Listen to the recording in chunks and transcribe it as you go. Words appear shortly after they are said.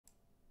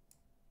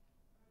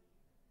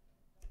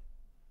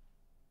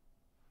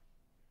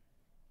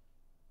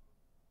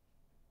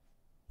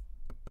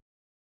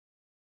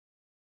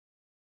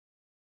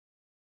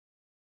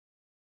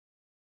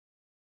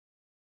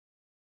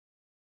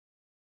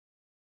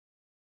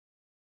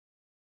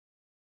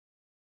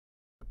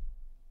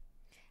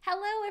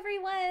Hello,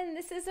 everyone.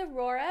 This is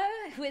Aurora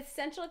with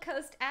Central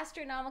Coast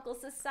Astronomical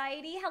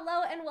Society.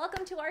 Hello, and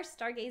welcome to our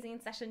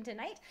stargazing session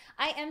tonight.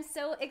 I am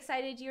so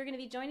excited you're going to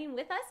be joining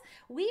with us.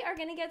 We are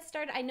going to get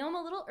started. I know I'm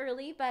a little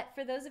early, but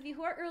for those of you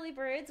who are early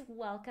birds,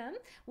 welcome.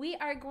 We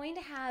are going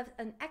to have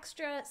an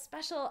extra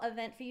special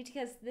event for you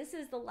because this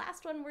is the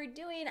last one we're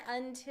doing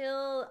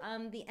until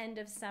the end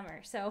of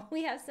summer. So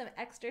we have some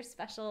extra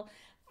special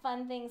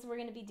fun things we're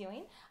going to be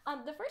doing.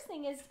 The first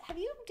thing is, have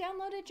you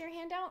downloaded your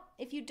handout?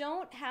 If you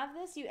don't have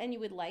this and you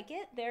would like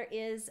it, there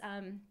is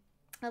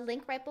a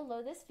link right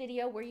below this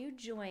video where you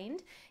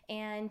joined,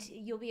 and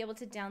you'll be able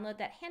to download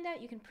that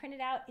handout. You can print it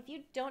out. If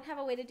you don't have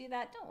a way to do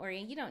that, don't worry,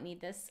 you don't need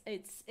this.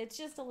 It's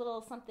just a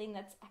little something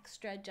that's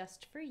extra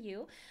just for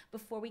you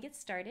before we get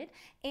started.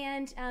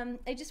 And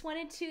I just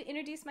wanted to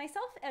introduce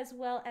myself as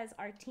well as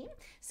our team.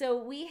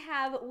 So we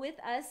have with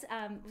us,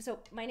 so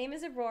my name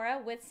is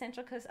Aurora with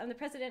Central Coast. I'm the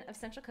president of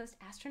Central Coast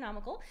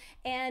Astronomical.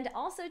 And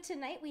also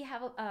tonight we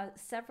have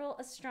several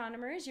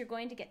astronomers. You're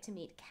going to get to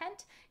meet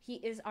Kent. He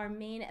is our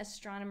main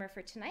astronomer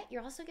for tonight. You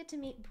also get to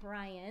meet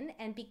Brian,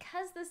 and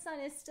because the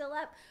sun is still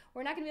up,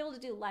 we're not going to be able to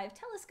do live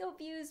telescope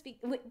views.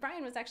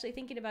 Brian was actually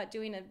thinking about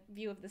doing a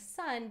view of the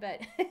sun,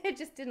 but it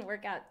just didn't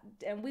work out,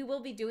 and we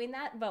will be doing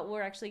that, but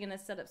we're actually going to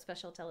set up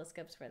special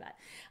telescopes for that.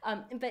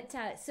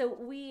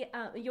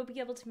 You'll be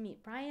able to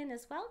meet Brian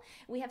as well.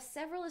 We have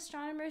several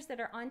astronomers that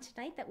are on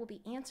tonight that will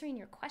be answering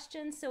your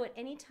questions, so at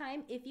any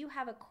time, if you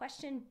have a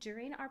question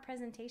during our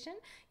presentation,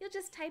 you'll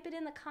just type it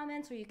in the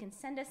comments, or you can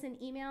send us an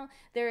email.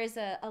 There is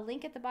a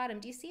link at the bottom.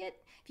 Do you see it?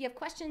 If you have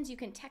questions, you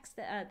can text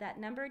that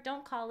number.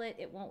 Don't call it.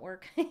 It won't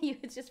work.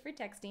 It's just for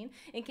texting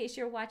in case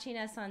you're watching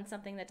us on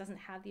something that doesn't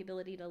have the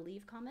ability to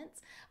leave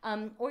comments.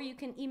 Or you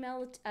can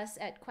email us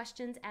at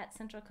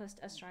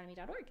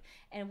questions@centralcoastastronomy.org,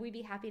 and we'd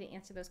be happy to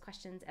answer those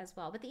questions as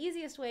well. But the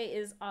easiest way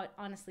is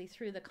honestly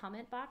through the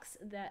comment box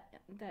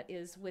that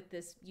is with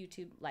this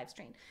YouTube live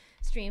stream,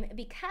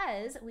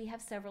 because we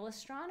have several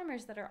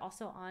astronomers that are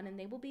also on, and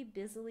they will be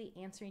busily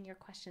answering your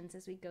questions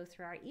as we go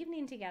through our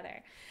evening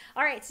together.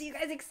 All right, so you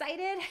guys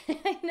excited?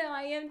 I know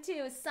I am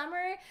too.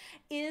 Summer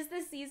is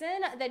the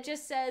season that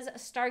just says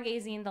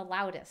stargazing the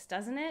loudest,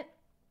 doesn't it?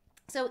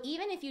 So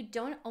even if you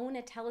don't own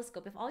a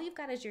telescope, if all you've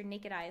got is your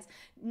naked eyes,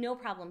 no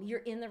problem, you're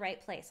in the right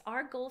place.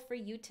 Our goal for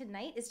you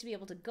tonight is to be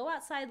able to go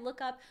outside,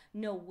 look up,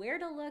 know where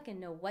to look, and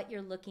know what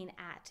you're looking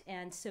at.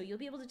 And so you'll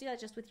be able to do that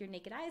just with your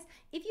naked eyes.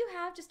 If you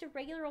have just a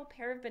regular old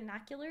pair of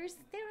binoculars,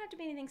 they don't have to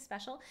be anything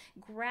special.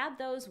 Grab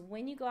those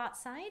when you go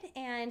outside,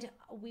 and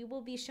we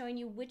will be showing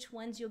you which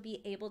ones you'll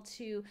be able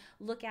to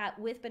look at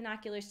with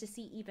binoculars to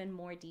see even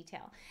more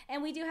detail.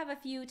 And we do have a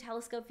few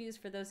telescope views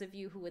for those of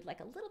you who would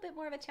like a little bit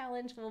more of a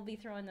challenge. We'll be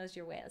throwing those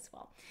your way as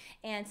well.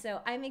 And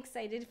so I'm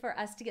excited for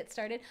us to get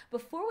started.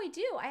 Before we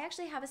do, I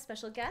actually have a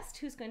special guest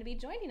who's going to be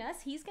joining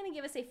us. He's going to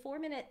give us a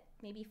 4-minute,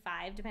 maybe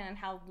 5, depending on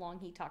how long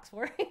he talks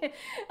for,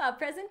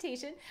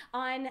 presentation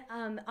on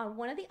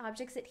one of the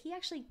objects that he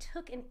actually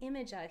took an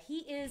image of. He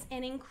is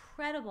an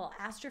incredible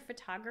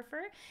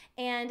astrophotographer,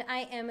 and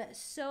I am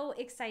so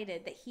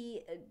excited that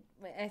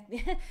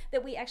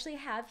that we actually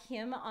have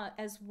him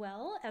as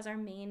well as our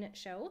main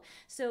show,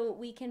 so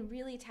we can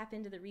really tap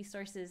into the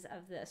resources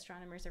of the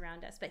astronomers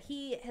around us. But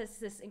he has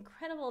this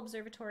incredible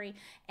observatory,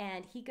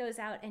 and he goes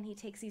out and he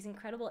takes these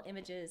incredible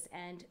images,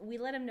 and we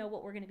let him know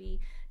what we're going to be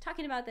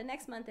talking about the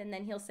next month, and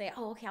then he'll say,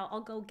 oh, okay,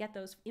 I'll go get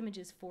those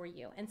images for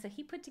you. And so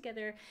he put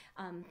together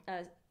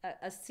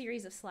a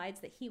series of slides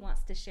that he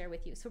wants to share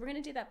with you. So we're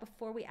going to do that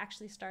before we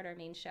actually start our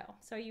main show.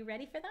 So are you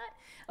ready for that?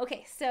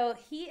 Okay, so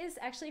he is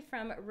actually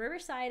from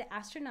Riverside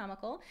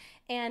Astronomical,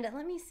 and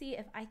let me see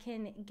if I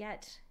can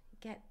get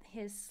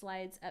his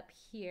slides up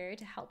here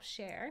to help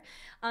share.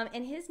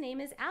 And his name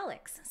is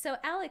Alex. So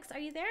Alex, are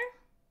you there?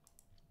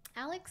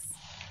 Alex?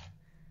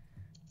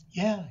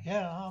 Yeah,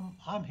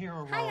 I'm here,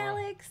 Aurora. Hi,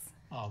 Alex.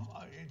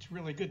 It's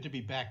really good to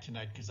be back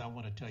tonight because I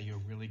want to tell you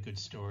a really good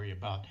story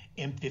about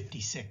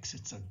M56.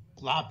 It's a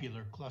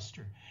globular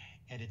cluster,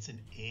 and it's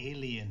an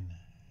alien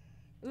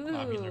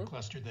globular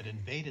cluster that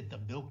invaded the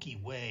Milky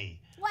Way.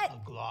 What? A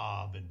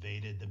glob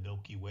invaded the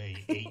Milky Way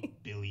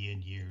 8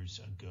 billion years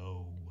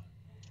ago.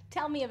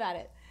 Tell me about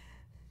it.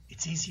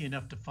 It's easy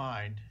enough to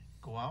find.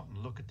 Go out and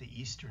look at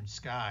the eastern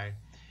sky,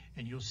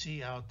 and you'll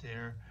see out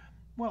there,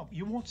 well,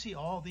 you won't see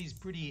all these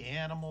pretty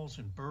animals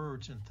and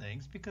birds and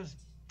things because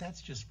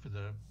that's just for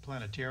the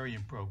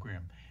planetarium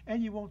program.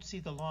 And you won't see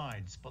the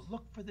lines, but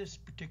look for this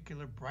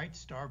particular bright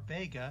star,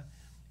 Vega,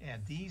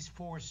 and these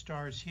 4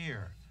 stars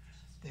here.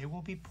 They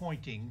will be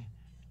pointing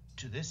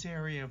to this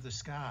area of the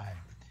sky.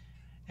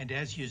 And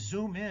as you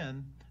zoom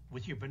in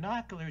with your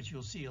binoculars,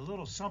 you'll see a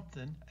little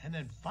something, and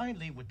then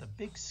finally with the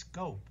big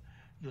scope,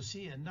 you'll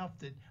see enough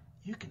that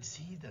you can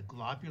see the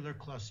globular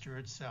cluster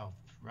itself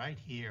right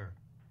here.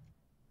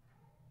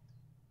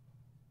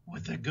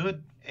 With a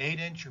good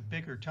 8-inch or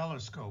bigger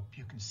telescope,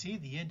 you can see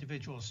the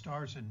individual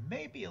stars and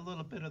maybe a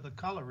little bit of the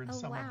color in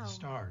some of the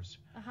stars.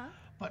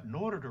 But in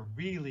order to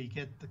really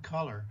get the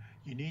color,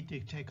 you need to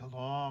take a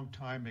long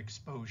time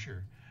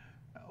exposure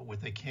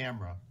with a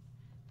camera.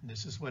 And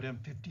this is what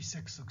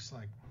M56 looks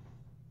like.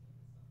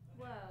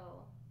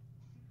 Whoa.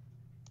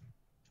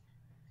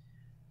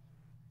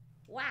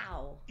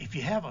 Wow. If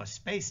you have a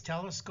space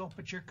telescope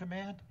at your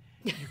command,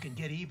 you can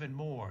get even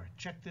more.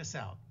 Check this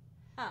out.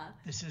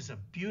 This is a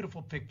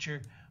beautiful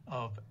picture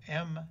of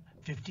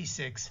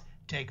M56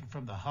 taken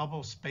from the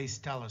Hubble Space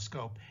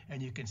Telescope,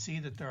 and you can see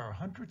that there are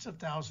hundreds of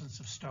thousands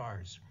of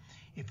stars.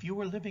 If you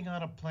were living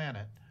on a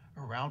planet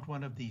around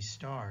one of these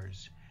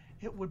stars,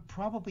 it would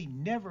probably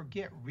never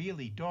get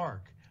really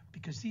dark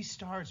because these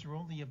stars are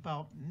only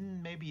about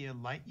maybe a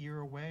light year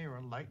away or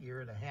a light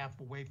year and a half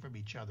away from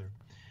each other,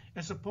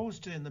 as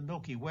opposed to in the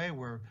Milky Way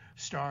where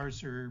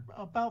stars are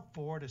about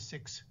 4 to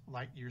 6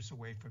 light years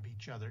away from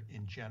each other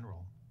in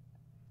general.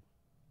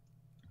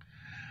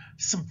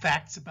 Some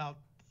facts about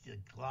the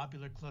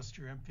globular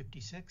cluster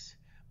M56.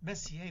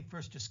 Messier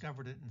first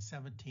discovered it in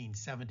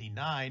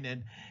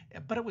 1779,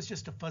 but it was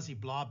just a fuzzy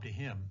blob to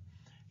him.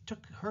 It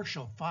took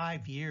Herschel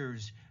 5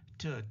 years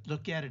to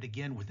look at it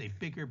again with a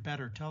bigger,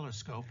 better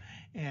telescope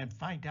and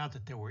find out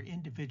that there were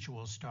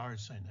individual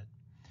stars in it.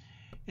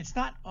 It's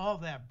not all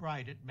that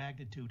bright at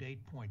magnitude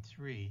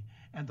 8.3,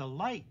 and the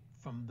light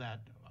from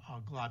that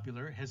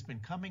globular has been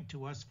coming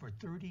to us for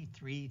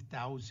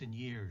 33,000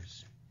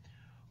 years.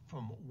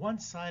 From one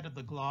side of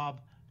the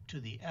glob to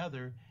the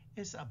other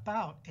is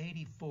about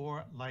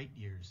 84 light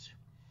years.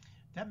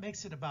 That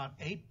makes it about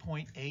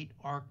 8.8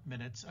 arc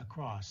minutes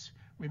across.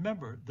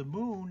 Remember, the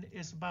moon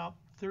is about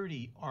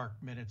 30 arc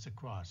minutes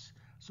across,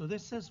 so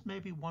this is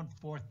maybe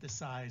 1/4 the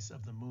size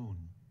of the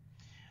moon.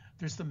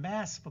 There's the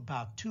mass of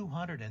about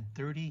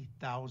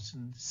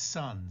 230,000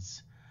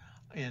 suns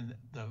in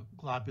the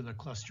globular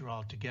cluster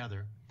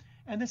altogether,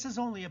 and this is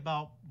only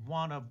about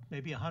one of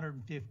maybe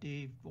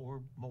 150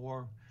 or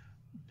more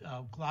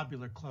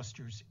globular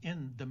clusters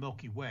in the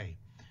Milky Way.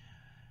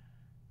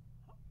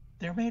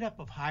 They're made up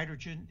of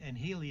hydrogen and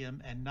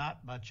helium and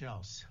not much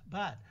else.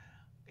 But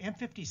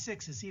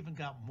M56 has even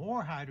got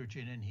more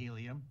hydrogen and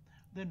helium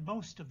than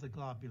most of the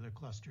globular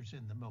clusters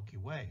in the Milky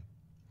Way.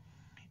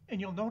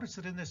 And you'll notice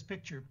that in this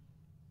picture,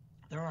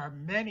 there are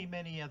many,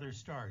 many other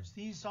stars.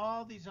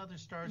 All these other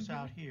stars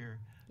out here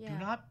do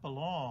not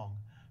belong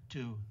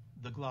to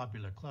the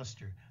globular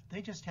cluster.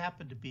 They just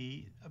happen to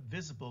be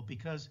visible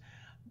because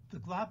the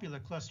globular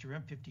cluster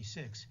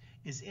M56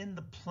 is in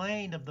the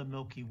plane of the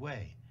Milky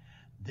Way.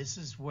 This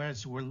is where,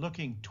 as we're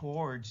looking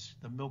towards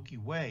the Milky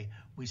Way,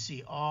 we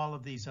see all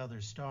of these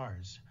other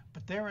stars.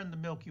 But they're in the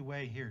Milky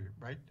Way here,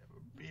 right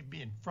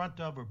in front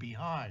of or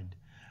behind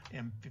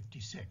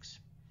M56.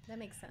 That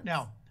makes sense.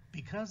 Now,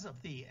 because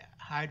of the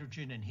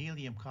hydrogen and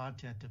helium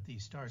content of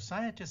these stars,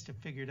 scientists have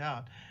figured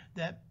out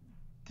that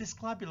this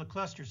globular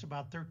cluster is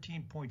about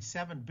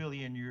 13.7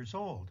 billion years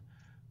old,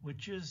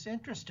 which is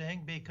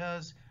interesting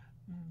because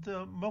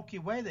the Milky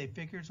Way, they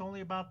figure, is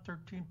only about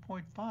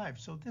 13.5.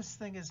 So this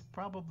thing is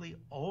probably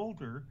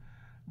older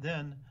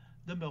than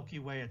the Milky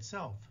Way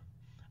itself.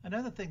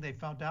 Another thing they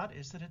found out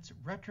is that it's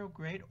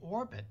retrograde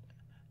orbit.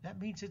 That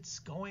means it's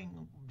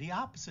going the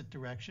opposite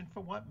direction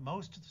from what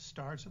most of the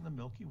stars in the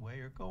Milky Way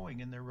are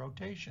going in their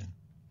rotation.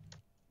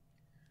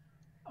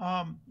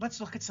 Let's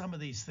look at some of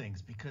these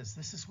things because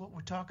this is what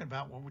we're talking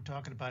about when we're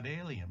talking about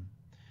alien.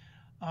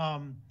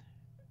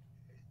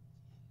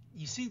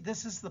 You see,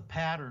 this is the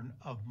pattern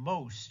of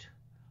most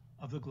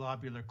of the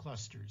globular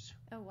clusters.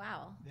 Oh,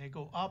 wow. They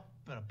go up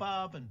and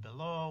above and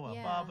below,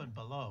 above and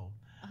below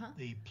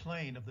the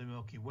plane of the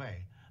Milky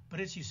Way.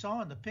 But as you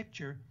saw in the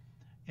picture,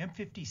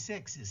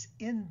 M56 is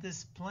in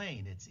this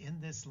plane. It's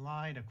in this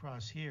line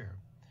across here.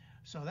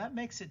 So that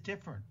makes it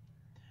different.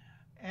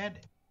 And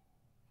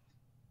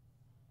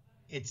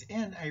it's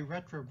in a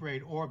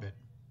retrograde orbit.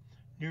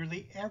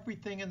 Nearly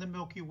everything in the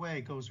Milky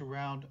Way goes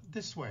around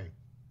this way,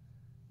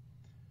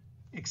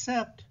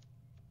 except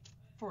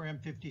for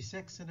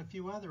M56 and a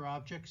few other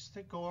objects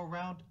that go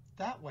around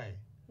that way.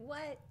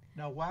 What?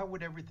 Now, why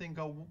would everything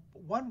go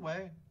one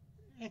way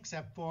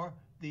except for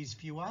these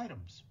few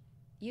items?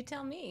 You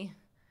tell me.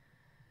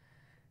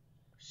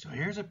 So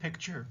here's a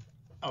picture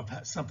of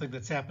something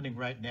that's happening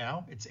right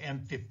now. It's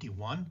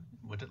M51,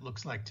 what it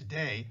looks like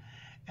today.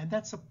 And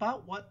that's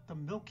about what the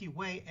Milky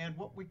Way and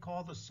what we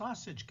call the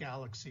sausage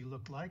galaxy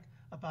looked like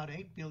about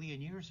 8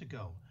 billion years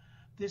ago.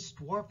 This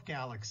dwarf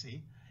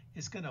galaxy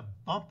is going to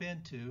bump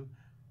into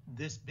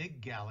this big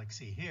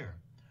galaxy here.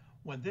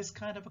 When this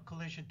kind of a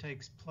collision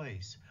takes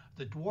place,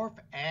 the dwarf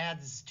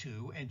adds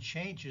to and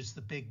changes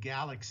the big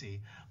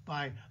galaxy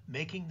by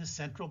making the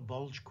central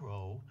bulge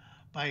grow,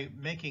 by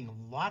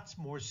making lots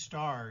more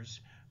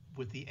stars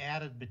with the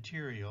added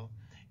material,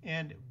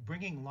 and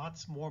bringing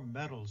lots more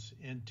metals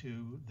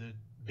into the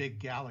big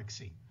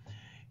galaxy.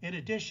 In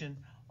addition,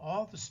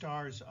 all the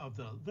stars of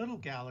the little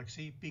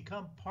galaxy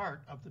become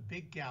part of the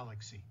big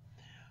galaxy.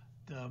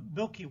 The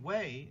Milky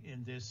Way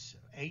in this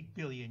 8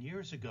 billion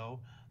years ago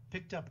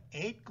picked up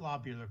 8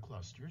 globular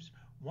clusters,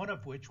 one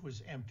of which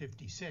was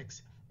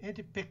M56, and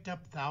it picked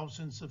up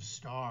thousands of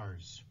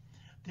stars.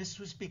 This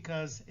was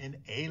because an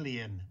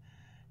alien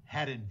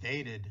had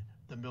invaded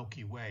the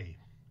Milky Way.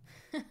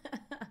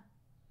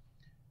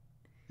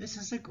 This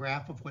is a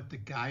graph of what the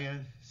Gaia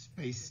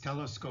Space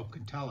Telescope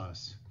can tell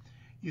us.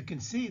 you can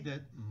see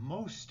that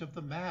most of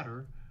the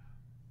matter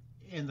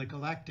in the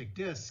galactic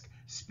disk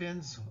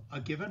spins a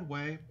given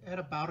way at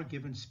about a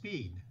given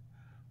speed.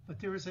 But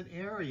there is an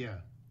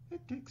area.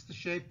 It takes the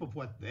shape of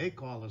what they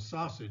call a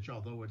sausage,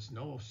 although it's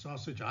no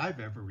sausage I've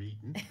ever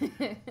eaten.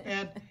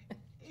 And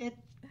it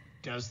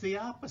does the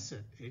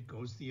opposite. It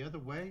goes the other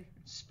way,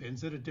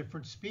 spins at a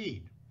different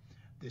speed.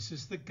 This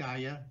is the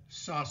Gaia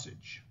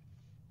sausage.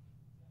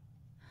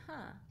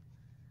 Huh.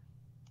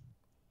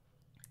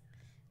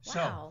 So,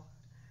 Wow.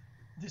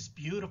 this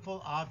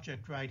beautiful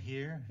object right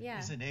here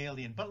is an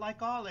alien. But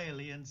like all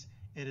aliens,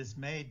 it has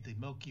made the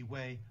Milky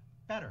Way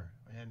better,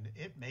 and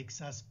it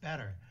makes us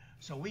better.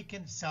 So we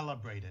can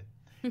celebrate it.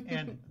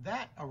 And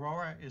that,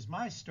 Aurora, is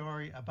my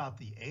story about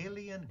the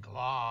alien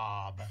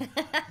glob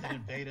that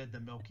invaded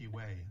the Milky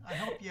Way. I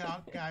hope you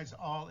guys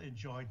all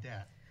enjoyed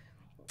that.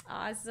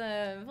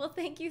 Awesome. Well,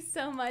 thank you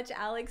so much,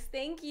 Alex.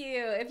 Thank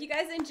you. If you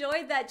guys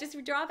enjoyed that, just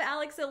drop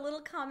Alex a little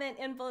comment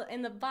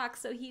in the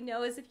box so he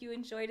knows if you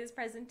enjoyed his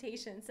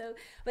presentation.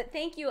 But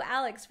thank you,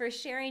 Alex, for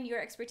sharing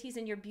your expertise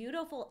and your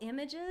beautiful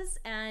images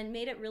and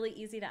made it really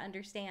easy to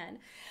understand.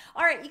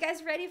 All right, you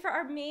guys ready for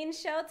our main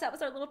show? So that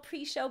was our little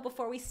pre-show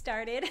before we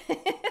started.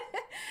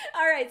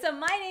 All right, so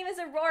my name is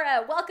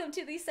Aurora. Welcome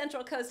to the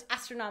Central Coast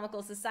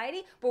Astronomical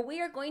Society, where we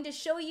are going to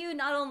show you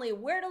not only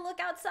where to look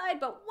outside,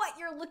 but what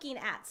you're looking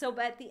at. So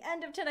at the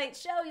end of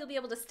tonight's show, you'll be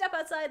able to step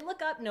outside,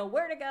 look up, know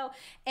where to go,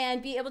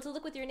 and be able to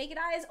look with your naked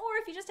eyes, or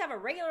if you just have a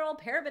regular old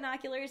pair of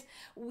binoculars,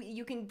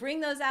 you can bring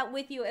those out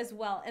with you as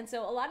well. And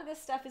so a lot of this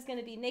stuff is going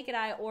to be naked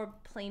eye or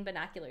plain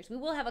binoculars. We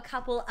will have a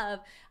couple of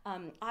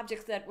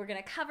objects that we're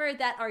going to cover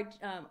that are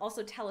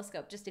also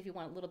telescope, just if you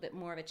want a little bit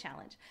more of a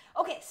challenge.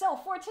 Okay, so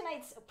for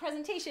tonight's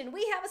presentation,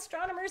 we have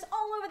astronomers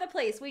all over the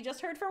place. We just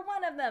heard from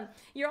one of them.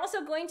 You're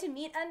also going to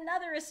meet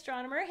another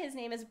astronomer. His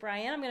name is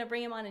Brian. I'm going to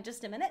bring him on in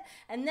just a minute,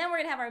 and then we're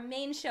going to have our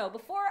main show.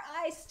 Before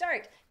I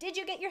start, did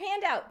you get your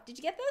handout? Did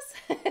you get this?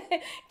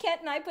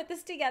 Kent and I put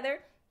this together.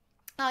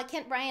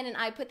 Kent, Brian, and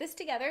I put this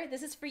together.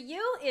 This is for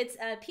you. It's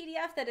a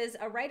PDF that is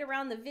right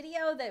around the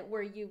video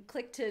where you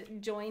click to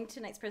join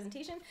tonight's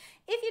presentation.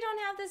 If you don't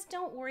have this,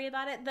 don't worry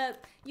about it.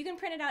 You can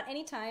print it out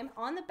anytime.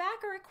 On the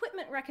back are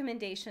equipment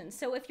recommendations.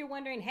 So if you're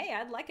wondering, hey,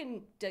 I'd like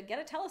to get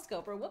a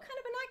telescope, or what kind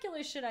of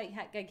binoculars should I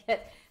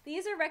get?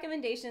 These are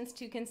recommendations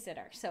to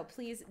consider. So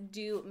please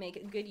do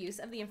make good use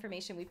of the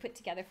information we put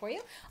together for you.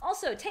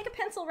 Also, take a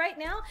pencil right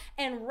now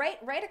and write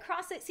right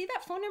across it. See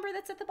that phone number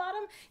that's at the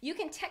bottom? You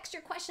can text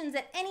your questions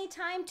at any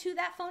time to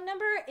that phone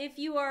number. If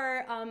you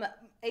are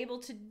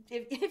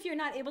if you're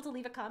not able to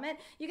leave a comment,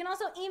 you can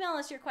also email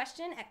us your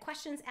question at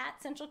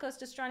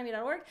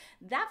questions@centralcoastastronomy.org.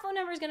 That phone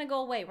number is going to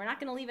go away. We're not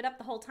going to leave it up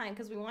the whole time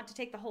because we want to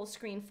take the whole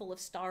screen full of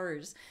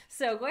stars.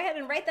 So go ahead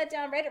and write that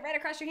down. Write it right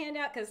across your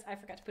handout because I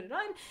forgot to put it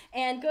on.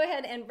 And go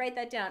ahead and write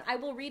that down. I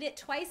will read it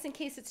twice in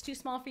case it's too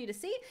small for you to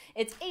see.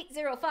 It's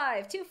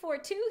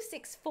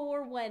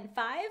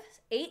 805-242-6415.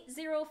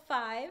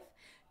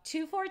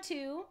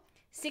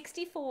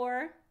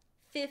 805-242-6415.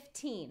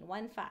 15.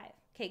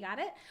 Okay, got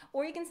it?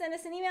 Or you can send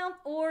us an email,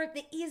 or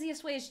the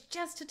easiest way is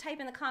just to type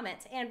in the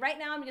comments. And right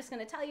now, I'm just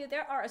going to tell you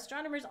there are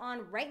astronomers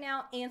on right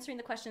now answering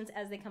the questions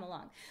as they come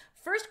along.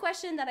 First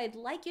question that I'd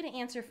like you to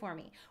answer for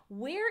me: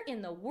 where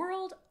in the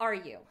world are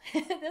you?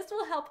 This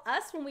will help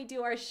us when we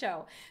do our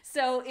show.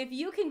 So if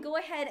you can go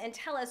ahead and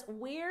tell us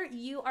where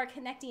you are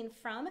connecting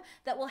from,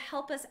 that will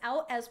help us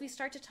out as we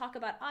start to talk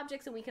about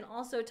objects, and we can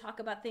also talk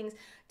about things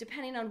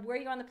depending on where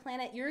you're on the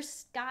planet. Your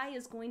sky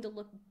is going to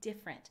look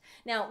different.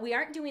 Now, we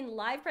aren't doing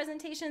live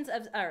presentations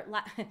of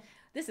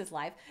this is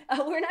live.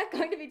 We're not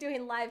going to be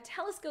doing live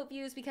telescope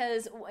views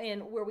because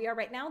where we are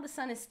right now, the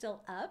sun is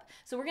still up.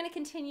 So we're going to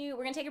continue.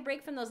 We're going to take a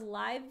break from those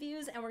live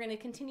views, and we're going to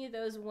continue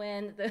those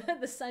when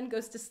the sun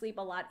goes to sleep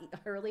a lot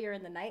earlier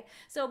in the night.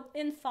 So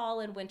in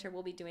fall and winter,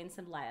 we'll be doing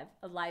some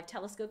live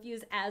telescope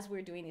views as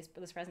we're doing this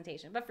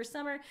presentation. But for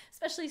summer,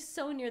 especially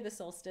so near the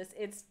solstice,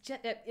 it's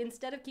just,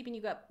 instead of keeping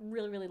you up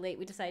really, really late,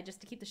 we decided just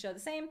to keep the show the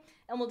same,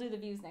 and we'll do the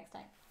views next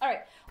time. All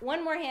right,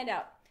 one more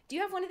handout. Do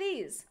you have one of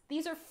these?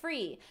 These are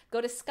free. Go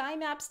to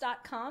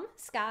skymaps.com,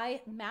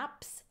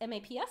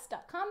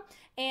 skymaps.com,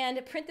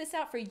 and print this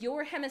out for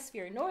your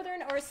hemisphere,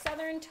 northern or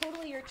southern,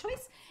 totally your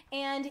choice.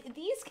 And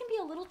these can be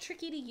a little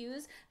tricky to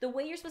use. The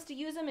way you're supposed to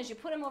use them is you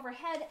put them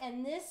overhead,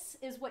 and this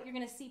is what you're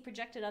going to see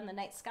projected on the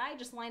night sky.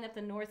 Just line up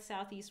the north,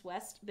 south, east,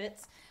 west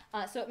bits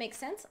so it makes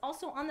sense.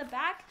 Also on the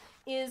back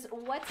is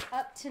what's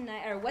up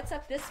tonight, or what's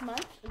up this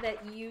month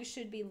that you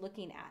should be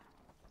looking at.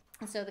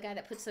 So the guy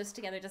that puts those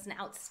together does an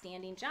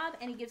outstanding job,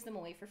 and he gives them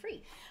away for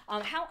free.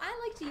 How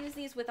I like to use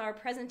these with our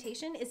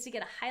presentation is to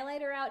get a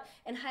highlighter out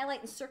and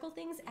highlight and circle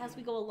things as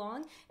we go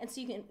along, and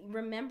so you can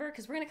remember,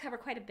 because we're going to cover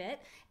quite a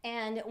bit,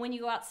 and when you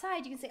go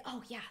outside, you can say,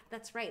 oh yeah,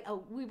 that's right,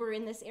 oh, we were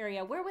in this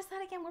area. Where was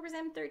that again? Where was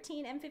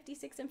M13,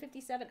 M56,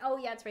 M57? Oh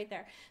yeah, it's right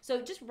there.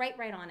 So just write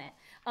right on it.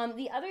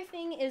 The other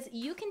thing is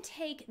you can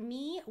take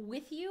me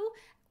with you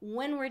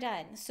when we're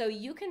done. So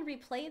you can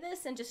replay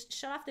this and just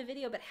shut off the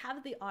video, but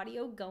have the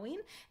audio going,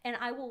 and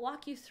I will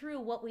walk you through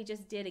what we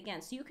just did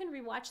again. So you can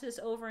rewatch this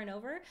over and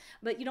over,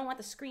 but you don't want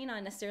the screen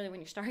on necessarily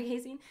when you're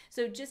stargazing.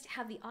 So just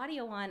have the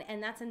audio on,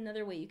 and that's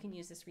another way you can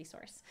use this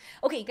resource.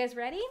 Okay, you guys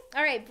ready?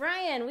 All right,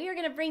 Brian, we are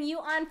gonna bring you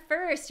on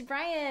first.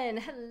 Brian,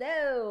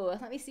 hello.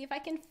 Let me see if I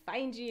can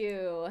find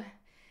you.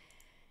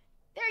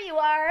 There you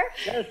are.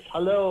 Yes,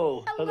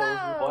 hello.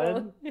 Hello,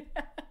 everyone.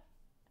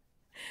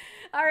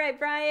 All right,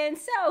 Brian.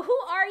 So who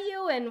are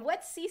you and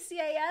what's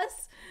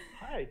CCAS?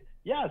 Hi.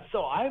 Yeah,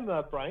 so I'm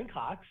Brian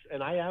Cox,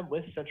 and I am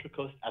with Central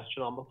Coast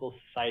Astronomical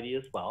Society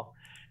as well.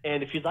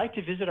 And if you'd like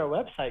to visit our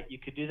website, you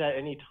could do that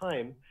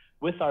anytime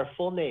with our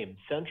full name,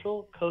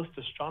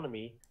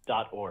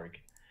 centralcoastastronomy.org.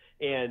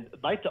 And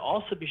I'd like to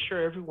also be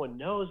sure everyone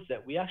knows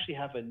that we actually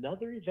have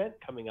another event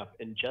coming up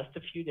in just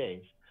a few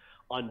days.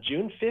 On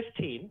June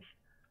 15th,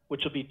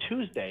 which will be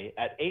Tuesday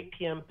at 8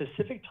 p.m.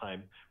 Pacific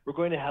time, we're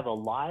going to have a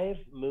live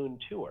moon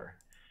tour.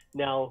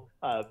 Now,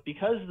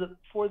 because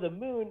for the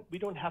moon, we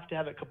don't have to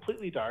have it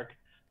completely dark,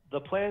 the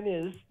plan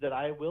is that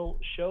I will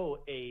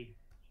show a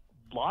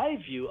live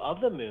view of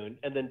the moon,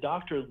 and then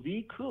Dr.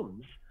 Lee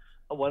Coombs,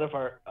 one of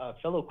our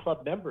fellow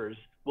club members,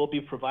 will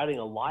be providing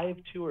a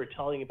live tour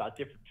telling about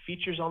different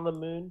features on the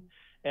moon,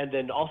 and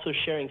then also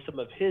sharing some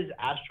of his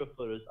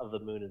astrophotos of the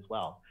moon as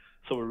well.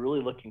 So we're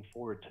really looking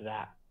forward to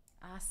that.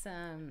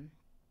 Awesome.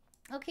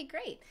 Okay,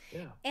 great.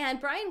 Yeah. And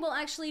Brian will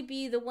actually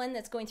be the one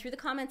that's going through the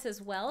comments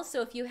as well.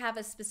 So if you have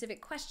a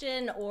specific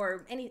question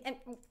or any, and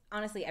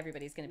honestly,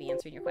 everybody's going to be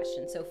answering your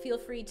questions. So feel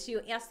free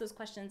to ask those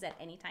questions at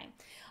any time.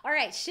 All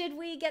right, should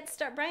we get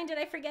started? Brian, did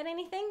I forget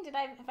anything?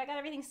 Have I got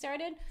everything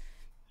started?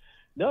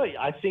 No,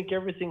 I think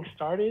everything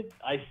started.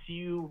 I see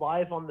you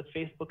live on the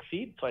Facebook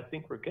feed, so I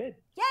think we're good.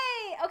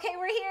 Yay! Okay,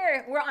 we're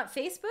here. We're on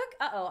Facebook.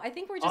 Uh-oh, I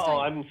think we're just. Oh,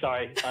 I'm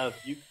sorry.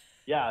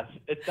 Yeah,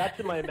 that's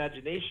in my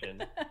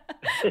imagination.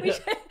 we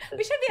should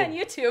be on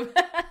YouTube.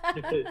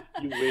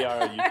 We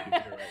are on YouTube,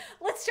 you're right.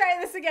 Let's try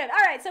this again.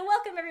 All right, so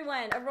welcome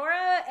everyone.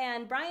 Aurora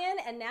and Brian,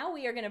 and now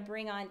we are going to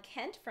bring on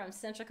Kent from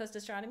Central Coast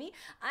Astronomy.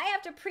 I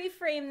have to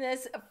pre-frame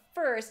this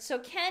first. So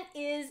Kent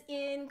is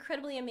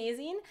incredibly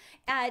amazing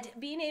at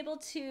being able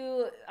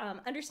to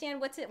understand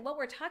what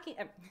we're talking.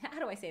 How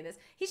do I say this?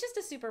 He's just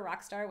a super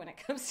rock star when it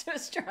comes to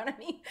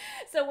astronomy.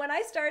 So when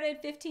I started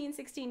 15,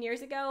 16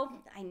 years ago,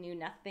 I knew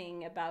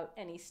nothing about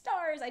any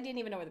stars. I didn't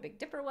even know where the Big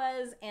Dipper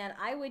was, and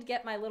I would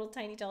get my little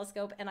tiny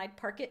telescope and I'd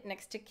park it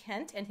next to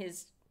Kent and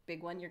his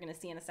big one you're going to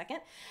see in a second.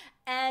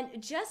 And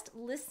just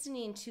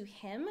listening to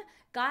him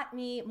got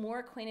me more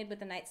acquainted with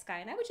the night sky.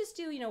 And I would just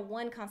do,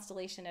 one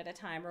constellation at a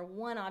time or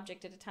one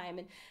object at a time.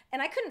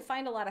 And I couldn't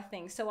find a lot of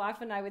things. So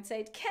often I would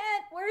say,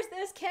 Kent, where's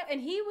this, Kent? And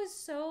he was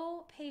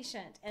so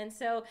patient. And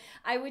so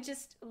I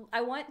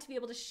want to be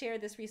able to share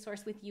this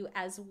resource with you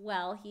as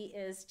well. He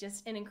is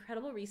just an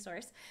incredible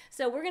resource.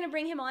 So we're going to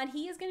bring him on.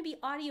 He is going to be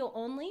audio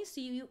only.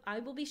 So I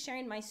will be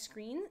sharing my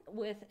screen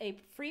with a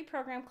free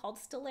program called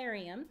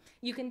Stellarium.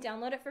 You can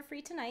download it for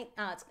free tonight.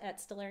 It's at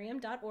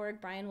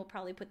stellarium.org. Brian will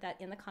probably put that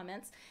in the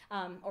comments.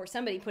 Or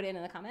somebody put it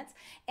in the comments.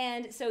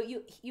 And so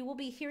you will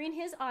be hearing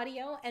his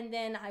audio, and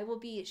then I will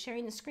be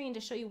sharing the screen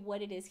to show you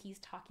what it is he's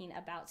talking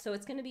about. So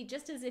it's going to be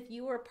just as if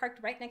you were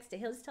parked right next to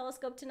his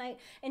telescope tonight,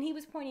 and he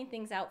was pointing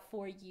things out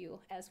for you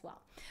as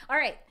well. All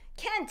right,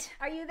 Kent,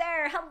 are you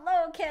there?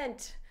 Hello,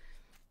 Kent.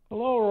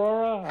 Hello,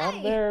 Aurora. Hi.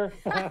 I'm there.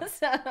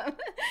 Awesome.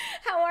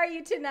 How are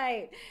you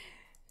tonight?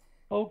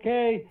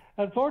 Okay.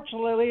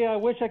 Unfortunately, I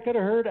wish I could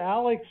have heard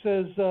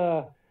Alex's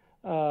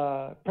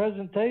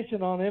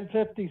presentation on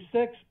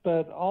M56,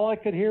 but all I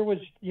could hear was,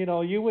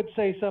 you would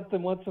say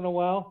something once in a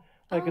while.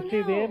 I could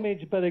see the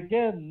image, but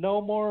again, no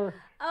more,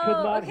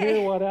 could not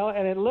hear what else,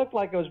 and it looked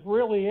like it was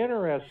really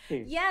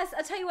interesting. Yes,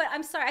 I'll tell you what,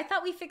 I'm sorry. I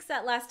thought we fixed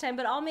that last time,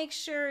 but I'll make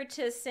sure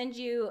to send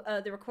you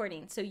the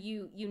recording so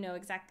you know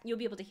exactly, you'll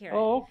be able to hear it.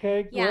 Oh,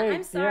 okay, great. Yeah,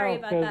 I'm sorry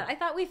about that. I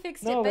thought we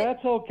fixed it. No,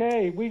 that's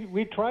okay.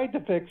 We tried to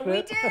fix it.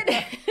 We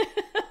did.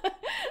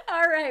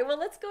 All right, well,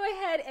 let's go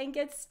ahead and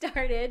get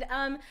started.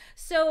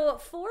 So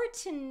for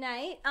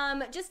tonight,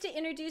 just to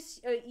introduce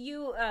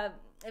you,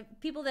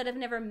 people that have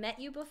never met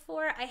you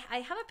before, I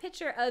have a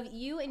picture of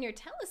you and your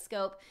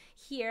telescope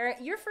here.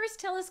 Your first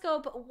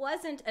telescope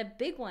wasn't a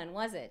big one,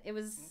 was it? It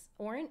was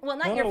orange? Well,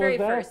 not your very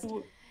first.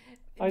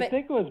 I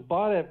think it was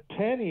bought at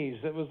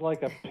Penny's. It was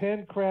like a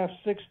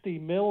Pencraft 60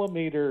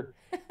 millimeter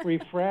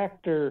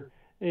refractor.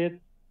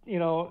 It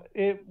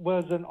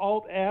was an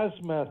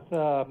alt-azimuth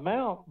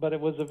mount, but it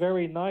was a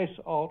very nice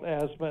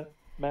alt-azimuth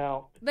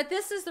mount. But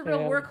this is the real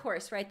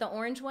workhorse, right? The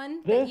orange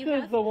one? This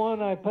is the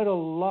one I put a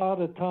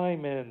lot of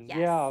time in. Yes.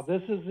 Yeah,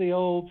 this is the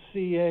old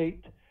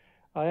C8.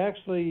 I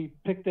actually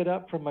picked it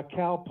up from a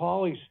Cal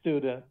Poly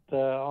student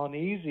on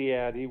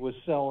EasyAd. He was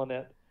selling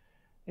it.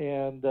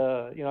 And,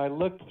 I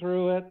looked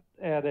through it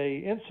at a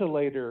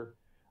insulator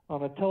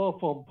on a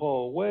telephone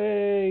pole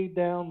way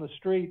down the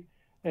street,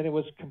 and it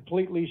was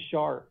completely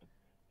sharp.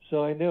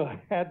 So I knew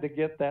I had to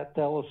get that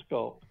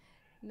telescope.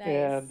 Nice.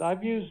 And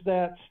I've used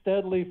that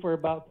steadily for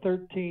about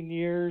 13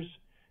 years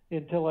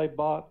until I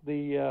bought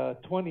the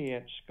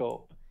 20-inch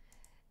scope.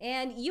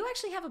 And you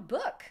actually have a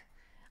book.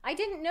 I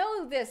didn't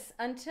know this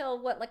until,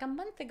 like a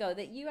month ago,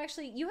 that you have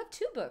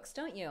 2 books,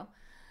 don't you?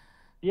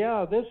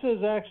 Yeah, this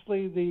is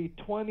actually the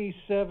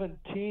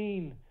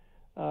 2017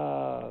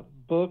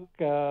 book.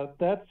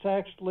 That's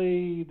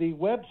actually the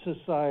Web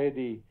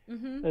Society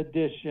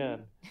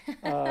edition.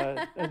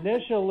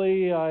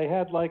 Initially, I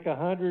had like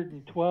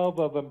 112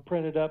 of them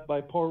printed up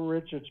by Poor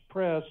Richard's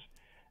Press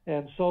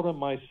and sold them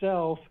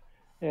myself.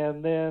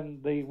 And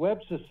then the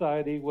Web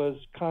Society was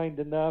kind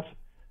enough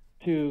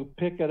to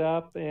pick it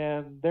up,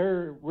 and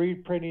they're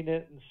reprinting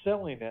it and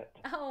selling it.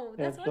 Oh,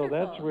 that's wonderful.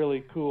 So that's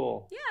really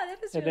cool. Yeah,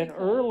 that is and really then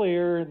cool.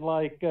 earlier in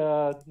like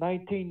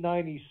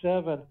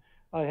 1997,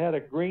 I had a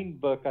green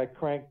book I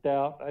cranked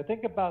out, I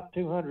think about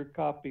 200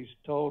 copies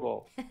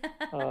total,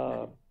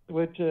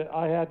 which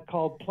I had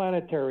called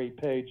Planetary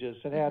Pages,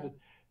 and had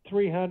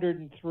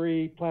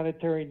 303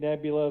 planetary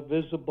nebula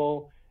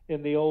visible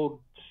in the old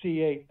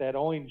C8, that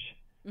orange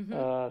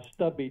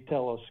stubby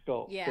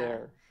telescope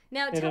there.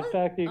 Now, and in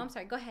fact, I'm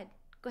sorry, go ahead.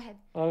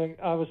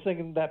 I was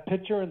thinking that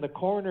picture in the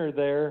corner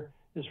there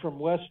is from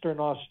Western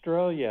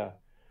Australia.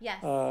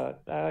 Yes.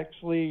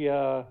 Actually,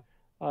 I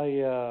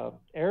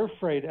air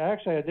freight.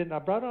 Actually, I didn't. I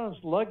brought it on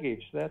his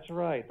luggage. That's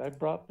right. I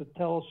brought the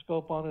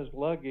telescope on his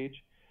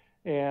luggage,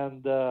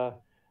 and the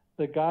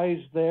guys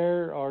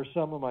there are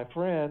some of my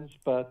friends.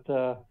 But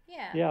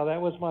yeah,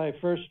 that was my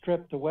first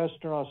trip to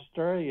Western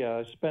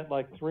Australia. I spent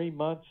like 3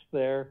 months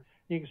there.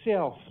 You can see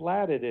how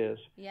flat it is.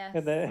 Yes.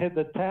 And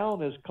the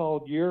town is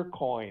called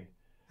Yurcoin.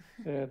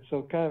 And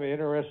so kind of an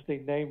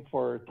interesting name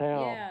for a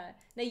town. Yeah.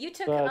 Now you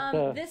took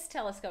this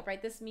telescope,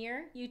 right? This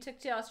mirror you took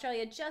to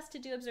Australia just to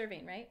do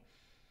observing, right?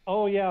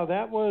 Oh, yeah.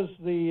 That was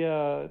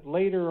the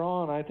later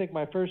on. I think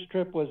my first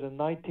trip was in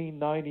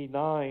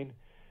 1999.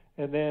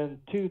 And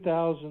then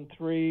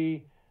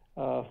 2003,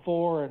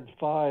 4, and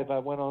 5, I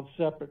went on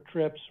separate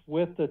trips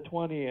with the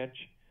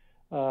 20-inch.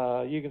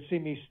 You can see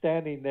me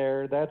standing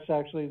there. That's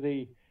actually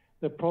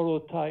the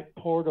prototype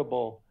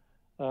portable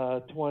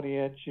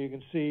 20-inch. You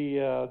can see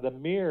the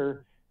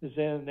mirror is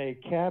in a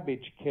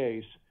cabbage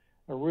case,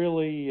 a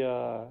really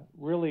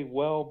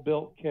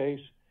well-built case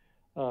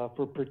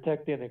for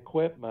protecting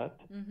equipment.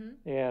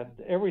 And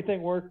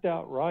everything worked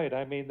out right.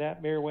 I mean,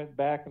 that mirror went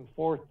back and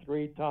forth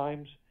 3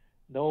 times,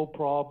 no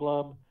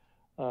problem.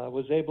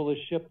 Was able to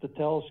ship the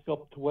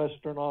telescope to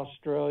Western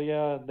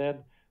Australia, and then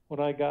when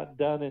I got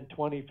done in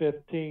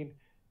 2015,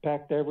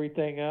 packed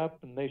everything up,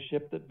 and they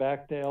shipped it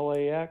back to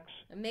LAX.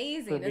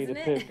 Amazing, isn't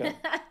it? Pick up.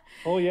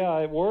 Oh, yeah,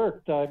 it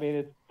worked. I mean,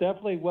 it's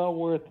definitely well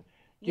worth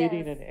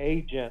getting an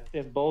agent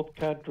in both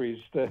countries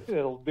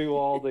that'll do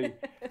all the,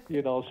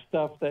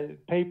 stuff, that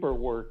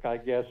paperwork, I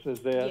guess,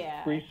 is it.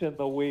 Yeah. Greasing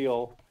the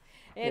wheel.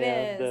 It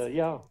is.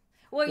 Yeah.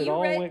 Well, it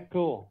all went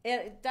cool.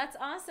 That's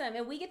awesome.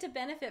 And we get to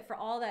benefit for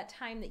all that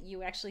time that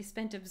you actually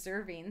spent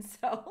observing.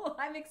 So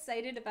I'm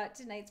excited about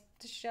tonight's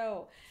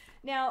show.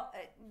 Now,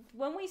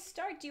 when we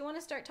start, do you want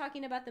to start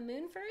talking about the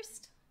moon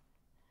first?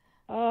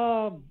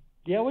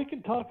 Yeah, we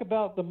can talk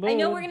about the moon. I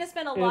know we're going to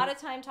spend a lot of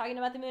time talking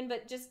about the moon,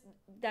 but just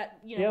that,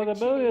 Yeah, the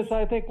moon is,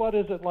 I think, what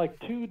is it, like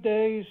 2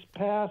 days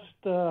past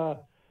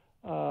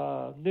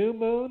new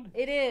moon?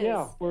 It is.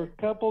 Yeah, we're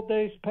a couple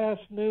days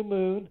past new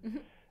moon.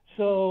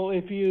 So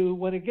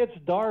when it gets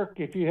dark,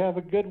 if you have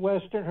a good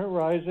western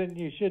horizon,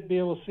 you should be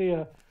able to see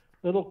a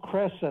little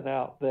crescent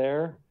out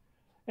there.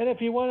 And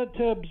if you wanted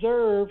to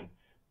observe,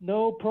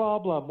 no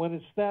problem. When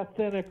it's that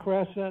thin a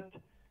crescent,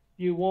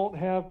 you won't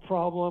have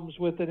problems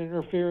with it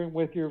interfering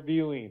with your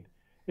viewing.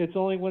 It's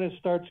only when it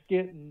starts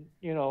getting,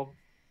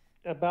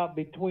 about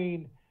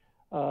between,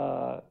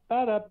 about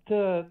up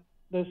to,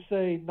 let's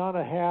say, not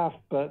a half,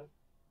 but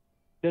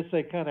let's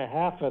say kind of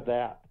half of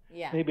that,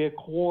 maybe a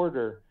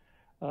quarter,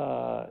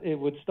 it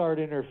would start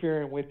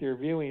interfering with your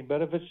viewing.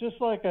 But if it's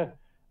just like a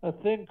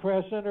thin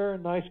crescent or a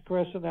nice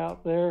crescent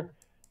out there,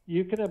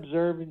 you can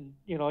observe, and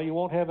you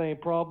won't have any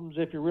problems.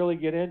 If you really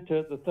get into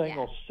it, the thing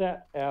will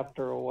set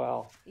after a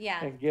while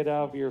and get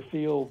out of your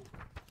field.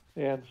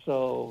 And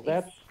so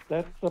that's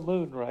the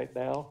moon right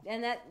now.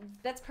 And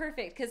that's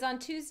perfect, because on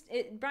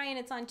Tuesday, Brian,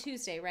 it's on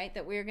Tuesday, right,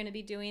 that we're going to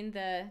be doing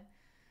the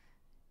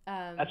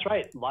That's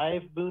right,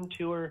 live moon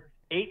tour,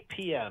 8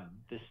 p.m.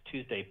 this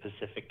Tuesday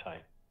Pacific time.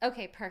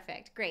 Okay,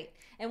 perfect, great.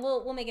 And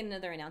we'll make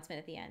another announcement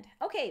at the end.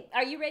 Okay,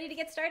 are you ready to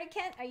get started,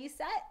 Kent? Are you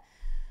set?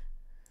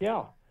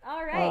 Yeah.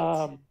 All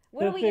right.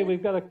 Let's see.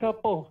 We've got a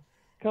couple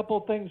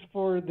things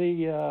for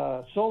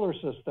the solar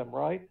system,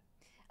 right?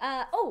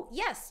 Oh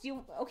yes.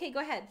 Okay? Go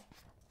ahead.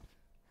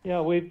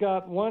 Yeah, we've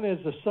got one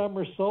is the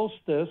summer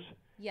solstice.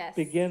 Yes.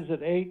 Begins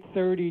at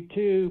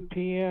 8:32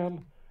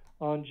 p.m.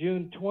 on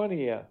June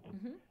 20th,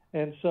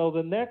 and so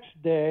the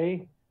next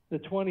day, the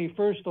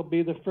 21st, will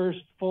be the first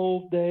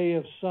full day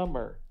of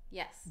summer.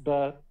 Yes.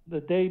 But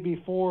the day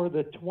before,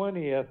 the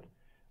 20th,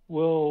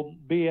 will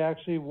be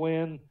actually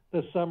when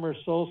the summer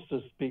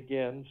solstice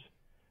begins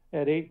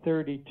at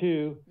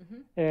 8:32.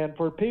 And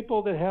for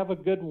people that have a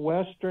good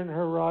western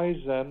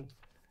horizon,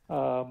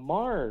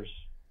 Mars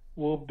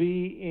will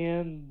be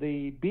in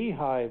the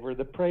beehive or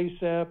the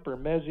Precip or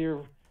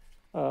Messier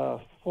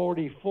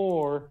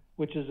 44,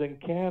 which is in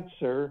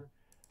Cancer,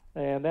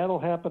 and that'll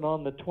happen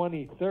on the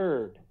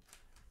 23rd.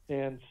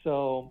 And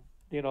so,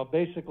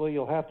 basically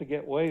you'll have to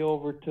get way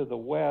over to the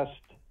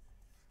west,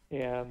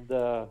 and,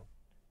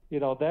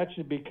 that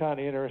should be kind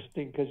of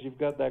interesting because you've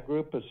got that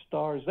group of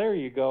stars. There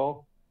you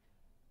go.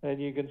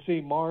 And you can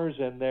see Mars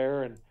in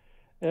there, and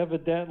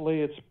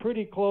evidently it's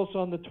pretty close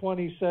on the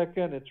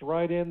 22nd. It's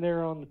right in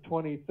there on the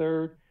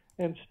 23rd,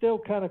 and still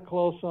kind of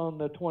close on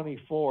the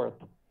 24th.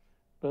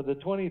 But the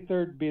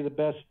 23rd would be the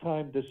best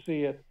time to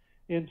see it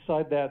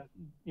inside that,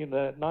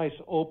 that nice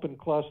open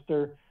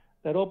cluster.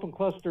 That open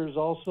cluster is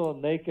also a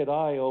naked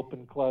eye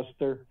open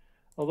cluster,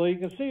 although you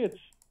can see it's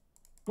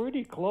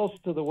pretty close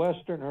to the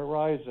western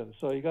horizon.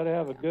 So you got to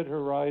have a good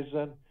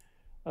horizon.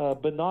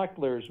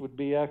 Binoculars would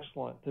be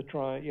excellent to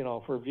try,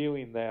 for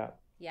viewing that.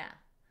 Yeah.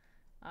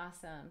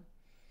 Awesome.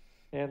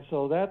 And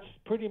so that's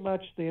pretty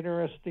much the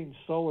interesting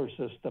solar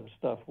system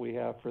stuff we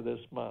have for this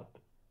month.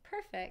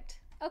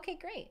 Perfect. Okay,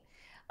 great.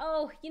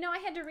 Oh, I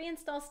had to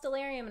reinstall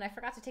Stellarium and I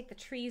forgot to take the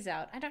trees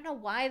out. I don't know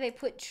why they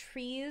put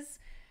trees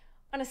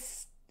on a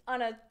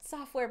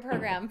software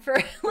program for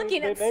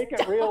looking at stars. They make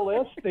it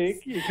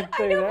realistic. You can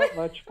say that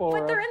much for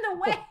them. But they're in the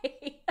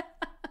way.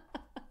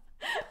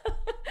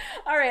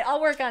 All right,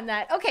 I'll work on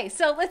that. Okay,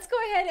 so let's go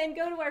ahead and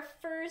go to our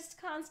first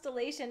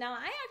constellation. Now,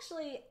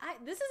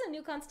 this is a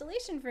new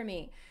constellation for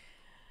me.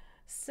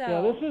 So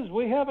yeah,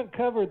 we haven't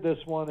covered this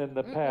one in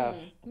the past.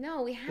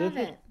 No, we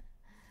haven't.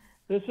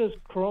 This is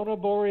Corona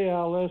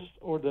Borealis,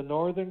 or the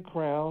Northern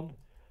Crown.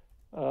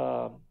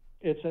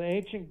 It's an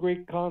ancient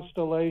Greek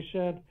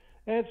constellation,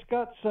 and it's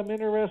got some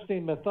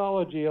interesting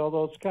mythology,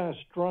 although it's kind of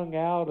strung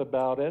out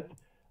about it.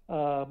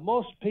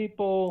 Most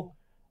people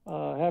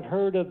have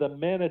heard of the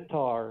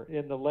Minotaur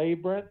in the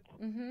Labyrinth.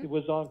 It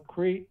was on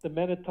Crete. The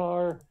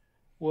Minotaur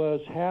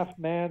was half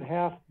man,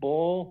 half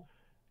bull,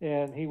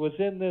 and he was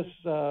in this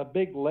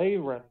big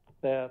labyrinth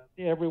that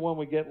everyone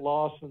would get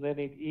lost, and then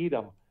he'd eat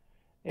them.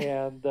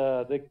 And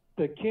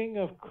the king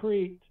of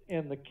Crete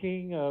and the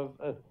king of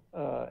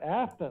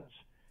Athens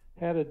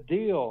had a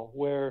deal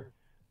where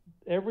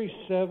every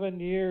 7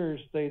 years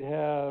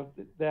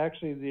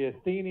the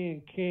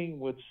Athenian king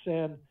would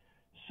send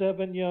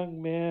 7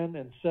 young men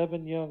and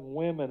 7 young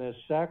women as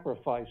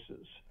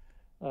sacrifices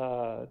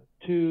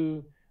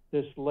to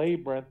this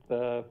labyrinth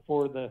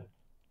for the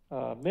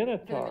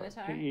Minotaur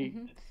to eat.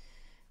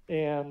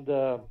 And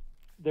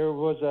there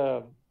was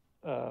a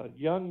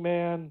young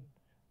man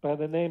by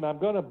the name, I'm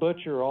going to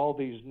butcher all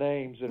these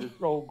names, that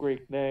are old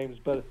Greek names,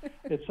 but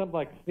it's something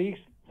like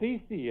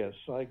Theseus,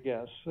 I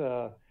guess.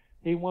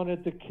 He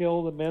wanted to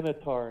kill the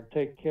Minotaur and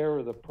take care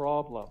of the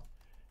problem.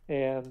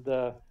 And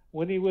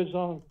when he was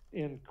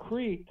in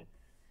Crete,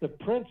 the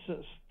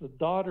princess, the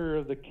daughter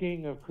of the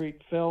king of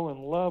Crete, fell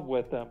in love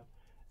with him.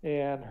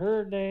 And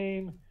her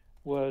name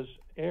was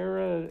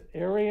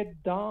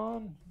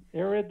Eridan.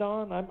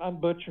 I'm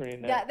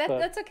butchering that. Yeah,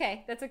 that's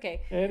okay. That's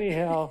okay.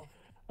 Anyhow,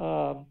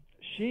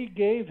 she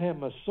gave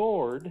him a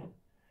sword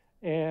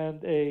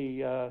and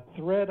a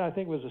thread, I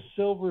think it was a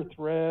silver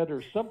thread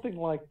or something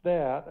like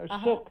that, a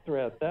silk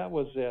thread, that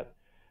was it,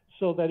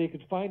 so that he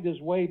could find his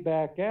way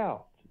back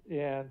out.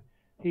 And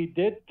he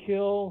did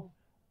kill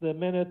the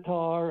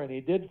Minotaur, and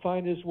he did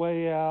find his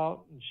way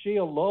out, and she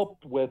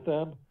eloped with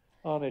him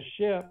on a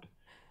ship.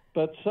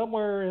 But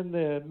somewhere in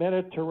the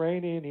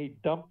Mediterranean, he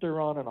dumped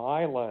her on an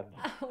island.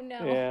 Oh, no.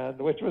 And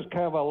which was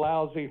kind of a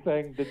lousy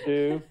thing to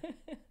do.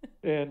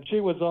 And she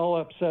was all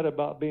upset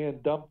about being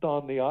dumped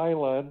on the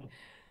island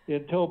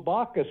until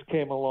Bacchus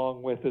came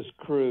along with his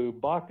crew.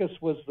 Bacchus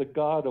was the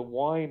god of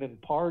wine and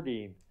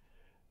partying,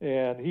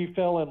 and he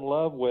fell in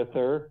love with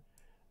her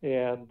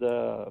and,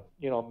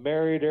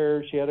 married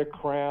her. She had a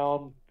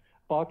crown.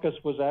 Bacchus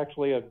was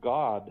actually a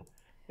god,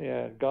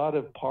 and god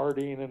of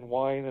partying and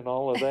wine and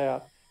all of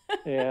that.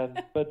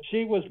 But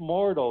she was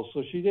mortal,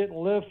 so she didn't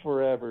live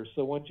forever.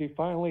 So when she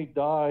finally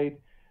died,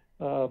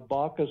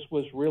 Bacchus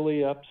was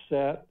really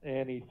upset,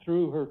 and he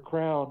threw her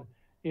crown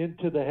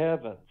into the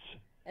heavens.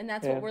 And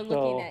that's what we're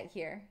looking at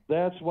here.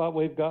 That's what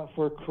we've got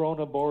for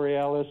Corona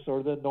Borealis,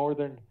 or the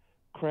Northern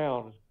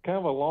Crown. It's kind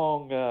of a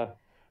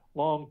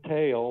long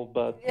tail,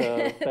 but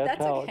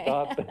that's how it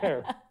got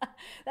there.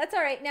 That's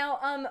all right.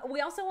 Now, we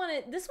also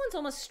want to, this one's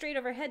almost straight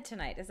overhead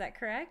tonight. Is that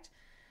correct?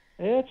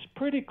 It's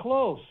pretty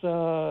close.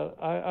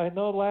 I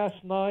know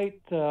last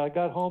night I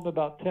got home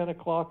about 10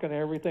 o'clock and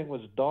everything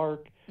was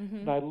dark.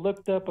 And I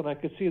looked up and I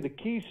could see the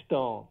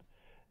keystone.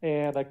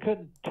 And I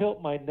couldn't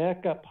tilt my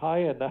neck up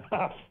high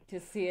enough to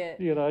see it.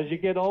 As you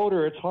get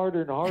older, it's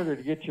harder and harder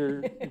to get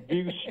your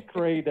view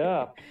straight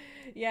up.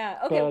 Yeah,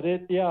 okay. But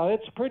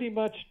it's pretty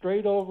much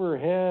straight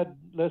overhead.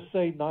 Let's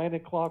say 9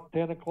 o'clock,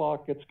 10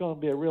 o'clock. It's going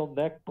to be a real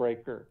neck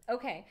breaker.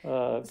 Okay.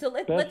 So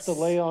let's to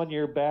lay on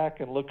your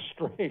back and look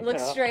straight up. Look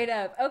straight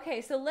up.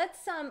 Okay, so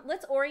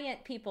let's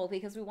orient people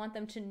because we want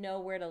them to know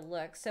where to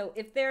look. So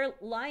if they're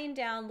lying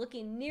down,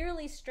 looking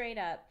nearly straight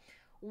up,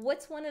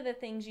 what's one of the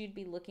things you'd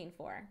be looking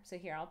for? So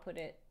here, I'll put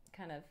it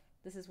kind of.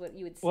 This is what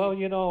you would see.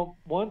 Well,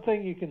 one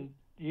thing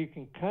you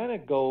can kind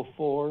of go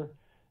for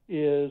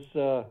is.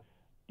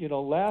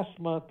 last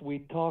month we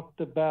talked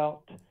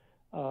about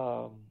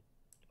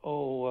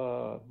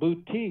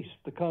Bootes,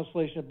 the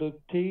constellation of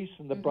Bootes,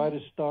 and the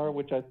brightest star,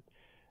 which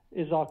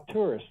is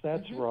Arcturus.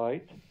 That's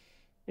right.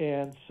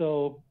 And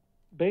so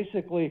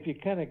basically, if you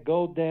kind of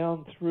go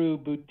down through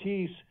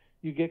Bootes,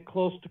 you get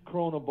close to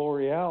Corona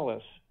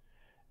Borealis.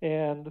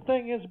 And the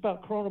thing is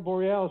about Corona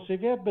Borealis,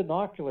 if you have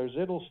binoculars,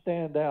 it'll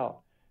stand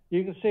out.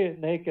 You can see it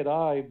naked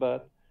eye,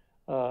 but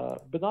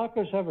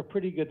binoculars have a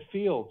pretty good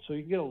field, so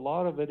you get a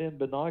lot of it in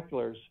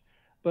binoculars.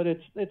 But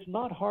it's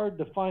not hard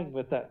to find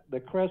with the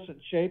crescent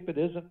shape. It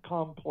isn't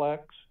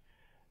complex,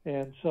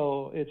 and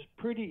so it's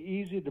pretty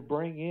easy to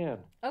bring in.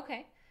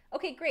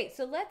 Okay, great.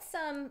 So let's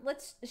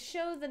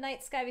show the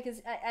night sky,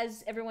 because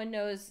as everyone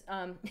knows,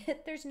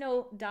 there's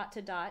no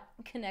dot-to-dot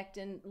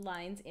connecting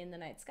lines in the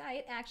night sky.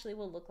 It actually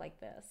will look like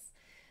this.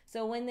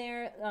 So when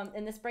they're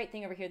and this bright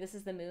thing over here, this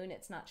is the moon.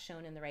 It's not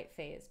shown in the right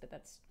phase, but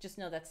just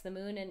know that's the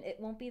moon, and it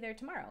won't be there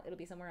tomorrow. It'll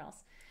be somewhere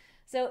else.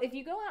 So if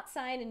you go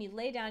outside and you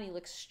lay down, you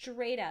look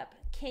straight up.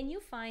 Can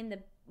you find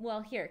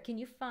can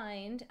you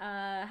find,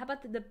 how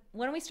about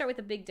why don't we start with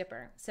the Big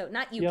Dipper? So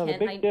not you, Kent. Yeah,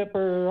 the Big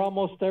Dipper,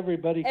 almost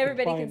everybody can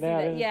find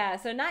that. Yeah,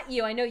 so not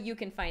you. I know you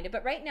can find it.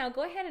 But right now,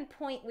 go ahead and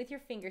point with your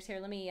fingers here.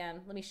 Let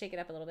me shake it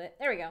up a little bit.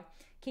 There we go.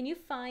 Can you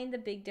find the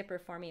Big Dipper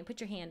for me and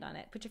put your hand on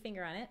it? Put your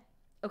finger on it.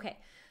 Okay.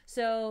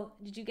 So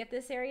did you get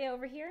this area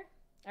over here?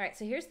 All right,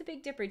 so here's the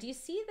Big Dipper. Do you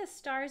see the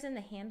stars in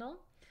the handle?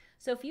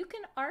 So if you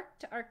can arc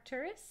to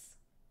Arcturus,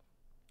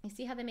 you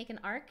see how they make an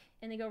arc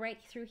and they go right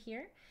through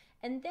here?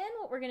 And then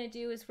what we're going to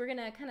do is we're going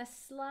to kind of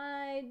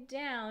slide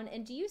down.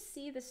 And do you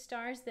see the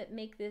stars that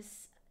make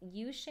this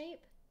U shape?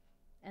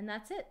 And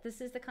that's it.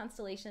 This is the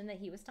constellation that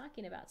he was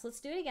talking about. So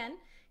let's do it again.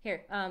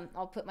 Here,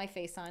 I'll put my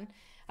face on.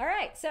 All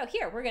right, so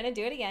here, we're going to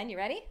do it again. You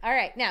ready? All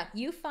right, now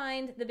you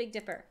find the Big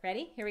Dipper.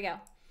 Ready? Here we go.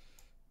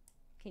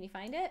 Can you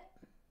find it?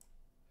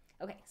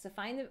 Okay, so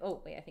find the,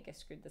 oh, wait, I think I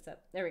screwed this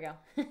up. There we go.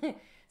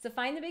 So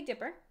find the Big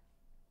Dipper.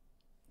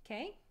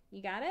 Okay,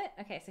 you got it?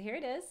 Okay, so here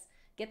it is.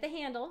 Get the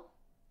handle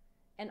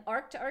and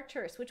arc to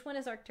Arcturus. Which one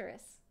is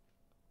Arcturus?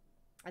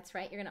 That's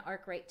right, you're gonna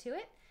arc right to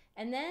it.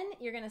 And then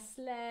you're gonna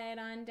slide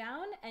on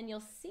down and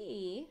you'll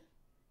see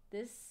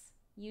this,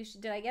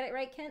 did I get it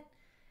right, Kent?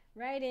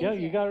 Right in here. Yeah,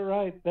 you got it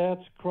right.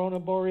 That's Corona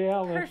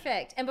Borealis.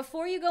 Perfect. And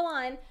before you go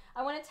on,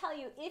 I want to tell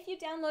you, if you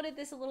downloaded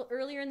this a little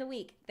earlier in the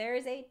week, there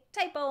is a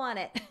typo on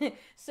it.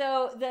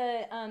 So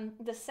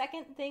the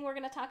second thing we're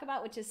going to talk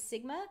about, which is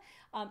sigma,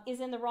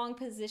 is in the wrong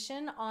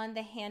position on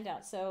the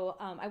handout. So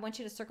I want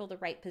you to circle the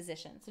right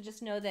position. So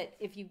just know that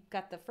if you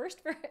got the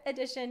first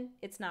edition,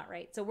 it's not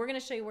right. So we're going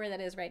to show you where that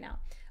is right now.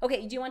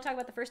 Okay, do you want to talk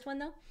about the first one,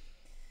 though?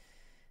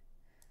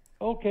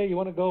 Okay, you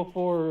want to go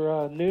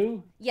for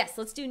Nu? Yes,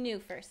 let's do Nu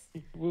first.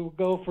 We'll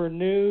go for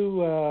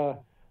Nu,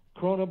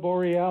 Corona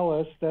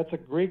Borealis. That's a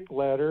Greek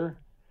letter.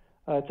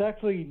 It's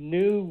actually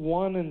Nu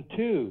 1 and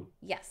 2.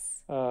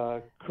 Yes.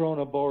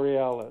 Corona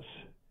Borealis.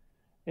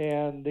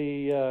 And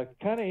the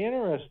kind of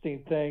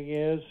interesting thing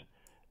is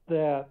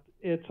that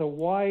it's a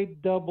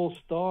wide double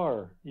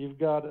star. You've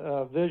got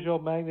a visual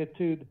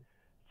magnitude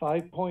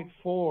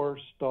 5.4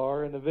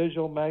 star and a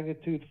visual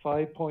magnitude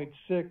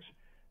 5.6,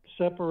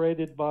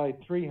 separated by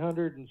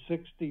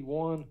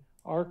 361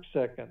 arc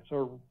seconds,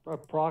 or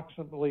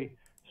approximately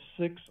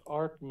 6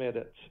 arc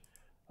minutes.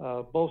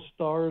 Both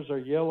stars are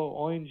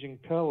yellow-orange in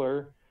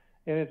color,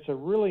 and it's a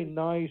really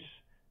nice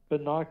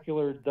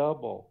binocular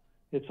double.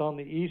 It's on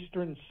the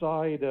eastern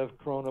side of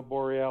Corona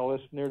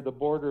Borealis, near the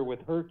border with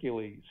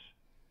Hercules.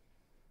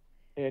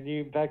 And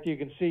in fact, you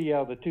can see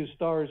the two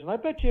stars. And I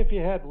bet you if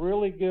you had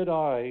really good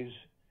eyes,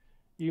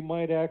 you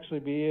might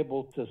actually be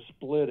able to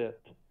split it.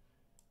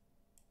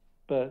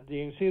 But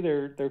you can see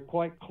they're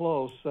quite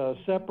close.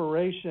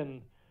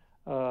 Separation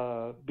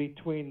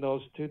between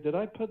those two. Did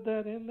I put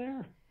that in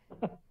there?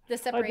 The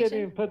separation? I didn't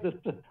even put this.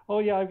 Oh,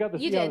 yeah, I've got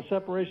this. The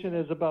separation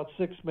is about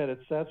 6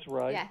 minutes. That's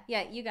right.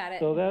 Yeah, you got it.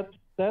 So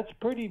that's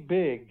pretty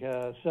big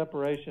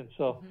separation.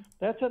 So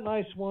that's a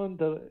nice one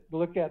to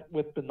look at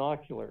with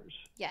binoculars.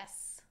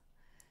 Yes.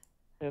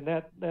 And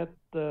that's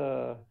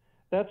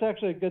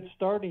actually a good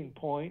starting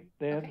point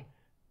then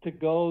to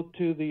go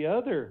to the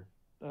other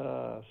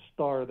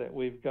star that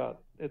we've got.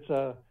 It's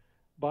a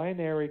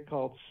binary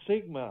called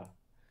Sigma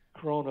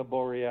Corona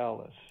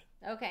Borealis.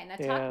 Okay, now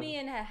talk me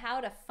into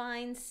how to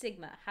find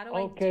Sigma. How do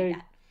I do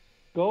that?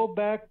 Go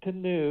back to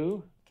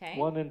Nu,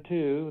 1 and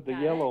 2, the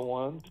yellow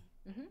ones.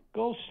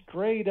 Go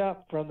straight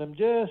up from them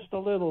just a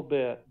little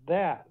bit.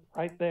 That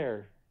right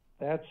there.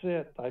 That's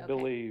it, I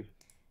believe.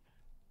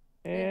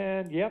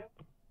 And yep,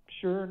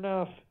 sure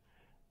enough,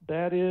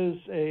 that is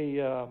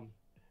a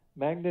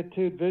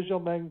visual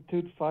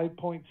magnitude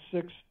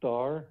 5.6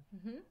 star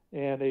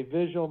and a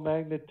visual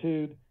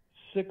magnitude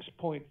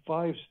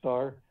 6.5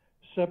 star,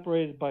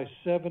 separated by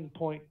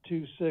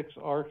 7.26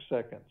 arc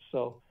seconds.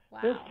 So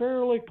they're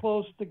fairly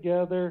close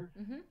together.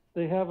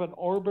 They have an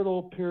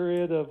orbital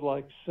period of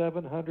like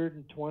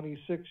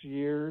 726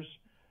 years.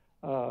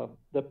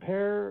 The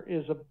pair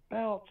is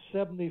about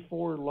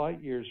 74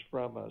 light years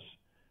from us.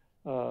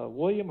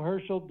 William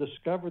Herschel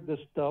discovered this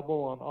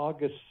double on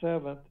August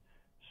 7th,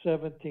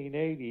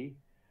 1780.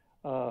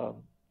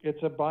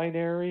 It's a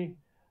binary,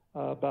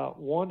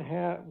 about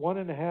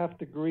 1.5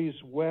 degrees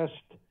west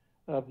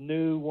of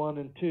Nu 1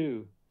 and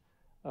 2.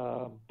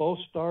 Both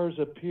stars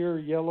appear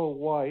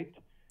yellow-white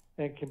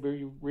and can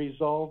be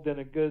resolved in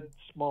a good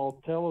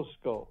small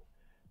telescope.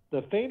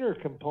 The fainter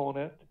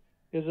component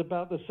is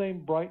about the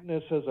same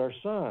brightness as our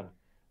sun.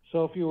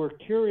 So if you were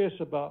curious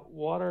about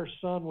what our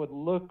sun would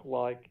look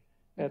like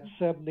at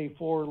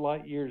 74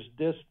 light years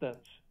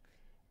distance,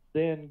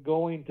 then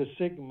going to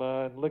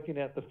sigma and looking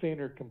at the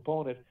fainter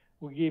component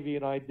will give you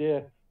an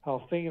idea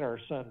how faint our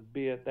sun would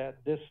be at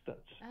that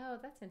distance. Oh,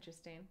 that's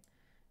interesting.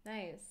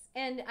 Nice.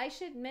 And I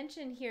should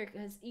mention here,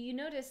 because you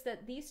notice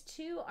that these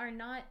two are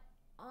not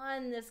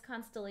on this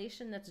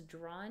constellation that's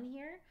drawn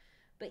here,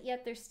 but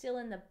yet they're still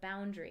in the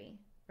boundary,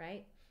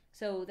 right?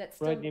 So that's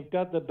still... Right, and you've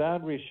got the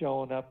boundary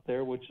showing up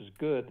there, which is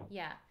good.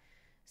 Yeah.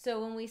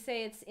 So when we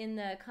say it's in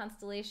the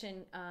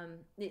constellation,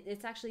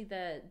 it's actually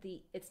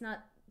it's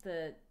not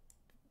the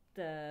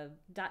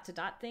dot to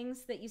dot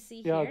things that you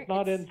see here. Yeah, it's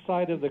not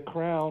inside of the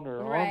crown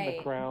or right, on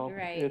the crown.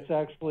 Right. It's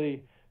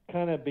actually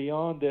kind of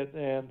beyond it.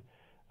 And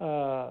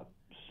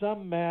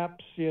some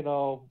maps,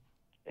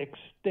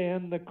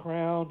 extend the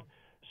crown.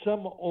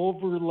 Some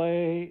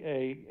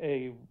overlay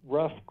a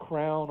rough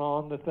crown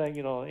on the thing,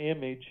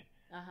 image.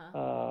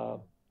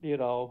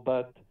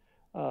 But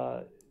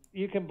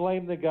you can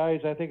blame the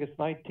guys. I think it's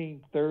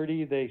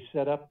 1930. They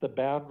set up the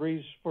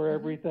boundaries for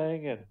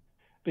everything, and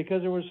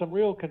because there was some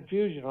real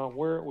confusion on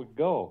where it would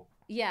go.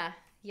 Yeah,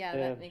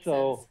 that makes sense.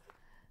 So,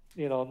 I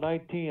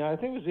think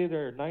it was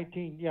either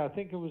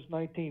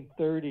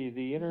 1930.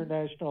 The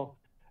International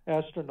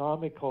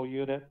Astronomical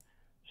Unit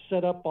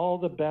set up all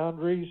the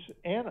boundaries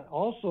and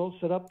also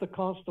set up the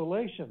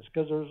constellations,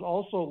 because there's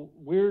also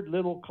weird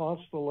little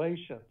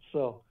constellations.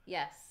 So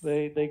yes,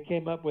 they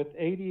came up with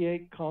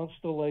 88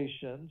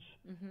 constellations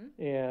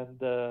and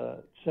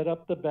set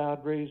up the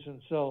boundaries.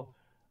 And so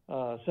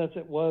since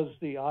it was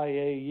the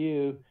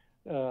IAU,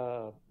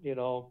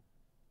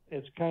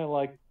 it's kind of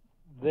like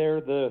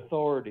they're the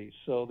authorities,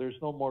 so there's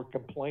no more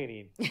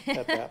complaining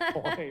at that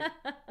point.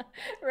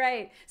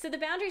 Right. So the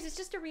boundaries is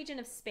just a region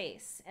of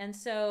space. And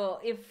so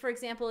if, for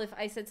example, if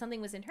I said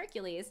something was in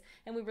Hercules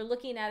and we were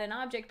looking at an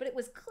object, but it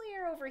was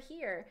clear over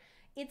here,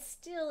 it's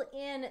still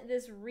in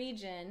this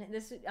region.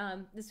 This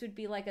would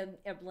be like a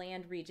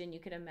land region, you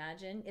could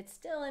imagine. It's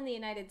still in the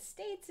United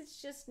States. It's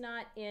just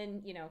not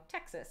in,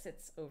 Texas.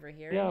 It's over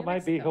here. Yeah, it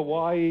might be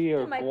Hawaii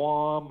or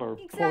Guam or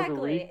Puerto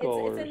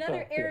Rico. It's another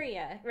something.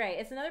 Area, right?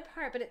 It's another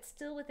part, but it's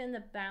still within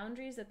the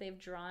boundaries that they've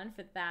drawn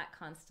for that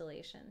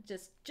constellation.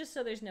 Just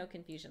so there's no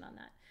confusion on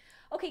that.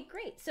 Okay,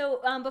 great.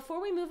 So before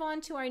we move on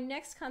to our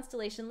next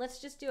constellation, let's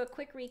just do a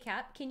quick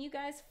recap. Can you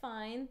guys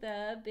find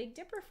the Big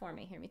Dipper for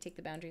me? Here, let me take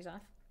the boundaries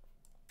off.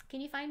 Can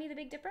you find me the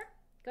Big Dipper?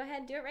 Go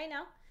ahead, do it right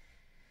now.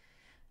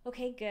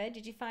 Okay, good.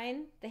 Did you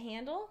find the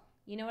handle?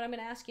 You know what I'm going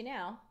to ask you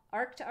now.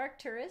 Arc to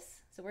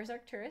Arcturus. So where's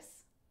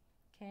Arcturus?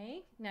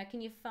 Okay. Now can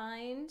you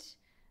find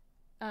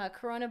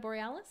Corona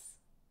Borealis?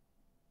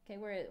 Okay,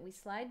 where we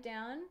slide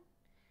down,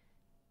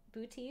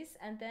 Bootes,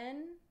 and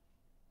then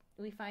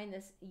we find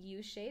this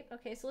U shape.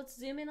 Okay, so let's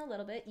zoom in a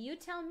little bit. You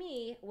tell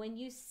me when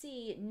you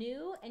see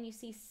Nu and you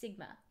see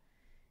Sigma.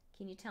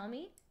 Can you tell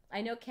me?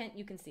 I know, Kent,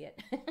 you can see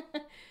it.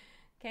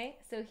 Okay,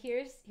 so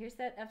here's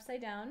that upside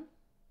down,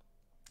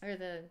 or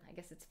I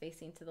guess it's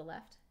facing to the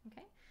left.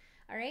 Okay,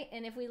 all right,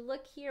 and if we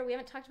look here, we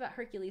haven't talked about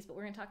Hercules, but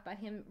we're going to talk about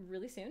him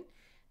really soon.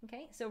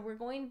 Okay, so we're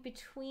going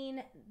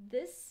between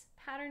this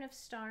pattern of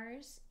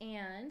stars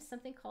and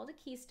something called a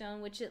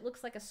keystone, which it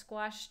looks like a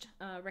squashed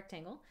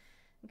rectangle.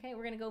 Okay,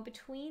 we're going to go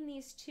between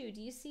these two.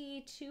 Do you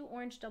see two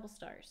orange double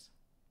stars?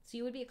 So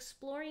you would be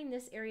exploring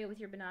this area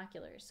with your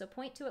binoculars. So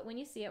point to it when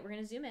you see it. We're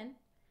going to zoom in.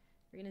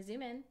 We're going to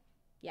zoom in.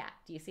 Yeah,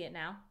 do you see it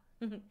now?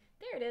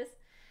 There it is.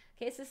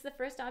 Okay, so this is the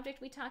first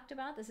object we talked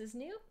about. This is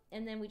Nu,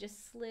 and then we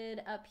just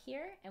slid up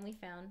here and we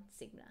found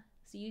Sigma.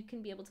 So you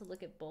can be able to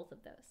look at both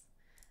of those.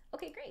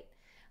 Okay, great.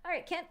 All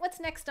right, Kent, what's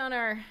next on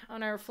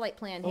our flight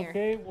plan here?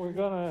 Okay, we're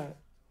gonna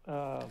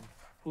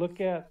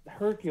look at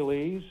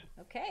Hercules.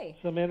 Okay.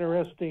 Some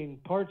interesting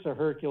parts of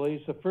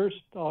Hercules. The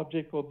first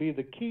object will be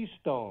the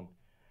keystone,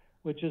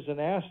 which is an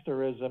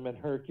asterism in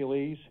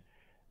Hercules.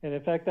 And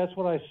in fact, that's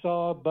what I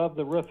saw above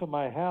the roof of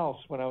my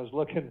house when I was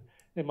looking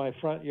in my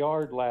front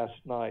yard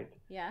last night.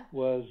 Yeah.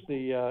 Was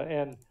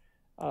the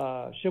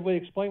should we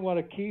explain what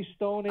a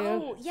keystone is?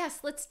 Oh, yes,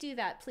 let's do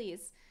that,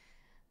 please.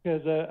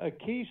 Because a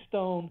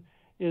keystone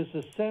is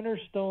the center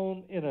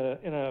stone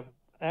in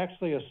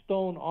actually a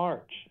stone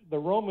arch. The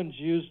Romans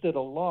used it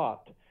a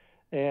lot,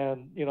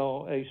 and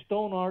a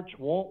stone arch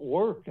won't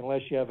work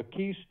unless you have a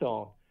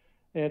keystone.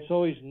 And it's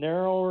always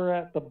narrower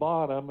at the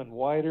bottom and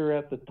wider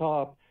at the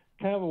top,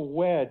 kind of a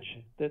wedge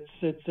that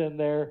sits in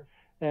there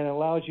and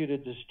allows you to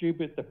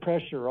distribute the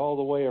pressure all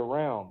the way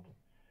around.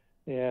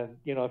 And,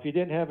 if you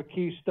didn't have a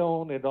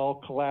keystone, it'd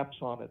all collapse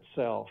on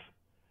itself.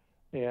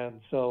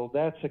 And so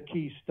that's a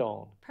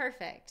keystone.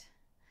 Perfect.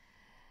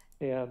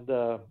 And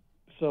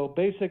so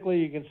basically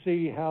you can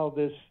see how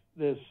this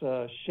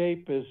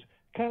shape is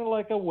kind of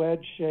like a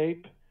wedge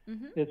shape.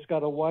 It's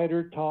got a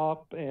wider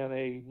top and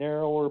a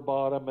narrower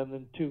bottom and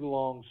then 2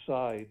 long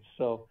sides.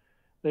 So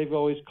they've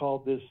always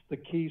called this the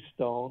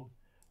keystone.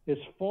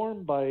 It's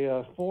formed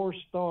by 4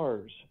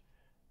 stars.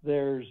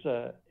 There's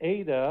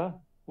Eta,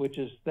 which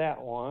is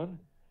that one.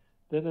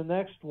 Then the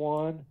next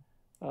one,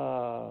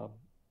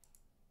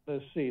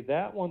 let's see,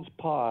 that one's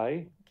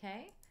Pi.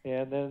 Okay.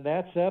 And then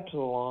that's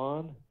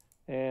Epsilon,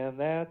 and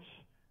that's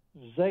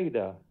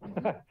Zeta.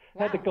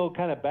 Had to go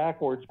kind of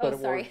backwards, but it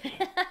works.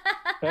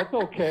 That's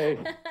okay.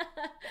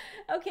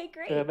 Okay,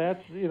 great. And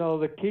that's,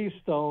 the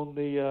keystone.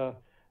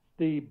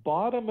 The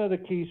bottom of the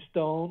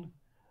keystone,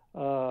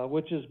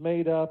 which is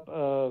made up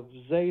of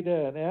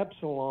Zeta and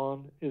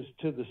Epsilon, is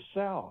to the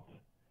south,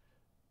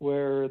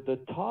 where the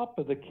top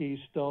of the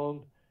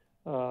keystone,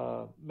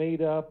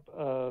 made up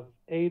of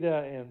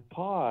Eta and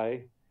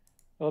Pi.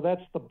 Oh,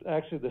 that's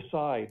actually the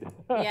side.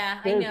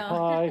 Yeah, There's I know.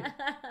 Pi,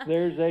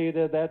 there's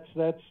Eta.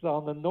 That's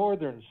on the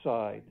northern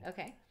side.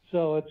 Okay.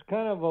 So it's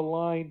kind of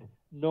aligned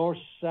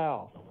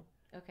north-south.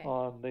 Okay.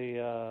 On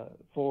the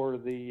for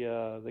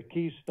the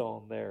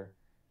keystone there.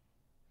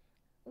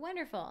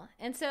 Wonderful.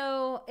 And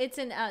so it's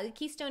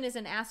keystone is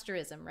an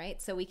asterism,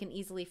 right? So we can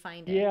easily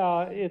find it.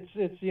 Yeah, it's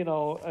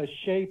a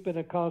shape in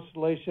a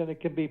constellation.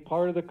 It can be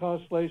part of the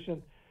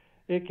constellation.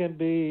 It can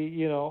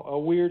be a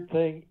weird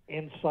thing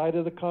inside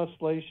of the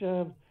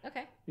constellation.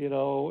 Okay.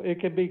 It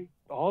can be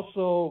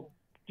also,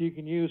 you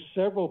can use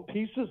several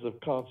pieces of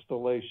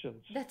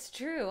constellations. That's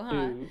true,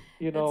 huh?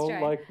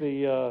 Like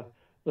the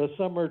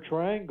Summer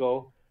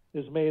Triangle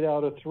is made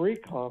out of 3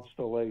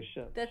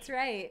 constellations. That's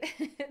right.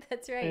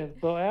 That's right. And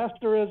so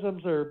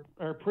asterisms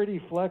are pretty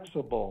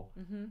flexible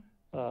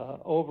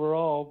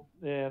overall.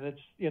 And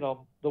it's,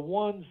 the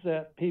ones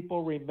that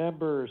people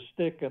remember or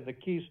stick, and the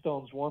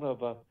keystone's one of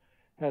them,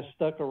 has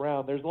stuck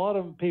around. There's a lot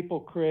of them people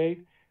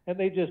create, and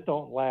they just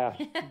don't last.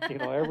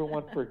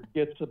 Everyone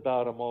forgets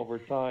about them over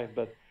time.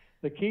 But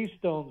the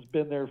keystone's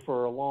been there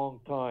for a long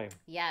time.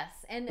 Yes.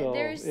 And so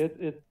there's...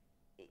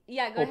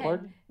 Yeah, go ahead.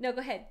 Pardon? No, go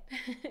ahead.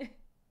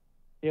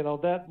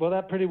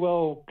 That pretty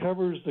well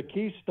covers the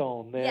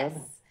keystone then.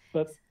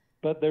 Yes.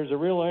 But there's a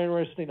real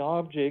interesting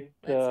object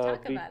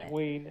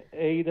between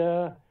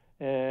Eta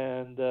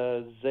and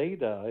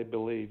Zeta, I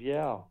believe.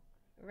 Yeah.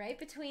 Right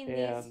between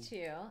these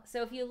two.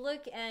 So if you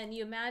look and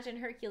you imagine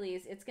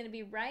Hercules, it's going to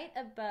be right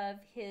above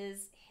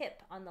his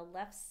hip on the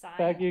left side.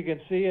 In fact, you can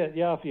see it.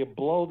 Yeah, if you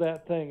blow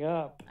that thing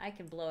up. I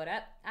can blow it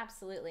up.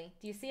 Absolutely.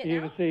 Do you see it now?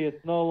 You can see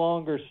it's no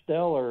longer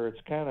stellar.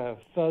 It's kind of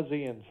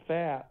fuzzy and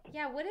fat.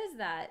 Yeah, what is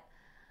that?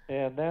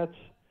 And that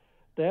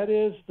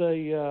is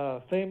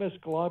the famous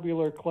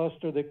globular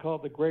cluster. They call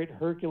it the Great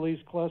Hercules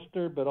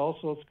Cluster, but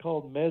also it's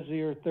called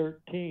Messier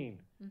 13.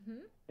 Mm-hmm.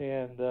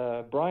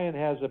 And Brian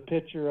has a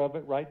picture of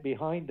it right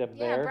behind him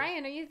there. Yeah,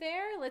 Brian, are you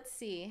there? Let's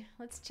see.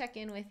 Let's check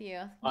in with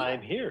you.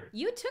 I'm here.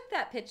 You took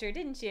that picture,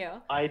 didn't you?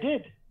 I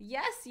did.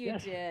 Yes, you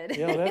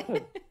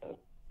did.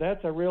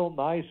 That's a real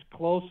nice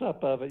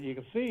close-up of it. You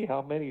can see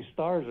how many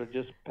stars are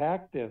just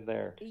packed in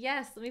there.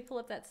 Yes, let me pull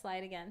up that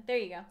slide again. There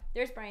you go.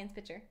 There's Brian's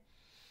picture.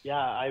 Yeah,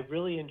 I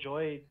really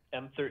enjoy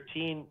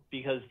M13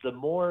 because the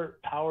more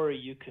power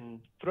you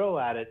can throw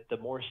at it, the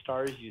more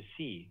stars you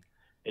see.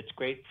 It's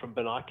great from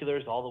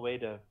binoculars all the way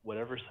to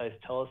whatever size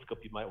telescope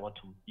you might want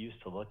to use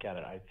to look at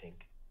it, I think.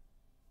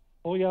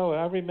 Oh, yeah,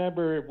 I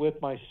remember with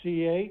my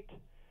C8,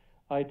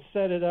 I'd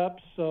set it up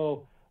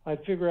so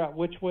I'd figure out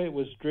which way it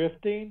was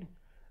drifting,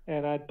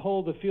 and I'd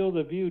pull the field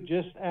of view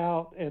just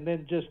out and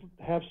then just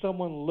have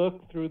someone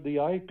look through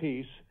the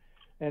eyepiece,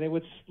 and it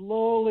would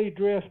slowly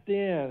drift in,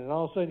 and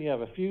all of a sudden you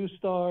have a few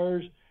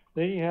stars,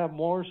 then you have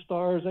more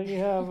stars, then you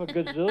have a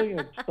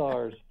gazillion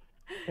stars.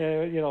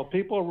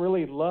 People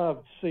really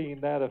loved seeing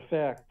that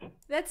effect.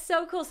 That's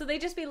so cool. So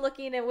they'd just be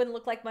looking, and it wouldn't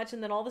look like much,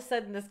 and then all of a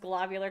sudden this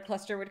globular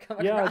cluster would come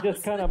across. Yeah, it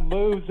just kind of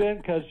moves in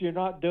because you're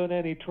not doing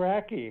any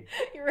tracking.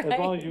 Right. As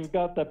long as you've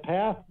got the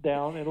path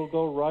down, it'll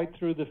go right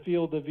through the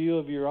field of view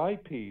of your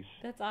eyepiece.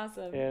 That's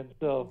awesome. And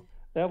so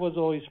that was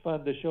always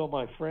fun to show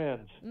my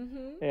friends.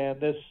 Mm-hmm. And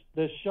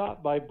this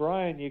shot by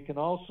Brian, you can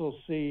also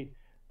see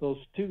those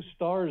 2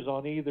 stars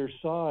on either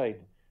side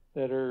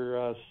that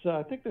are,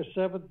 I think they're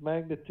 7th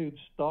magnitude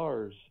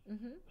stars.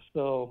 Mm-hmm.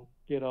 So,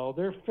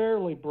 they're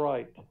fairly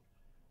bright.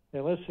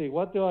 And let's see,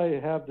 what do I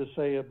have to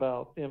say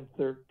about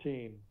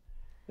M13?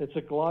 It's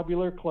a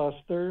globular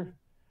cluster.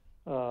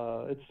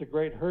 It's the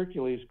Great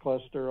Hercules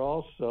Cluster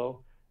also.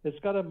 It's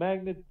got a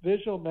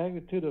visual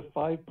magnitude of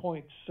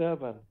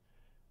 5.7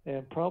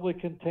 and probably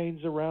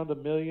contains around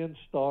 1 million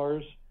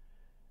stars.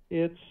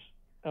 It's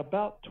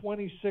about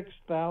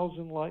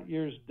 26,000 light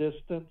years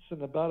distance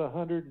and about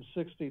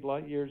 160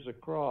 light years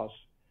across.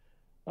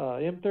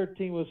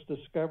 M13 was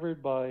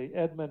discovered by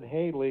Edmund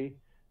Halley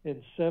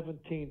in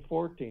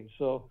 1714,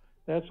 so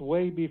that's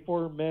way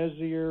before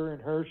Messier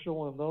and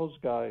Herschel and those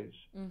guys.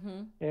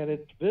 Mm-hmm. And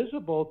it's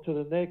visible to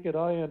the naked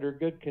eye under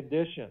good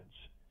conditions.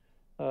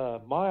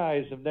 My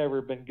eyes have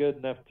never been good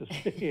enough to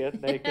see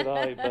it naked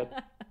eye,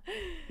 but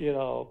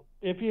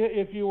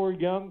if you were a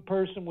young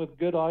person with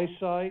good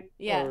eyesight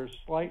or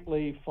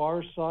slightly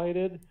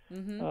farsighted,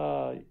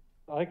 mm-hmm.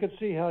 I could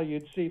see how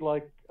you'd see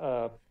like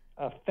a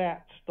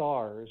fat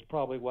star is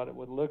probably what it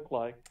would look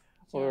like,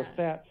 or a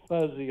fat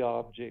fuzzy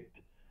object.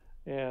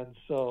 And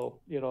so,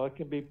 it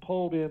can be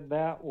pulled in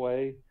that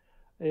way.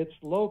 It's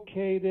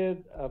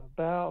located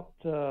about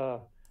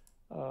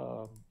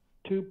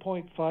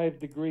 2.5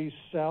 degrees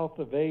south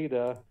of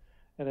Eta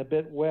and a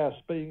bit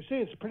west. But you can see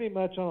it's pretty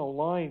much on a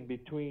line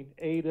between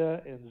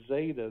Eta and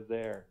Zeta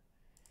there.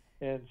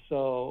 And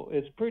so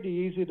it's pretty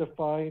easy to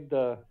find.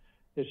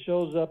 It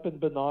shows up in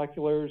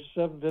binoculars.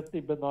 750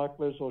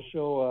 binoculars will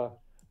show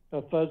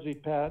a fuzzy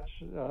patch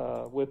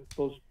with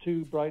those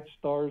two bright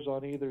stars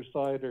on either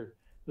side, or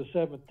the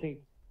 17th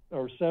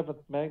or 7th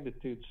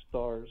magnitude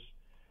stars.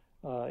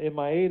 In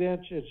my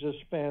 8-inch, it's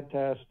just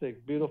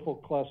fantastic. Beautiful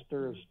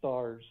cluster of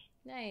stars.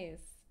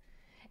 Nice.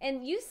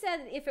 And you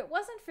said if it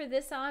wasn't for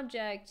this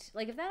object,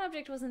 like if that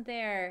object wasn't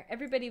there,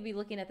 everybody would be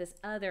looking at this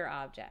other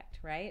object,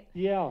 right?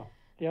 Yeah,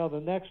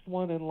 the next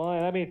one in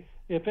line. I mean,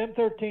 if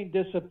M13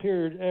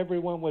 disappeared,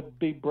 everyone would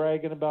be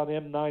bragging about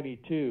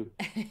M92,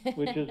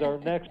 which is our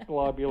next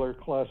globular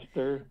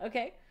cluster.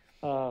 Okay.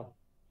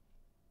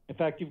 In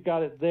fact, you've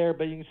got it there,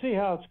 but you can see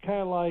how it's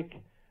kind of like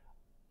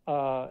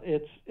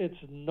it's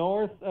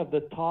north of the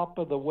top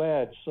of the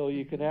wedge, so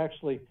you can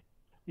actually,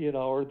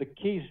 or the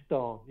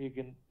keystone. You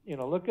can,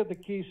 look at the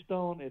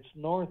keystone. It's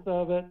north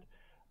of it.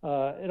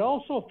 It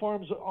also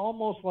forms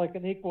almost like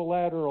an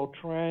equilateral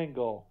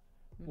triangle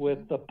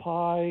with the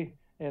pi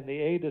and the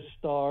Eta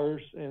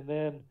stars, and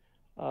then,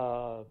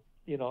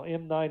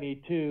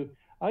 M92.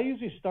 I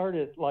usually start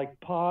at like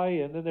pi,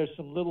 and then there's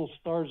some little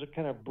stars that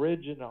kind of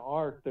bridge in the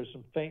arc. There's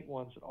some faint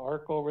ones that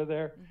arc over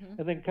there,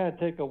 and then kind of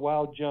take a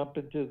wild jump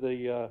into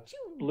the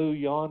blue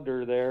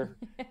yonder there.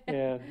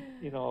 And,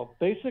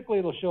 basically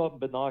it'll show up in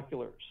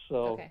binoculars.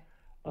 So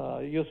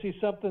you'll see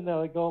something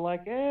that'll go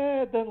like,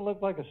 it doesn't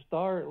look like a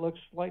star. It looks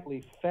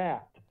slightly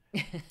fat.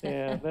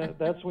 And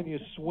that's when you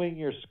swing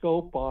your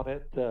scope on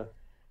it to,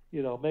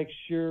 make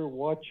sure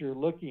what you're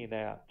looking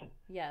at.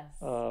 Yes.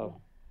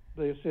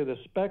 They say the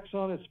specs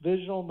on it's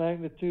visual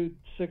magnitude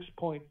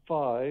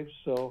 6.5,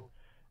 so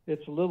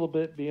it's a little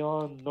bit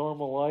beyond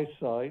normal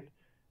eyesight.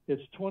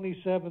 It's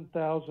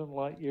 27,000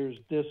 light years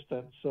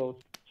distant, so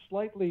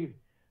slightly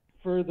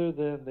further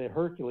than the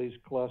Hercules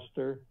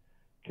cluster.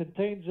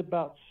 Contains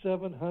about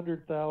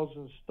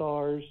 700,000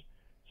 stars.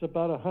 It's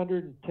about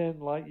 110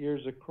 light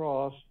years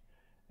across.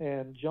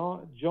 And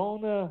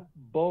Jonah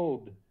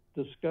Bode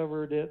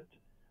discovered it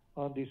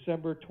on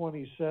December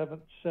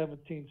 27th,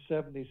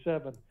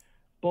 1777.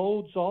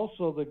 Bode's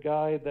also the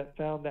guy that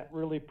found that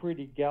really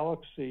pretty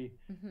galaxy,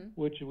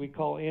 which we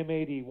call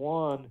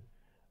M81,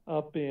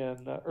 up in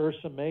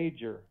Ursa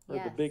Major, or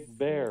the Big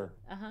Bear.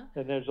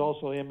 And there's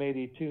also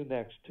M82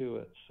 next to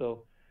it.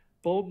 So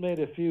Bode made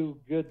a few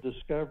good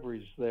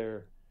discoveries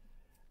there.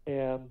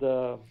 And,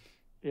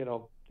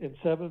 in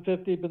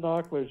 750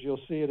 binoculars, you'll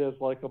see it as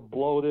like a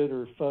bloated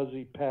or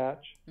fuzzy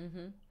patch,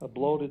 a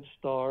bloated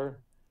star.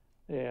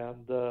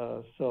 And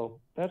so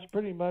that's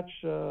pretty much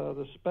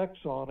the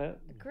specs on it.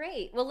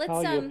 Great. Well, let's how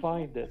you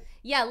find it.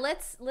 Yeah,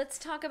 let's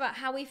talk about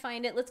how we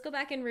find it. Let's go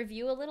back and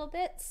review a little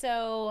bit.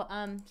 So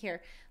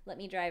here, let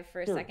me drive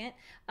for a second.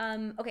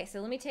 Okay,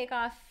 so let me take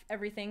off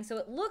everything. So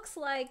it looks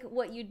like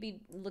what you'd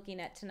be looking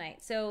at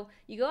tonight. So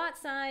you go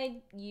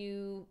outside,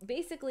 you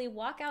basically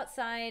walk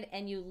outside,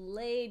 and you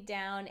lay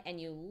down and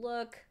you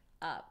look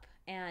up,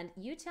 and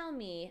you tell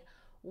me,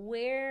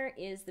 where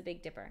is the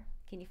Big Dipper?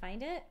 Can you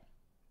find it?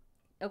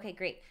 Okay,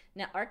 great.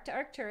 Now, arc to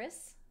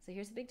Arcturus. So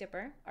here's the Big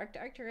Dipper. Arc to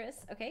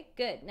Arcturus. Okay,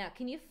 good. Now,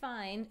 can you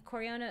find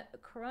Corona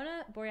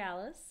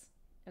Borealis?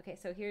 Okay,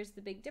 so here's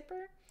the Big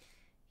Dipper.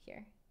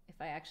 Here,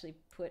 if I actually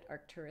put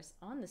Arcturus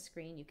on the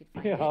screen, you could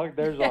find it.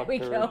 There's there Arcturus. We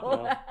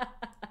go.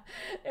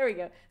 There we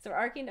go. So we're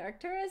arcing to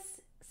Arcturus,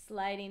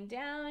 sliding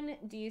down.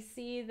 Do you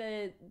see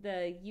the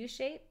U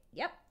shape?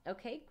 Yep.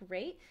 Okay,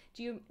 great.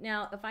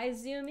 Now, if I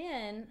zoom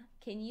in,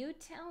 can you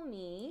tell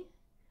me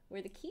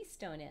where the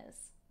keystone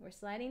is? We're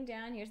sliding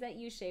down. Here's that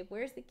U shape.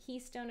 Where's the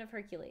keystone of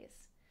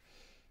Hercules?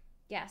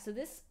 Yeah, so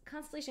this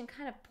constellation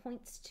kind of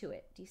points to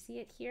it. Do you see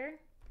it here?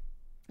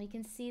 You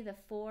can see the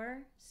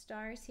 4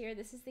 stars here.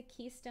 This is the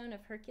keystone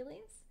of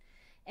Hercules.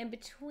 And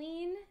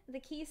between the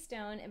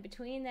keystone and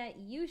between that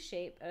U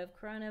shape of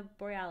Corona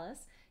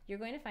Borealis, you're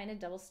going to find a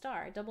double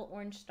star, a double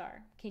orange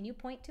star. Can you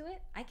point to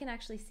it? I can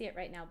actually see it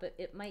right now, but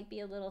it might be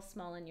a little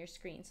small on your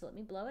screen. So let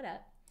me blow it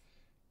up.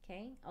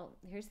 Okay,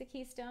 here's the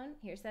keystone.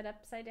 Here's that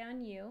upside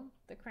down U,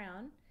 the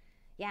crown.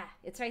 Yeah,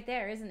 it's right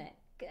there, isn't it?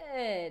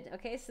 Good.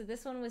 Okay, so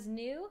this one was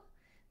new.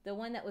 The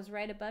one that was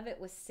right above it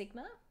was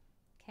Sigma.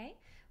 Okay,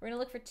 we're going to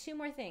look for 2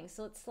 more things.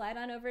 So let's slide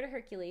on over to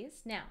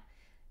Hercules. Now,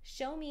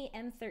 show me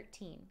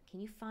M13.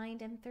 Can you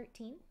find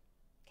M13?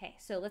 Okay,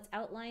 so let's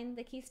outline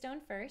the keystone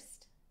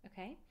first.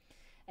 Okay,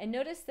 and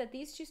notice that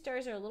these 2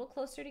 stars are a little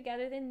closer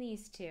together than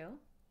these 2.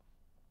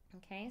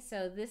 Okay,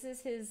 so this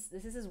is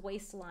his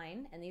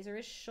waistline, and these are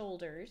his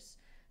shoulders.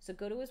 So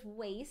go to his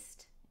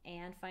waist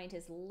and find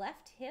his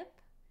left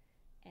hip,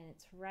 and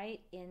it's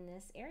right in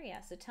this area.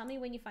 So tell me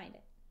when you find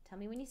it. Tell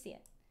me when you see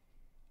it.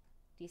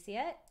 Do you see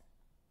it?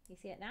 Do you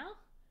see it now?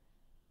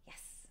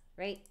 Yes,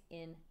 right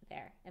in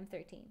there,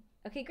 M13.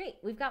 Okay, great.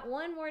 We've got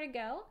one more to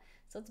go.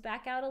 So let's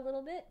back out a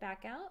little bit.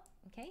 Back out.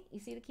 Okay, you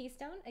see the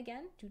keystone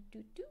again.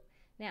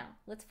 Now,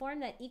 let's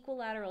form that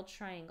equilateral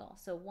triangle.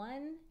 So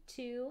 1,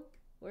 2,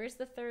 where's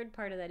the third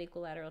part of that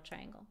equilateral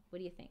triangle? What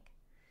do you think?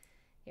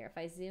 Here, if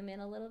I zoom in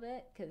a little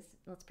bit, because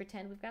let's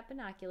pretend we've got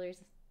binoculars.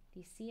 Do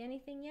you see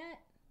anything yet?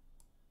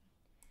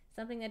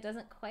 Something that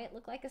doesn't quite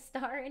look like a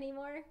star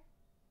anymore?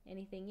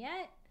 Anything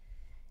yet?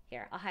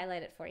 Here, I'll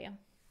highlight it for you.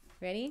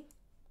 Ready?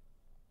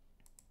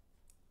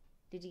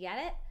 Did you get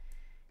it?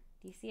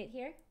 Do you see it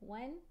here?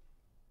 1,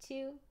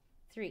 2,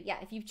 3. Yeah,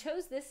 if you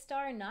chose this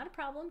star, not a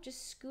problem.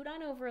 Just scoot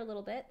on over a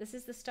little bit. This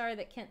is the star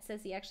that Kent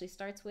says he actually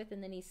starts with,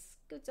 and then he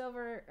scoots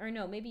over. Or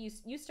no, maybe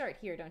you start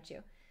here, don't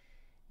you?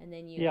 And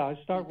then you. Yeah, I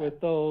start with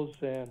those,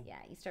 and yeah,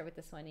 you start with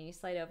this one, and you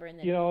slide over, and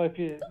then. You know,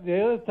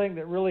 the other thing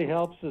that really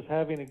helps is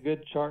having a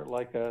good chart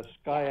like a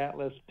Sky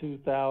Atlas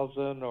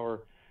 2000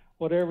 or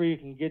whatever you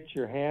can get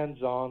your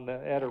hands on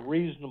at a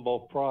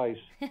reasonable price.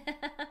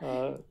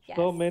 Yes.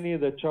 So many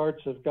of the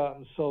charts have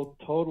gotten so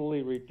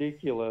totally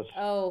ridiculous.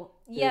 Oh,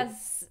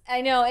 yes,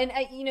 I know. And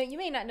you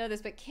may not know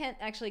this, but Kent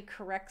actually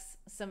corrects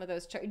some of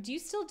those charts. Do you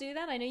still do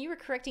that? I know you were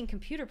correcting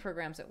computer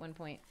programs at one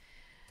point.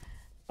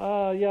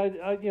 Yeah,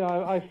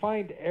 I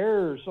find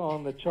errors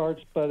on the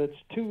charts, but it's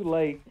too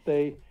late.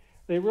 They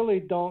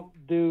really don't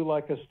do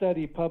like a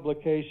steady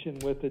publication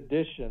with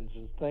additions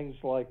and things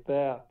like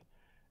that.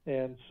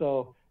 And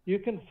so you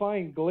can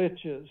find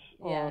glitches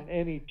on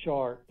any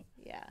chart.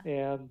 Yeah.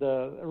 And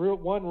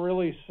one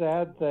really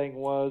sad thing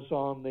was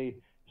on the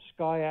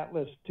Sky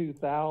Atlas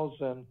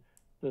 2000,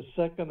 the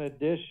second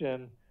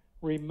edition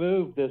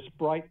removed this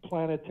bright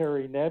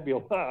planetary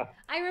nebula.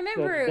 I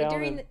remember that's down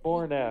during in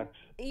Fornax.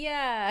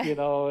 Yeah. You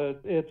know,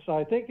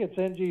 I think it's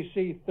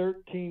NGC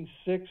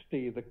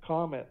 1360, the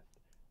Comet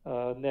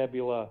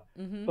nebula,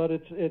 but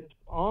it's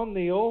on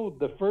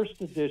the first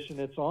edition.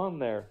 It's on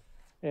there,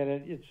 and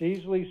it's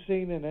easily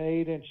seen in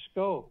an 8-inch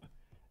scope.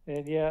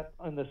 And yet,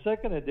 on the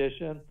second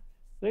edition,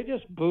 they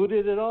just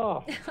booted it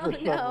off. Oh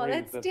no,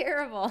 that's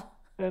terrible.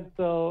 And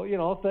so,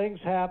 things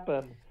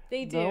happen.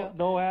 They do.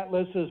 No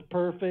atlas is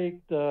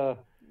perfect. No.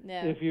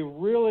 If you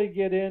really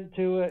get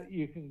into it,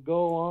 you can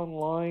go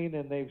online,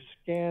 and they've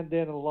scanned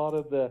in a lot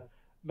of the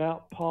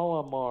Mount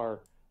Palomar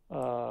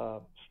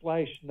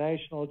 /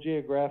 National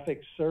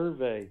Geographic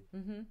Survey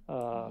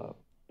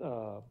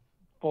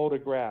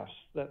photographs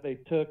that they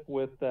took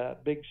with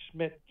that big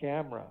Schmidt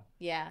camera.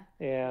 Yeah.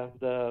 And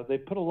they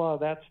put a lot of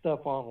that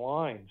stuff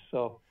online.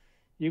 So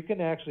you can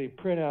actually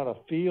print out a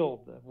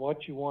field of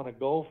what you want to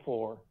go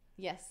for.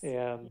 Yes.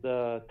 And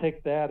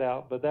take that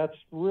out. But that's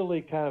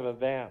really kind of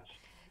advanced.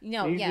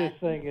 No, the easiest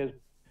thing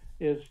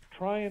is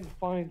try and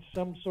find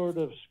some sort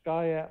of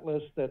Sky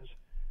Atlas that's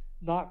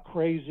not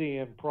crazy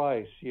in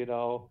price, within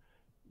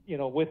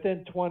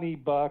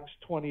 $20,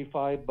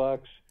 $25.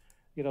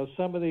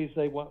 Some of these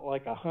they want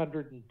like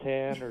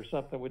 110 or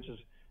something, which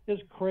is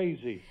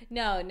crazy.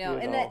 No,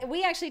 and that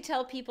we actually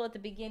tell people at the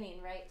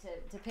beginning, right,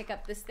 to pick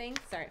up this thing.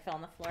 Sorry, it fell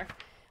on the floor.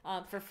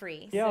 For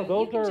free. Yeah,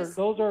 so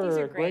those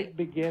are a great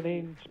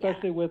beginning,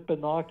 especially with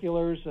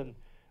binoculars. And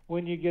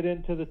when you get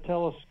into the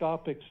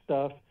telescopic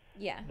stuff,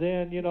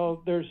 then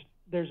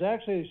there's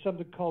actually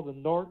something called the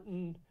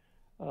Norton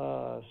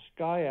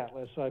Sky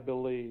Atlas, I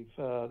believe,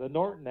 the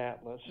Norton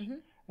Atlas,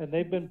 and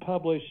they've been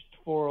published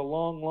for a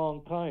long,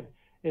 long time.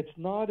 It's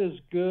not as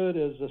good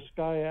as the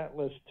Sky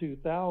Atlas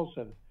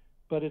 2000,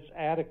 but it's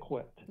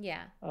adequate.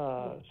 Yeah.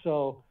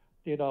 So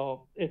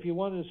if you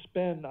want to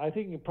spend, I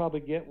think you can probably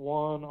get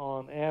one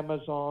on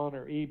Amazon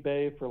or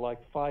eBay for like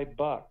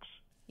 $5.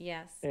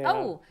 Yes.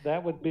 And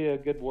that would be a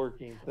good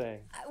working thing.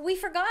 We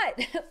forgot.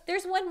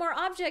 There's one more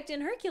object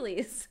in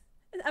Hercules.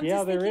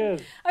 There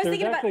is.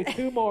 There's actually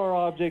two more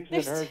objects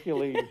in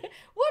Hercules.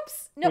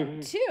 Whoops. No,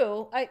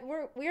 two.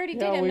 We already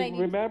did M90.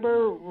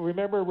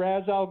 Remember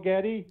Ras Al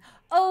Getty?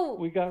 Oh.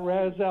 We got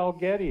Ras Al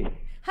Getty.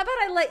 How about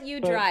I let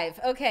you drive?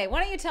 Okay. Why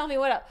don't you tell me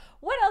what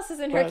else is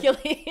in Hercules?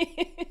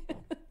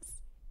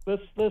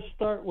 Let's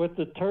start with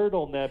the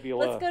Turtle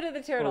Nebula. Let's go to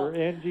the Turtle. Or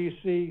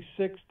NGC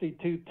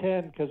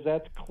 6210, because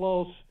that's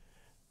close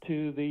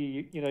to the,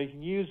 you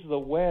can use the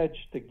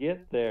wedge to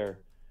get there.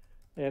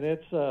 And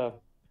it's a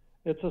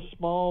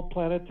small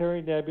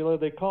planetary nebula.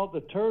 They call it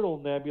the Turtle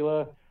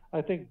Nebula,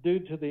 I think, due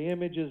to the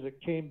images that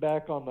came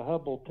back on the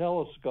Hubble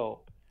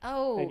telescope.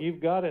 Oh. And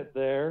you've got it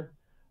there.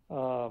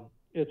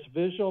 It's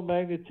visual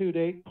magnitude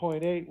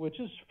 8.8, which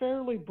is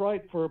fairly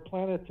bright for a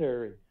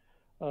planetary.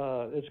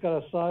 It's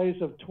got a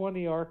size of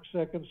 20 arc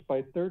seconds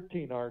by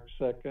 13 arc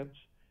seconds.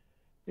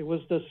 It was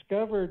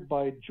discovered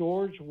by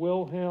George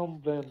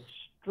Wilhelm van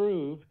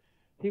Struve.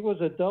 He was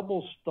a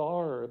double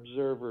star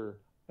observer,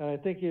 and I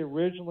think he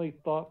originally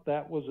thought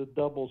that was a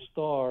double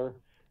star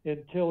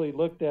until he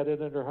looked at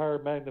it under higher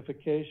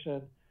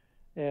magnification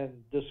and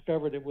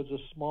discovered it was a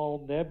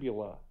small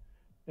nebula.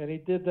 And he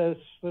did this,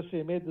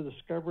 he made the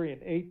discovery in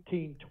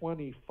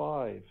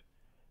 1825.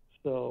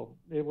 So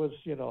it was,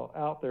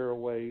 out there a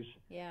ways.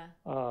 Yeah.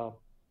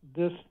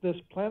 This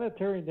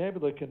planetary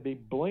nebula can be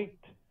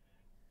blinked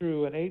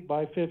through an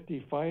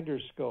 8x50 finder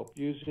scope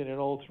using an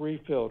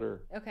O3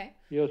 filter. Okay.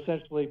 You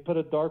essentially put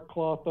a dark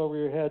cloth over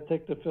your head,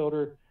 take the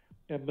filter,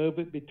 and move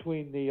it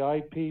between the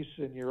eyepiece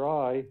and your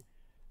eye.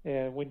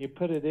 And when you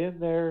put it in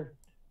there,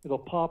 it'll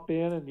pop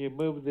in, and you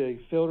move the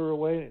filter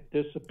away, and it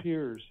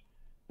disappears.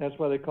 That's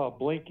why they call it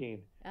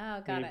blinking. Oh,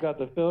 got when it. you've got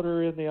the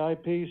filter in the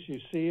eyepiece,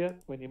 you see it.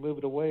 When you move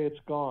it away, it's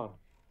gone.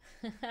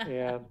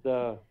 And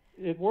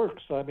it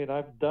works. I mean,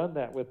 I've done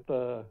that with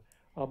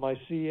on my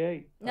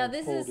C8. Now,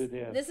 this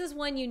is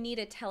one you need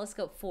a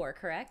telescope for,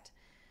 correct?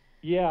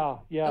 Yeah.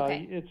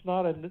 Okay. It's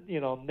not a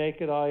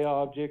naked eye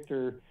object,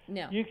 or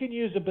No. you can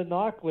use a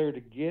binocular to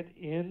get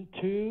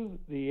into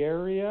the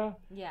area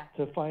Yeah.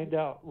 to find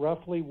out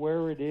roughly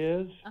where it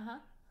is. Uh-huh.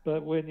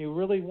 But when you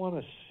really want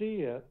to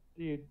see it,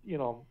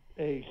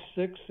 a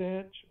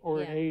 6-inch or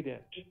an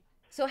 8-inch.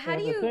 So how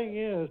do you? The thing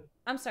is,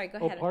 I'm sorry.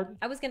 Go ahead. Pardon?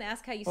 I was going to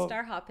ask how you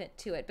star hop it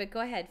to it, but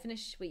go ahead.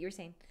 Finish what you were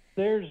saying.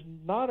 There's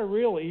not a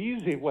real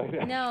easy way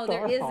to No,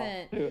 star there hop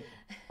isn't. to it.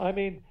 I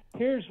mean,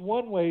 here's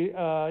one way.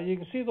 You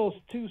can see those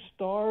two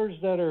stars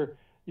that are.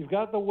 You've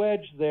got the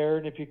wedge there,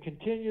 and if you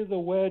continue the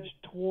wedge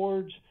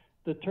towards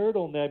the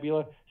Turtle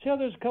Nebula, see how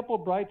there's a couple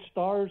of bright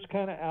stars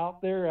kind of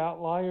out there,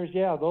 outliers?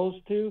 Yeah, those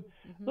two.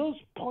 Mm-hmm. Those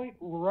point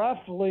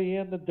roughly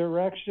in the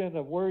direction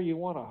of where you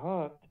want to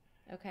hunt.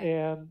 Okay.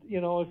 And,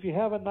 if you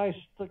have a nice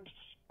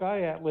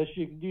sky atlas,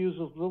 you can use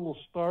those little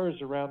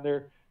stars around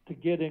there to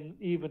get in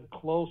even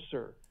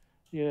closer.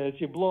 As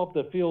you blow up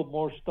the field,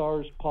 more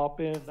stars pop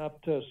in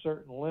up to a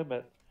certain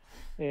limit.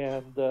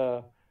 And,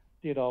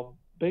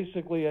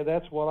 basically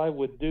that's what I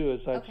would do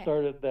is I'd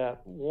start at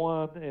that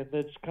one and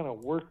then just kind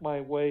of work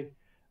my way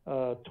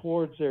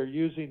towards there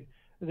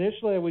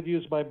initially I would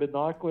use my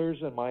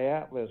binoculars and my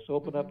atlas,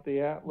 open up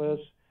the atlas,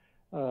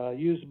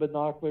 use the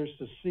binoculars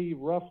to see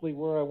roughly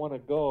where I want to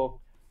go.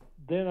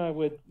 Then I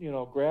would,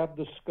 grab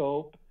the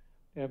scope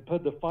and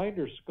put the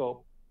finder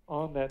scope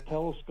on that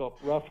telescope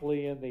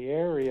roughly in the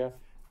area,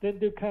 then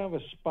do kind of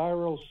a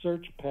spiral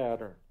search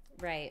pattern.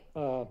 Right.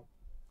 The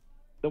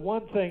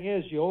one thing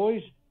is you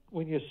always,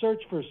 when you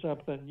search for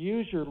something,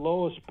 use your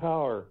lowest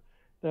power.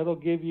 That'll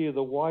give you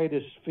the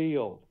widest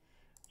field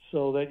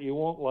so that you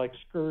won't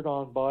skirt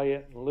on by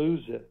it and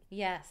lose it.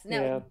 Yes.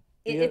 No,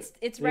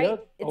 it's right. Yeah,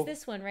 it's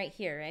this one right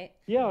here, right?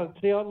 Yeah.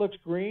 See how it looks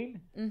green?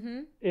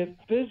 Mm-hmm. It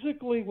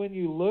physically, when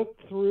you look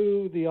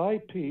through the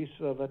eyepiece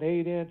of an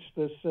 8-inch,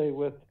 let's say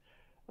with,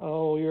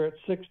 you're at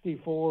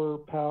 64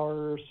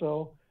 power or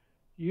so,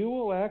 you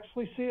will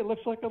actually see it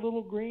looks like a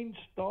little green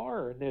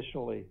star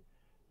initially.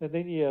 And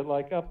then you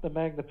up the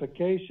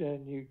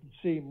magnification, you can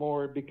see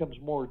more, it becomes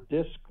more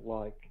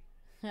disc-like.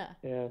 Huh.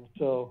 And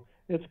so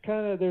it's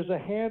there's a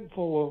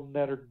handful of them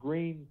that are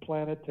green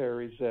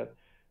planetaries that,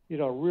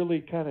 really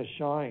kind of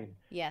shine.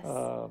 Yes.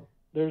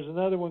 There's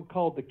another one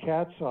called the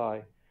Cat's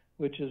Eye,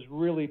 which is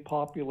really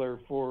popular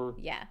for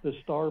the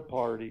star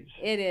parties.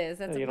 It is.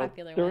 That's a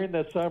popular during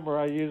one. the summer,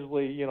 I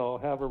usually,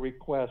 have a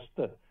request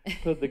to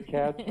put the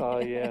Cat's Eye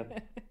in.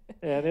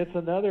 And it's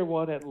another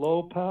one at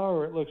low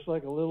power. It looks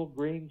like a little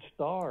green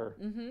star.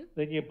 Mm-hmm.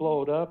 Then you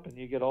blow it up, and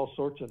you get all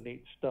sorts of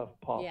neat stuff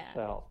pops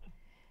out.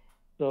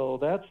 So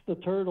that's the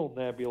Turtle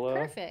Nebula.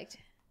 Perfect.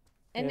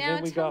 And now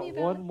then we tell got me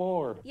about one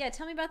more. Yeah,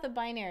 tell me about the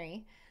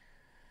binary.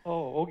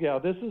 Oh yeah.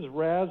 This is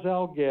Raz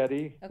Al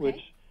Getty,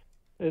 which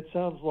it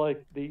sounds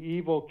like the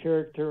evil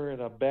character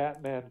in a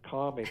Batman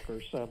comic or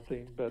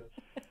something, but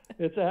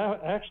it's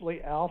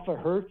actually Alpha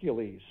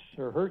Hercules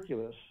or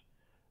Hercules.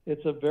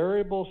 It's a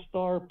variable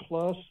star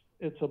plus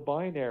it's a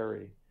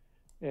binary.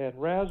 And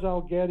Raz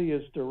Al Getty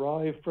is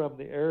derived from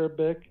the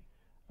Arabic,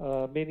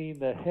 meaning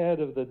the head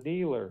of the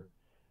kneeler.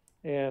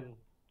 And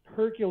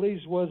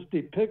Hercules was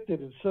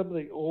depicted in some of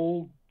the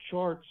old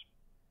charts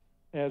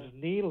as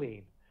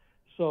kneeling.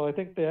 So I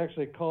think they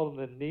actually called him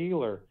the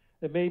kneeler.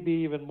 It may be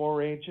even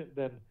more ancient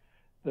than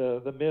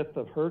the myth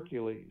of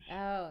Hercules.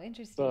 Oh,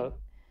 interesting. But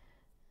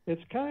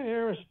it's kind of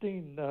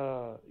interesting,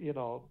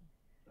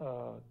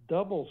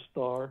 double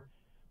star,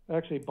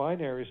 actually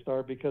binary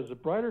star, because the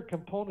brighter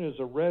component is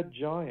a red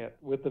giant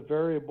with a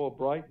variable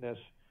brightness.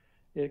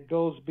 It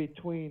goes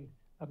between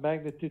a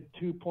magnitude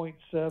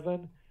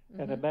 2.7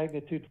 and a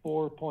magnitude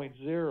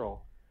 4.0.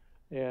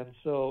 And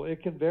so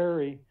it can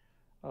vary.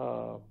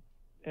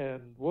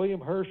 And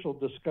William Herschel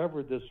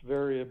discovered this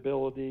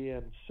variability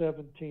in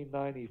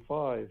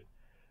 1795.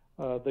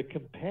 The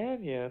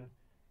companion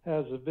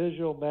has a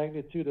visual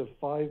magnitude of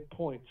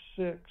 5.6,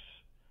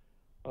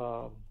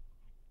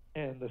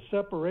 and the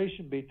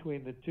separation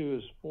between the two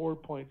is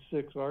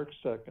 4.6 arc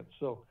seconds.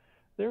 So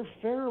they're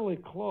fairly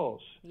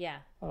close. Yeah.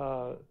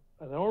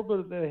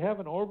 They have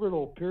an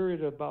orbital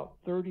period of about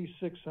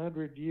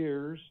 3,600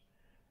 years.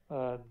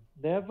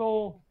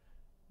 Neville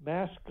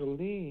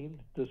Maskelyne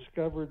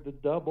discovered the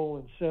double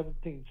in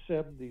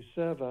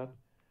 1777.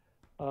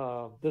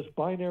 This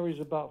binary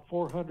is about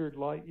 400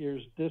 light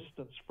years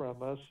distance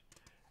from us.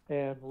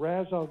 And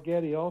Raz Al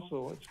Getty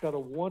also, it's got a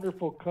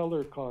wonderful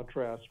color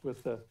contrast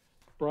with a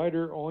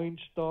brighter orange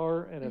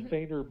star and a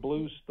fainter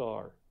blue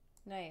star.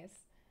 Nice.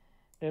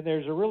 And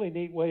there's a really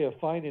neat way of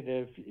finding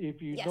it.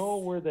 If you know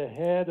where the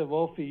head of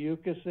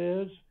Ophiuchus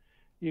is,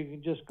 you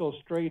can just go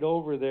straight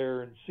over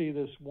there and see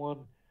this one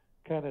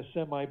kind of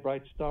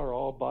semi-bright star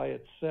all by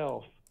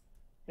itself.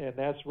 And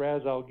that's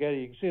Ras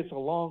Algeti. You can see it's a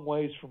long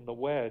ways from the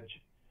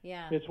wedge.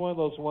 Yeah. It's one of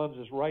those ones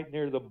that's right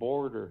near the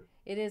border.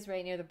 It is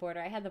right near the border.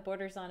 I had the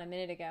borders on a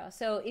minute ago.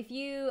 So if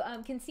you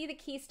can see the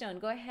keystone,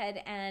 go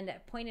ahead and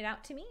point it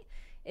out to me.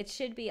 It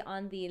should be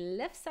on the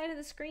left side of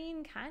the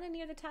screen, kind of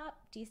near the top.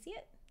 Do you see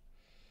it?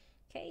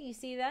 Okay, you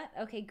see that?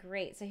 Okay,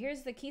 great. So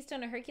here's the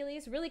keystone of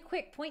Hercules. Really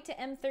quick, point to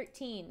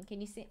M13. Can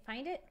you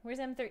find it? Where's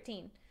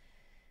M13?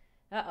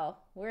 Uh-oh,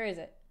 where is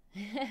it?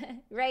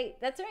 Right,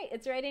 that's right.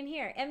 It's right in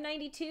here.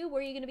 M92,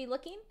 where are you going to be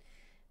looking?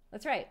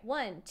 That's right.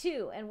 1,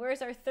 2, and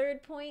where's our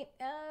third point?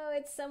 Oh,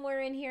 it's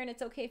somewhere in here, and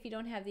it's okay if you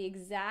don't have the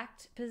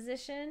exact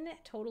position.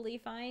 Totally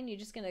fine. You're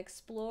just going to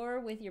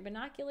explore with your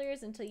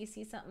binoculars until you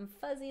see something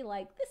fuzzy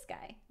like this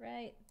guy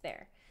right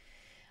there.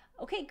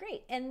 Okay,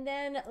 great. And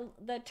then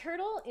the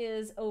turtle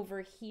is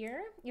over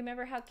here. You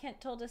remember how Kent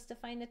told us to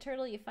find the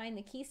turtle? You find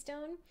the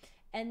keystone,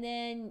 and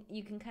then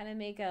you can kind of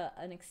make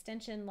an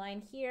extension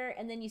line here,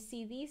 and then you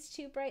see these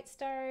two bright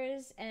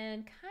stars,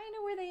 and kind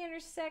of where they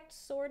intersect,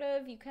 sort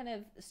of, you kind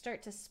of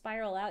start to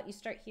spiral out. You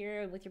start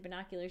here with your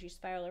binoculars, you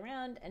spiral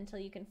around until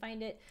you can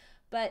find it,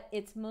 but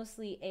it's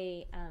mostly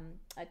a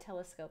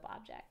telescope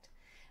object.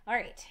 All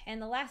right, and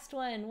the last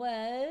one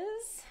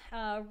was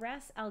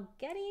Ras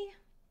Algeti.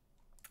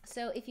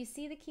 So if you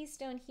see the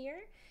keystone here,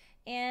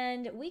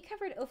 and we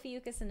covered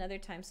Ophiuchus another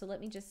time, so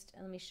let me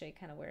show you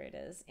kind of where it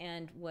is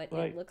and what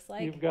it looks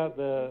like. You've got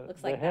the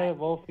head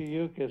of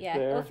Ophiuchus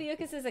there.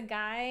 Ophiuchus is a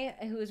guy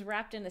who is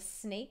wrapped in a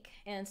snake,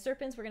 and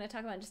serpents we're going to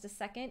talk about in just a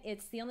second.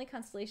 It's the only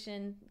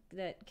constellation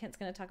that Kent's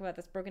going to talk about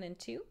that's broken in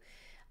two.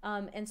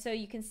 And so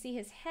you can see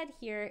his head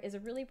here is a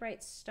really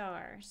bright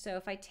star. So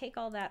if I take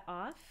all that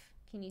off,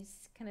 can you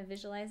kind of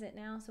visualize it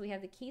now? So we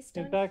have the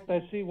keystone. In fact,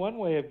 I see one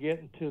way of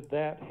getting to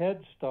that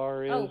head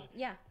star is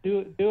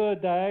do a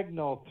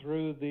diagonal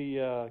through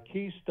the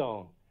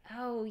keystone.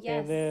 Oh, yes.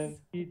 And then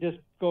you just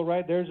go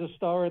right, there's a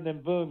star, and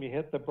then boom, you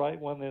hit the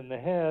bright one in the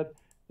head.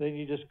 Then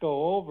you just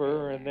go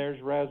over, and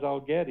there's Ras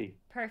Algeti.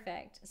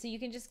 Perfect. So you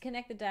can just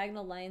connect the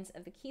diagonal lines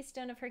of the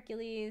keystone of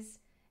Hercules,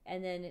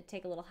 and then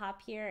take a little hop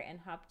here and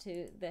hop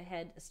to the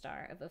head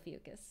star of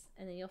Ophiuchus.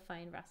 And then you'll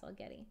find Ras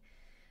Algeti.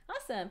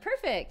 Awesome.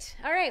 Perfect.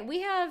 All right.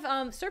 We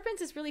have serpents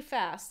is really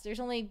fast. There's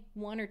only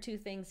one or two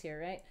things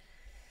here, right?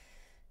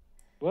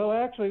 Well,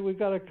 actually, we've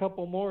got a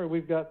couple more.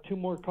 We've got two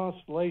more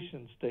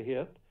constellations to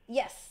hit.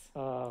 Yes.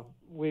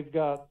 We've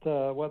got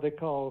what they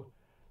call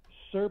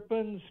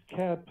Serpens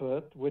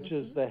Caput, which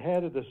is the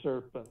head of the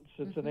serpents.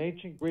 It's an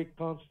ancient Greek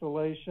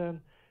constellation.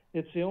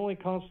 It's the only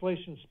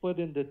constellation split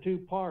into two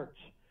parts.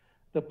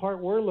 The part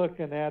we're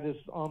looking at is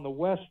on the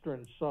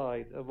western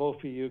side of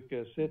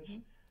Ophiuchus. It's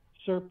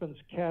Serpens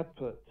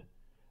Caput,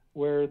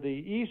 where the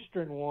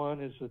eastern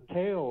one is the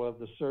tail of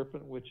the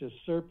serpent, which is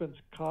Serpens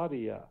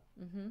Caudia.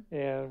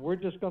 And we're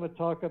just going to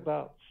talk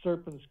about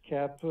Serpens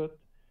Caput.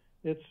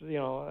 It's,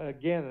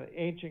 again, an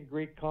ancient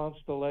Greek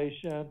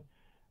constellation,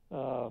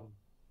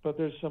 but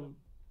there's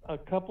a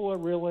couple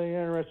of really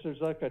interesting,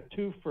 there's like a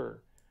twofer.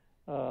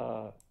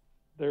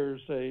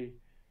 There's a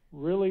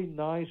really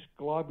nice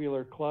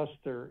globular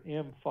cluster,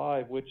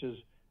 M5, which is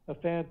a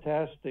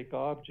fantastic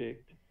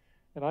object.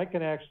 And I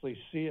can actually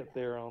see it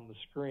there on the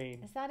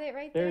screen. Is that it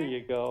right there? There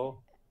you go.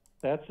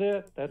 That's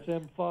it. That's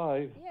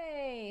M5.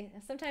 Yay.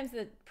 Sometimes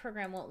the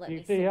program won't let me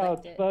select it. You see how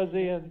it's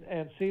fuzzy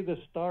and see the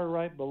star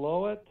right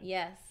below it?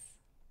 Yes.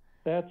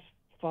 That's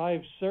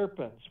 5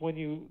 serpents. When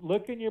you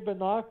look in your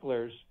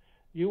binoculars,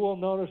 you will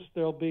notice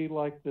there'll be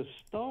like this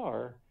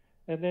star,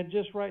 and then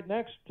just right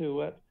next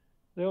to it,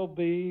 there'll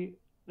be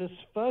this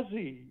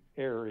fuzzy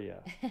area.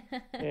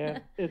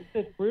 And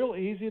it's real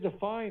easy to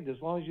find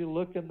as long as you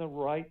look in the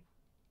right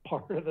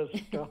part of the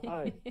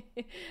sky.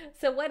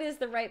 So what is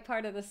the right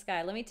part of the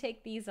sky? Let me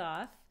take these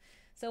off.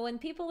 So when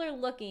people are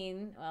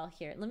looking, well,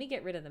 here, let me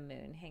get rid of the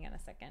moon. Hang on a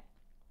second.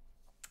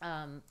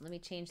 Let me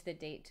change the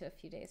date to a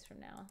few days from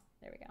now.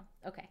 There we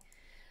go. Okay.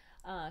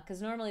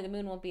 Because normally the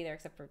moon won't be there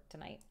except for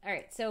tonight. All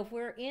right. So if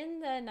we're in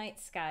the night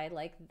sky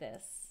like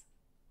this,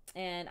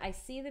 and I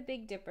see the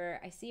Big Dipper,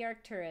 I see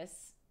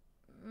Arcturus,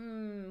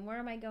 where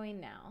am I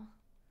going now?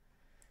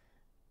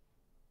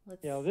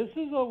 This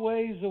is a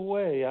ways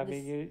away. I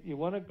mean, you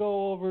want to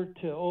go over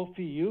to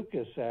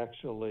Ophiuchus,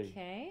 actually.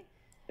 Okay.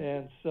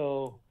 And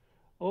so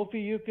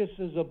Ophiuchus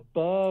is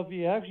above.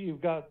 You've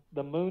got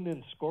the moon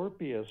in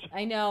Scorpius.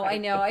 I know.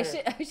 I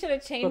should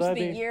have changed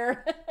the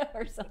year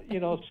or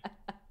something.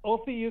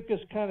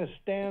 Ophiuchus kind of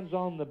stands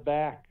on the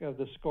back of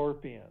the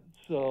Scorpion.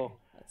 So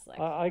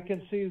I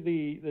can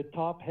see the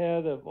top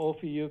head of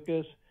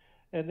Ophiuchus,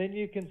 and then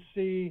you can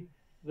see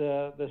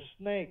the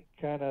snake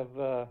kind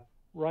of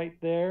right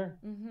there.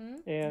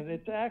 And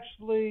it's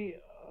actually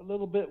a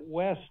little bit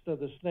west of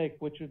the snake,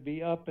 which would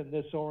be up in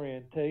this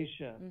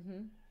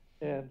orientation.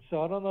 And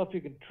so I don't know if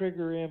you can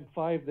trigger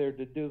M5 there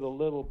to do the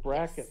little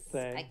bracket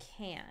thing. I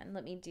can.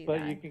 Let me do that.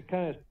 But you can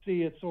kind of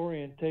see its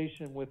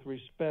orientation with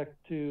respect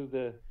to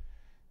the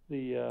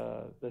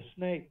the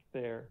snake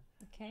there.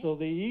 Okay. So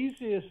the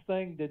easiest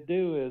thing to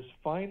do is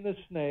find the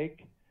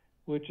snake,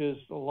 which is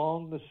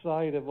along the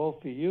side of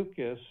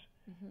Ophiuchus,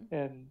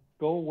 and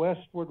go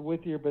westward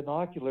with your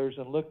binoculars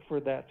and look for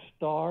that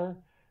star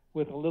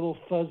with a little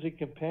fuzzy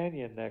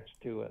companion next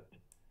to it.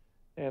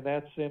 And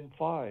that's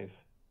M5.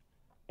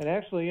 And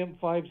actually,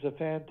 M5 is a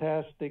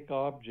fantastic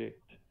object.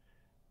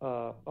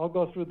 I'll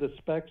go through the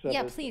specs of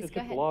Yeah, it. please, It's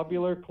go a ahead.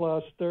 globular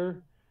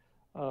cluster.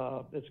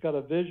 It's got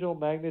a visual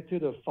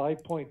magnitude of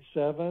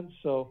 5.7,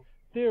 so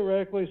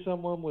theoretically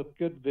someone with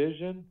good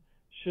vision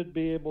should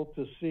be able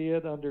to see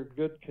it under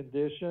good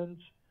conditions.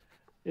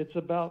 It's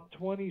about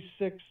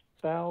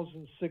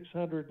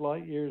 26,600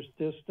 light years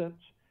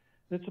distance.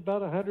 It's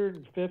about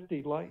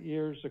 150 light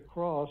years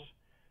across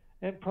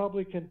and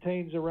probably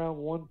contains around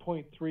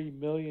 1.3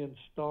 million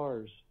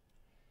stars.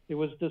 It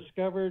was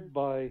discovered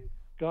by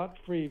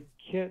Gottfried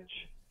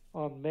Kitch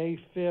on May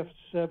 5th,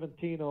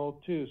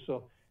 1702.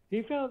 So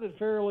he found it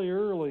fairly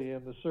early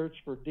in the search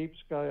for deep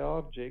sky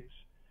objects.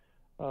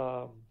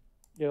 In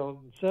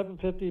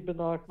 750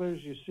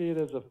 binoculars, you see it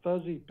as a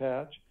fuzzy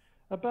patch,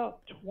 about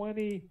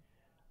 20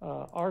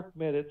 arc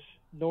minutes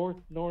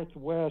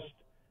northwest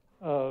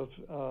of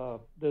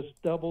this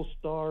double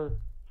star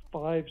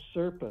 5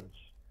 Serpens.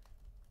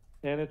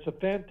 And it's a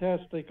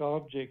fantastic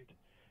object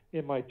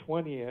in my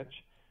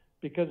 20-inch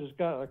because it's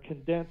got a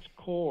condensed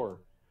core.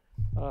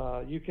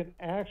 You can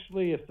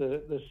actually, if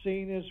the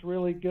scene is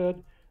really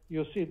good,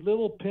 you'll see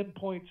little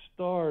pinpoint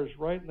stars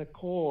right in the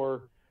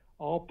core,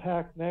 all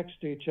packed next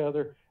to each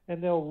other,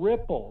 and they'll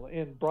ripple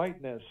in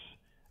brightness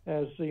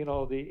as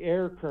the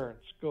air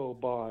currents go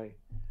by.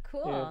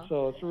 Cool. And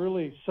so it's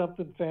really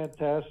something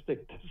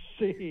fantastic to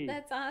see.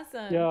 That's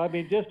awesome. Yeah, I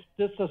mean, just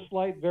a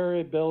slight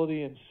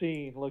variability in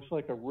seeing looks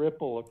like a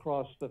ripple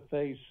across the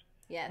face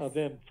Yes. of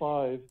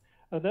M5.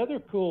 Another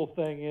cool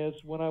thing is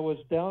when I was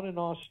down in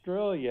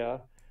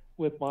Australia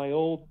with my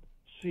old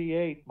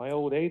C8, my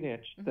old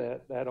 8-inch,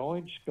 that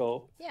orange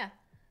scope, Yeah.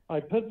 I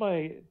put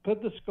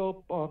the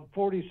scope on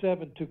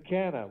 47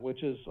 Tucana,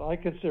 which is, I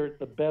consider it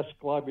the best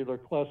globular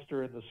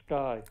cluster in the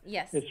sky.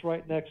 Yes. It's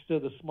right next to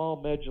the Small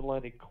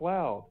Magellanic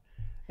Cloud.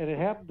 And it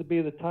happened to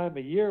be the time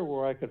of year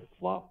where I could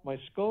flop my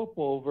scope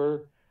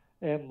over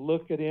and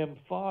look at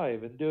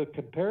M5 and do a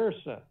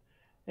comparison.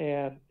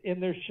 And in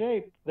their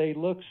shape, they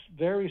look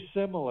very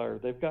similar.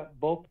 They've got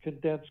both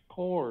condensed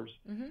cores.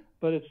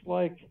 But it's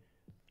like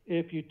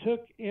if you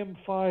took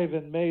M5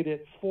 and made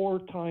it 4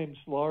 times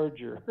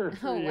larger,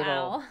 Oh,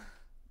 wow.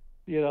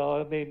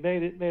 I mean,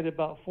 made it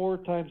about 4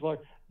 times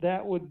larger,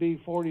 that would be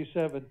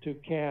 47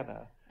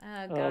 Tucana.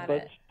 Got but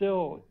it.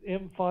 still,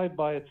 M5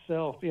 by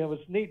itself,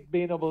 it's neat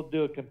being able to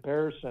do a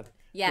comparison.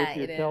 Yeah, with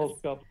your it is.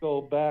 telescope,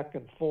 go back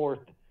and forth.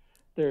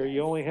 There, Yes.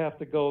 you only have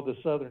to go the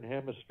southern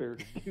hemisphere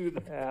to do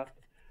that.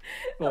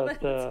 Well,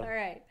 But that's all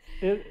right.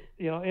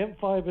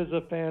 M5 is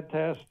a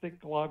fantastic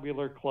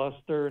globular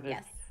cluster, and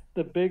Yes.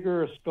 the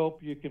bigger a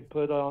scope you can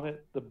put on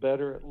it, the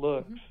better it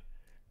looks.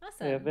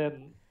 Awesome. And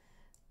then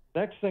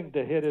next thing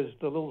to hit is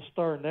the little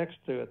star next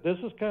to it. This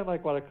is kind of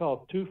like what I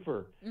call a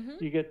twofer.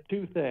 You get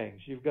 2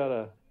 things. You've got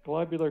a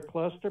globular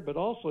cluster, but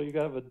also you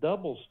have a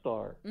double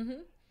star.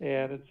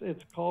 And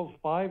it's called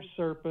 5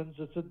 Serpens.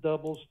 It's a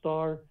double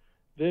star,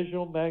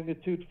 visual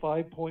magnitude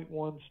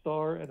 5.1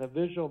 star, and a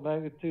visual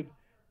magnitude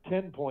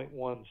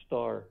 10.1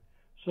 star.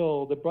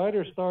 So the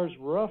brighter star is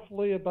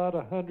roughly about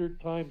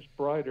 100 times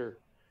brighter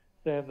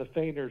than the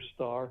fainter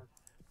star.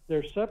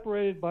 They're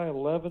separated by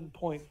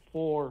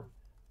 11.4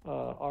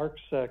 arc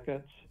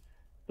seconds.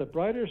 The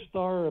brighter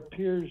star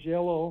appears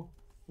yellow,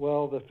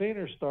 while the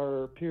fainter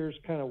star appears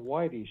kind of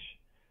whitish.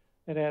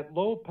 And at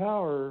low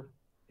power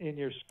in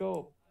your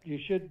scope, you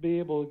should be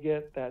able to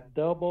get that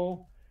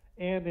double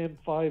and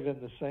M5 in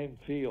the same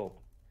field.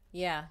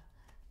 Yeah.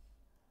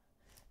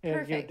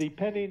 And Perfect.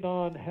 Depending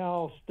on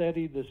how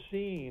steady the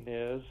scene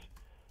is,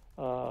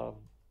 that's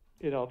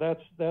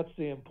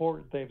the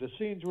important thing. If the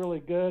scene's really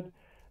good,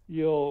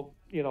 you'll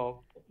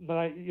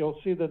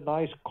see the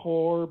nice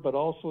core, but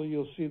also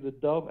you'll see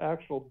the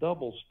actual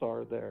double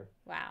star there.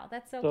 Wow,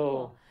 that's so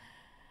cool.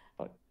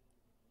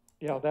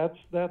 That's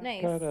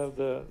Nice. kind of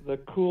the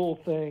cool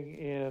thing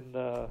in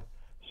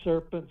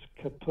Serpens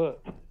Kaput.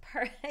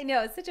 I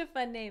know, it's such a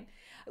fun name.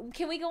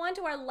 Can we go on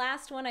to our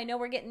last one? I know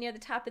we're getting near the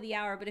top of the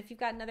hour, but if you've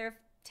got another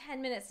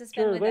 10 minutes to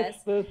spend with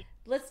us,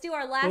 let's do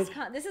our last.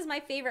 This is my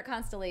favorite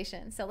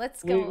constellation, so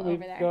let's go over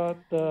there. We've got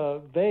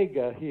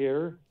Vega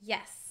here.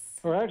 Yes.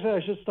 Or actually,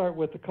 I should start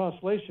with the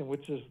constellation,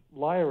 which is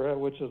Lyra,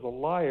 which is a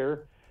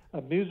lyre,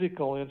 a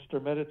musical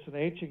instrument. It's an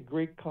ancient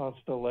Greek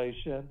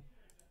constellation,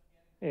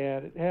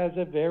 and it has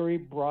a very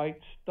bright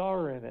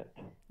star in it.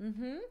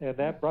 And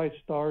that bright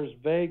star is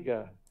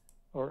Vega,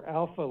 or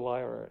Alpha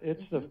Lyra.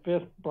 It's the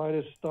 5th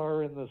brightest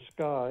star in the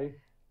sky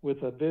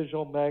with a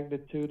visual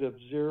magnitude of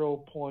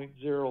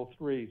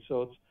 0.03.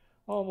 So it's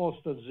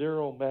almost a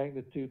 0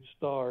 magnitude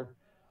star.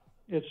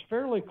 It's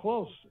fairly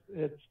close.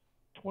 It's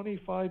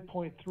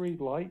 25.3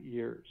 light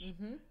years.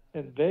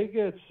 And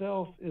Vega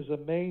itself is a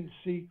main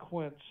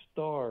sequence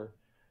star.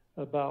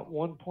 about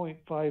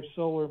 1.5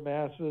 solar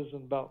masses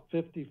and about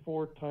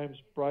 54 times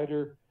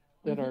brighter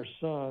than our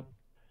sun.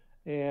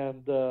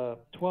 And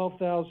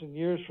 12,000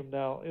 years from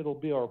now, it'll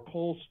be our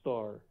pole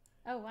star.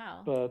 Oh,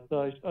 wow. But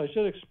I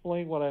should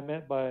explain what I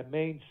meant by a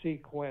main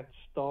sequence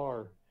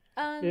star.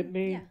 It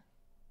means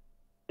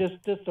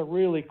just a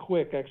really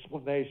quick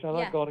explanation. I'm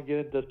not going to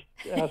get into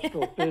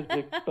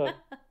astrophysics, but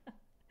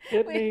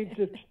it means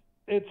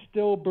it's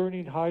still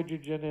burning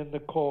hydrogen in the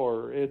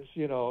core. It's,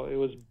 you know, it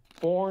was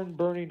born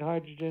burning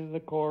hydrogen in the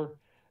core,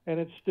 and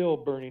it's still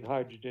burning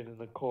hydrogen in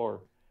the core.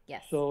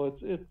 Yes. So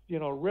it's you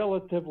know,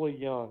 relatively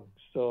young.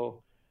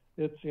 So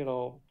it's, you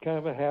know, kind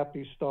of a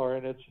happy star,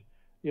 and it's,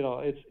 you know,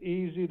 it's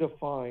easy to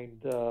find.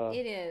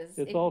 It is.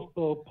 It's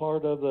also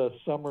part of the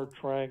summer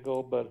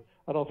triangle, but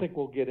I don't think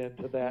we'll get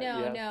into that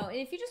yet. No. And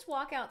if you just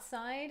walk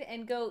outside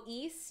and go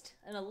east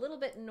and a little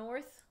bit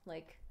north,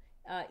 like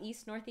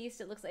east, northeast,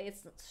 it looks like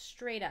it's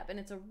straight up, and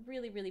it's a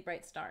really, really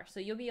bright star.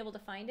 So you'll be able to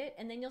find it,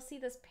 and then you'll see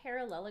this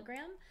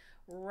parallelogram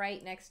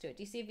right next to it.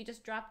 Do you see, if you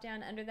just drop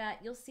down under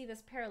that, you'll see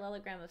this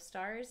parallelogram of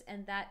stars,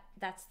 and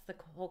that's the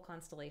whole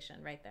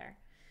constellation right there.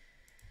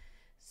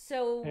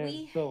 So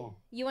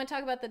you want to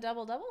talk about the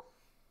double-double?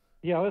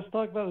 Yeah, let's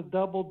talk about the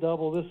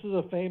double-double. This is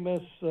a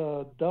famous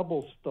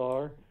double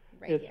star.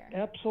 It's here.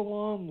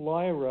 Epsilon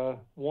Lyra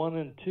 1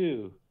 and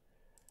 2.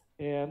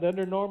 And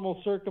under normal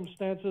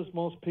circumstances,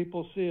 most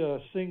people see a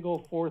single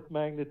fourth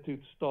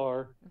magnitude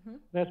star.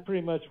 That's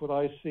pretty much what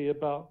I see,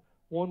 about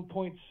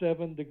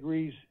 1.7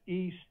 degrees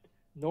east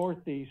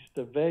northeast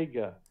of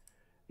Vega.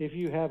 If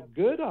you have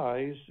good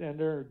eyes and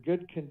there are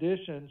good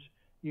conditions,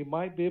 you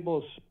might be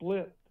able to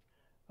split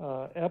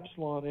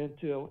Epsilon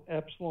into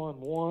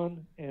Epsilon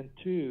 1 and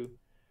 2.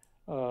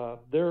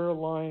 They're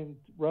aligned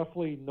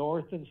roughly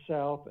north and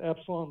south.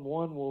 Epsilon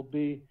 1 will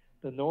be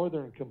the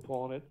northern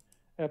component.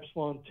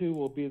 Epsilon 2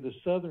 will be the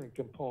southern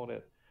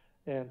component.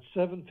 And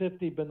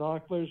 750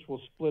 binoculars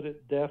will split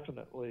it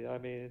definitely. I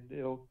mean,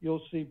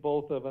 you'll see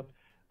both of them.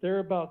 They're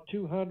about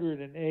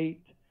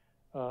 208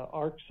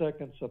 arc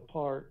seconds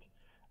apart.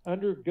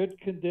 Under good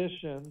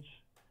conditions,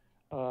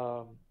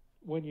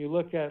 when you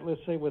look at,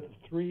 let's say, with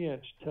a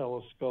 3-inch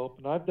telescope,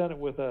 and I've done it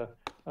with a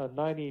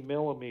 90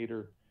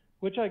 millimeter,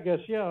 which I guess,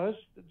 it's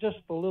just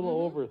a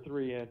little over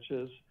 3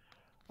 inches.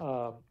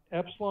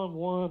 Epsilon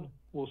 1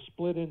 will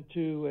split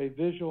into a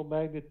visual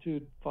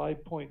magnitude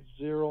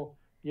 5.0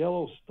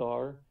 yellow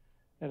star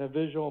and a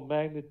visual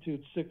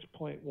magnitude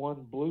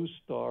 6.1 blue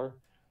star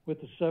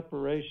with a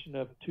separation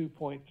of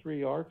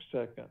 2.3 arc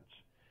seconds.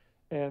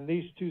 And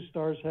these two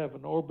stars have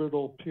an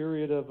orbital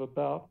period of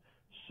about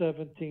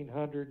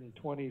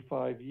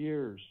 1,725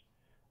 years.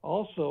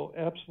 Also,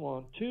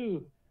 Epsilon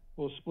 2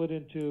 will split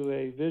into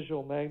a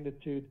visual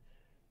magnitude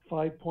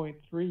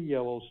 5.3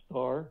 yellow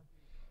star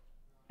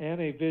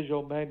and a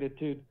visual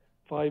magnitude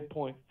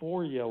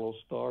 5.4 yellow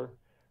star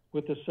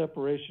with a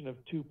separation of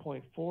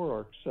 2.4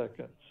 arc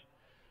seconds.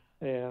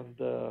 And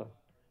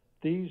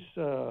these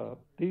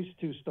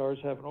two stars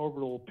have an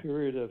orbital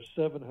period of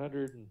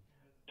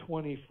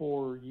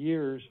 724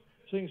 years.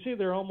 So you can see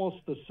they're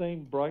almost the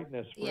same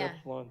brightness for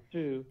Epsilon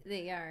 2.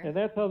 They are. And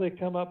that's how they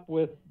come up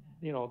with,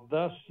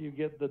 thus you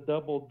get the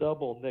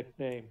double-double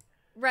nickname.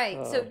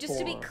 Right. So just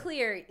to be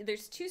clear,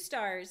 there's two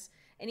stars,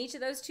 and each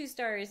of those two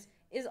stars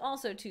is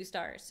also two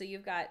stars. So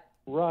you've got...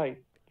 Right.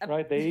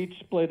 They each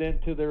split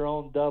into their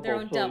own double. Their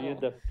own double. You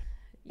end up,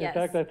 in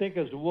fact, I think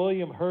as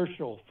William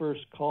Herschel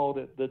first called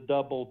it the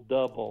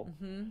double-double.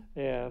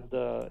 And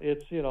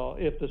it's,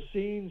 if the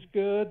scene's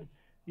good,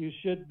 you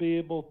should be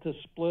able to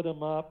split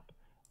them up.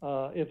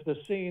 If the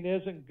scene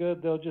isn't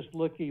good, they'll just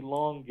look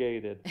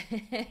elongated.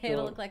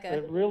 It'll look like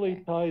It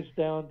really ties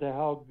down to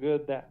how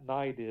good that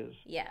night is.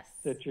 Yes.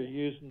 That you're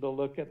using to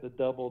look at the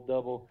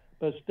double-double.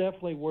 But it's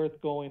definitely worth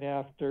going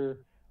after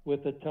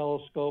with a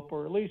telescope,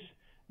 or at least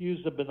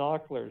use the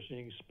binoculars, and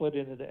you can split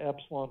it into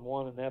Epsilon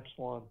 1 and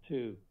Epsilon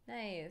 2.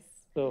 Nice.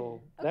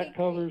 So that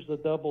covers the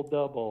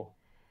double-double.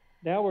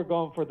 Now we're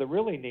going for the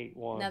really neat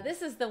one. Now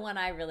this is the one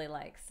I really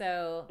like.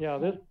 So yeah,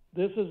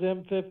 this is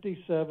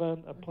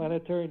M57, a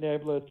planetary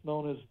nebula. It's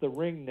known as the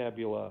Ring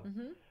Nebula.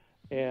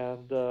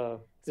 And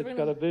it's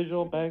got a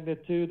visual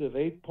magnitude of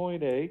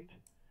 8.8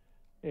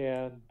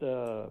 and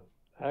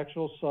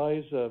actual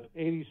size of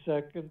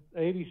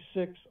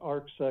 86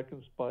 arc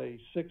seconds by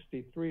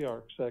 63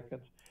 arc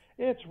seconds.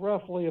 It's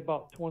roughly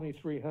about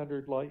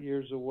 2,300 light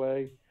years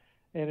away,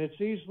 and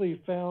it's easily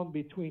found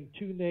between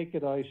two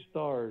naked eye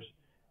stars,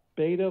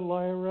 Beta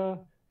Lyra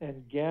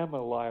and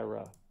Gamma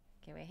Lyra.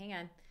 Okay, wait, hang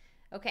on.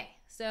 Okay,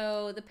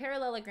 so the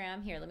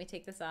parallelogram here, let me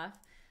take this off.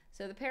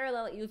 So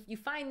the you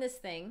find this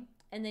thing,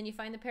 and then you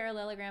find the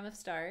parallelogram of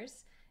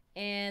stars,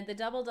 and the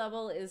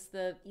double-double is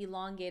the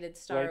elongated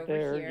star right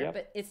there, over here, yep.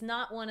 But it's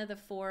not one of the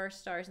four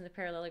stars in the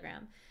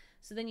parallelogram.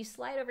 So then you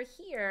slide over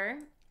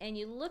here, and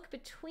you look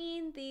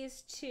between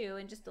these two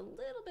and just a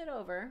little bit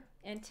over,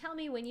 and tell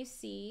me when you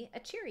see a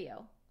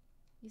Cheerio.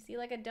 You see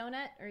like a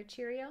donut or a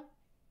Cheerio?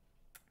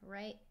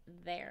 Right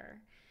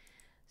there.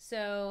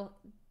 So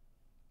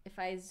if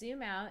I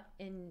zoom out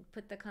and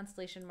put the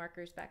constellation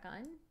markers back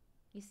on,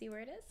 you see where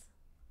it is?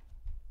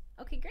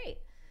 Okay, great.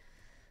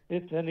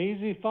 It's an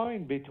easy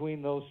find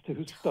between those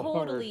two stars.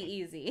 Totally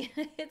easy.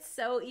 It's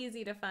so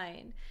easy to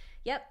find.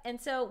 Yep. And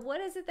so what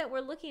is it that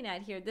we're looking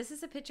at here? This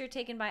is a picture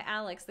taken by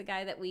Alex, the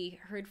guy that we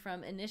heard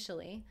from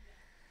initially.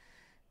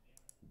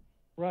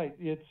 Right.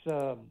 It's,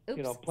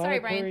 Oops. Sorry,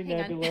 planetary Brian.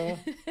 nebula.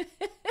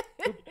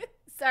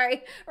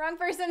 Sorry, wrong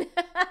person.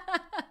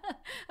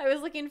 I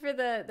was looking for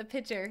the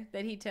picture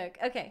that he took.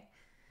 Okay.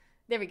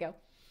 There we go.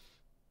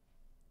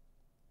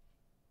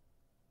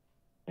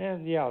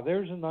 And yeah,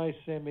 there's a nice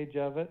image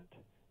of it.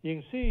 You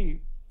can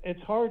see,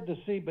 it's hard to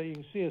see, but you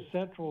can see a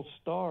central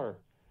star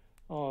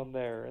on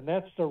there, and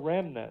that's the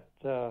remnant.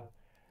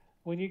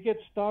 When you get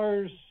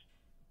stars,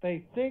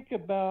 they think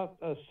about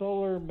a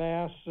solar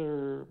mass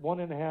or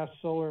 1.5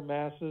 solar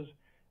masses.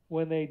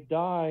 When they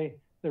die,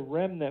 the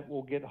remnant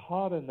will get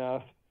hot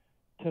enough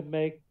to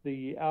make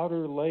the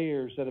outer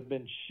layers that have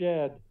been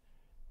shed,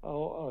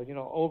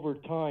 over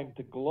time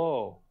to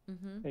glow,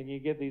 and you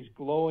get these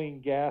glowing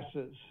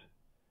gases.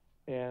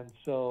 And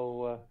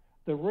so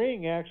the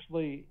ring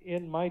actually,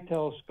 in my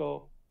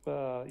telescope,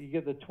 you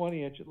get the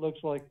 20-inch, it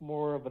looks like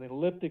more of an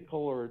elliptical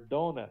or a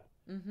donut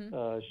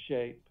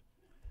shape.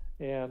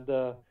 And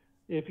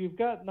if you've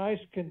got nice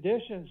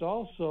conditions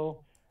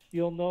also,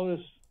 you'll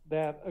notice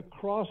that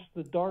across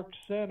the dark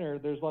center,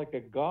 there's like a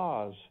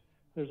gauze.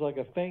 There's like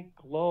a faint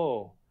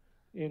glow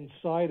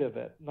inside of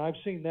it. And I've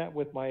seen that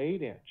with my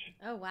 8-inch.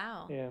 Oh,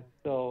 wow. And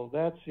so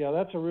that's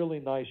a really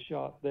nice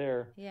shot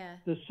there. Yeah.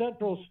 The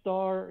central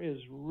star is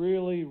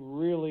really,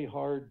 really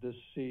hard to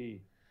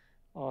see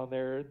on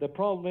there. The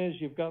problem is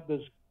you've got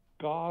this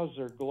gauze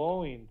or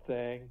glowing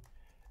thing,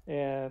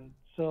 and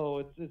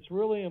so it's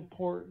really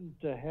important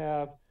to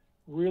have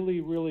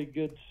really, really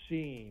good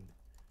seeing,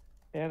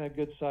 and a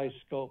good size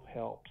scope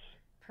helps.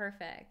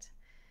 Perfect.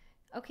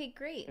 Okay,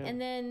 great. Yeah. And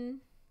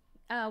then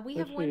we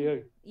have Let's one.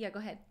 see, Yeah, go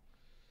ahead.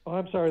 Oh,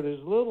 I'm sorry, there's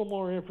a little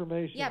more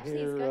information Yeah, please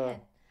here. go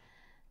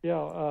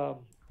ahead.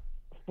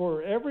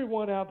 For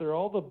everyone out there,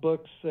 all the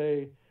books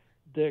say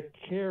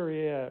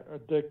Descartes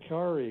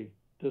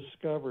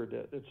discovered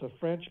it. It's a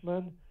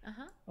Frenchman.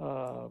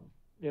 For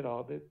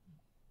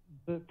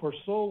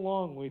so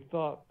long we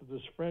thought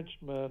this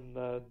Frenchman,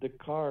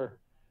 Descartes,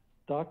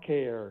 I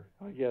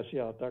guess,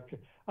 Descartes.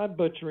 I'm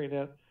butchering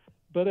it.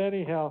 But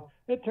anyhow,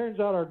 it turns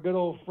out our good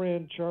old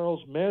friend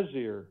Charles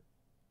Messier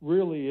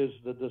really is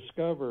the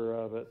discoverer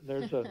of it.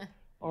 There's an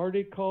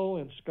article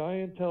in Sky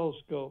and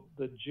Telescope,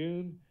 the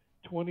June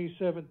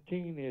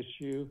 2017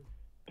 issue,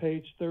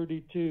 page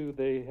 32.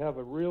 They have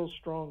a real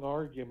strong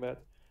argument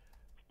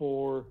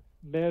for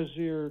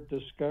Messier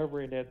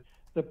discovering it.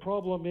 The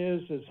problem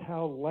is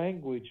how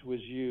language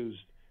was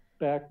used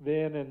back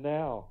then and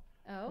now.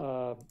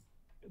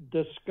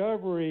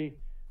 Discovery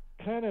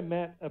kind of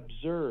meant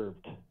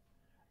observed.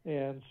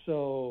 And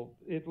so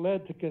it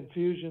led to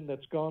confusion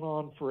that's gone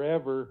on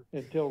forever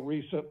until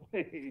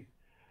recently.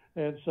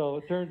 And so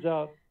it turns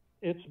out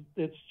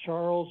it's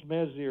Charles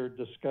Messier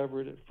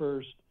discovered it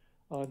first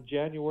on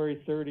January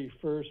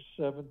 31st,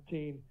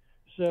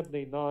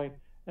 1779.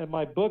 And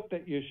my book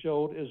that you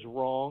showed is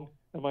wrong,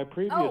 and my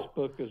previous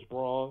book is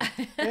wrong,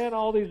 and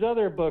all these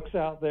other books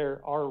out there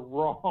are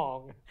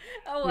wrong.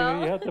 Oh,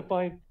 well. You have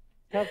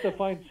to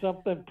find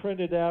something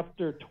printed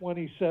after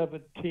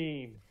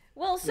 2017.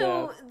 Well,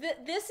 so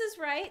this is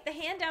right. The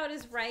handout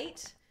is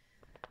right.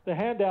 The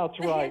handout's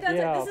right.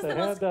 This is the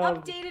most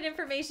updated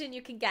information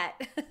you can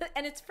get,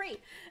 and it's free.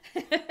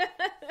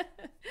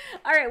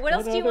 All right, what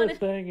else do you want to...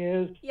 Another thing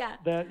is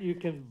that you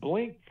can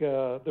blink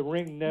the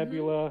Ring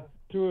Nebula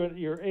through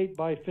your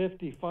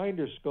 8x50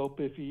 finder scope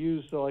if you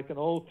use like an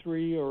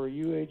O3 or a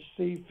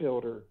UHC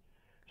filter.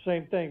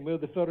 Same thing, move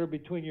the filter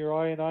between your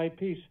eye and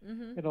eyepiece,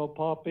 and it'll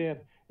pop in.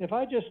 If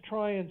I just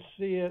try and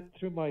see it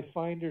through my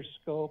finder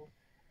scope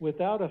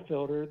without a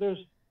filter,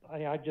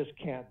 I just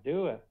can't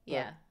do it.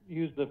 Yeah. But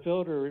use the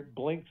filter, it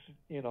blinks,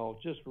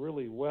 just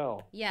really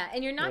well. Yeah,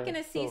 and you're not going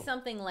to see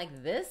something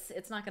like this.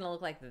 It's not going to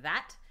look like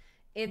that.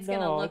 It's going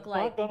to look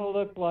like... it's not going to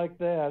look like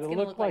that. It'll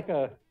look like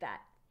that.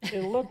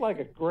 It'll look like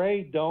a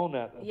gray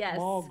donut,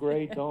 small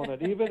gray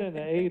donut. Even in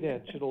an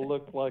 8-inch, it'll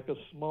look like a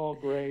small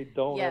gray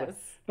donut. Yes.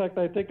 In fact,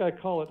 I think I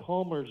call it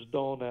Homer's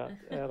donut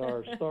at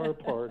our star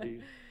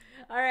parties.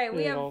 All right,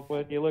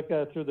 when you look at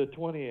it through the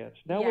 20-inch.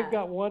 Now we've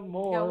got one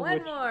more,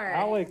 which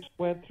Alex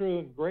went through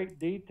in great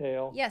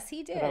detail. Yes,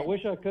 he did. And I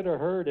wish I could have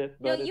heard it.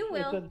 But no, you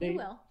will. You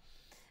will.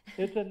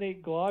 It's a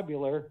neat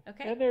globular.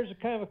 Okay. And there's a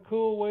kind of a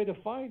cool way to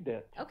find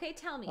it. Okay,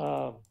 tell me.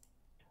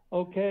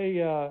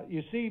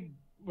 You see,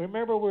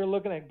 remember we were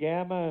looking at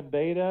gamma and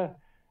beta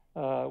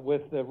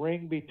with the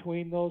ring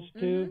between those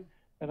two?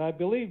 And I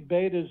believe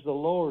beta is the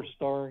lower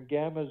star and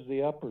gamma is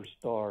the upper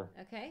star.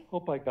 Okay.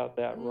 Hope I got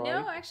that right.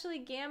 No, actually,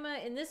 gamma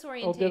in this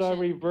orientation. Oh, did I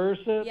reverse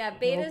it? Yeah,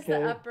 beta is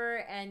the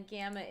upper and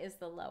gamma is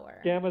the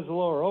lower. Gamma is the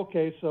lower.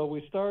 Okay, so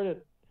we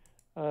started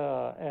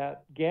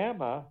at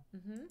gamma,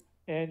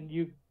 and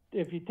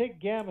if you take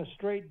gamma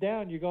straight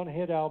down, you're going to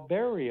hit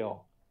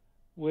Alberio,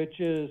 which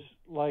is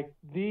like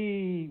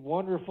the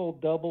wonderful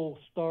double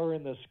star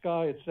in the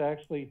sky. It's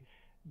actually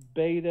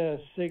Beta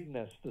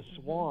Cygnus, the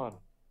swan.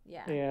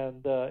 Yeah.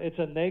 And it's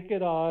a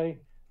naked eye,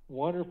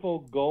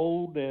 wonderful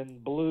gold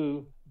and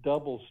blue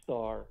double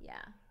star.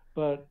 Yeah.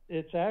 But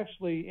it's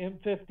actually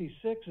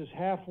M56 is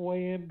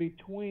halfway in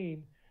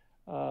between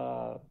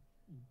Gamma,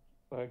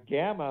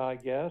 I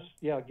guess.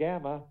 Yeah,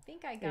 Gamma. I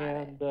think I got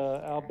and it.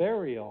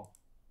 Albarial.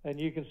 And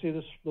you can see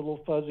this little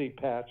fuzzy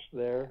patch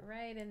there. Yeah,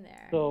 right in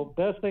there. So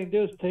best thing to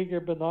do is take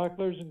your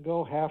binoculars and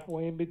go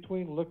halfway in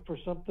between, look for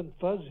something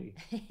fuzzy.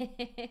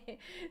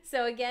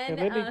 So again,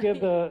 and let me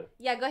give the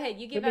yeah, go ahead.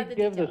 You give let out me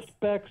the give details. the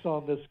specs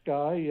on this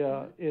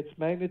guy. It's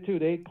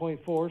magnitude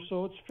 8.4,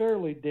 so it's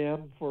fairly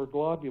dim for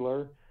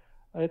globular.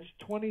 It's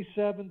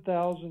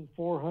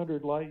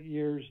 27,400 light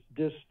years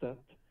distant.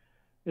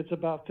 It's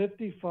about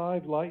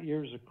 55 light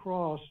years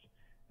across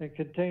and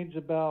contains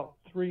about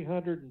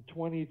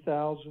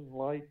 320,000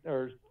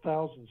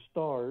 thousand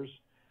stars.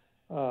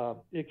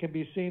 It can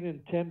be seen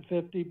in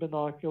 1050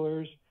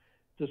 binoculars,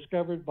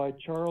 discovered by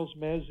Charles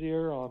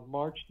Messier on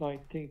March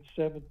 19,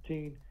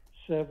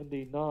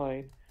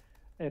 1779.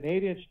 An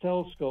 8-inch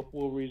telescope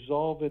will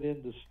resolve it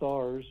into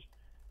stars.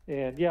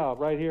 And yeah,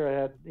 right here I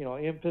had,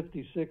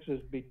 M56 is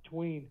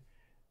between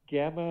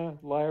Gamma,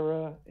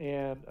 Lyra,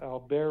 and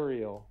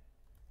Albarial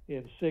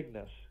in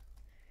Cygnus.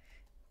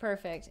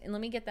 Perfect. And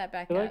let me get that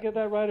back Did up. I get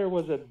that right, or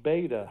was it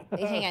Beta?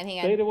 Hang on.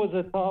 Beta was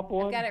the top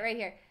one. I've got it right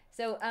here.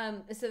 So,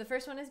 so the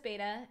first one is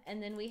Beta,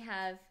 and then we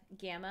have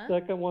Gamma.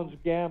 Second one's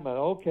Gamma.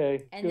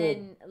 Okay, and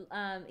good.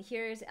 Then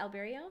here's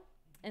Albarial.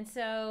 And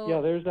so... Yeah,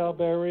 there's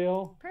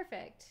Albarial.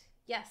 Perfect.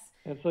 Yes.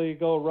 And so you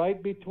go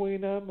right between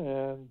them,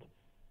 and...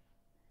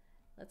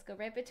 Let's go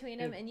right between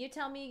them. And you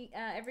tell me,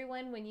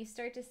 everyone, when you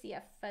start to see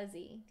a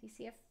fuzzy. Do you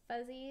see a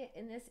fuzzy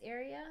in this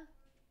area?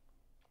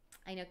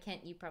 I know,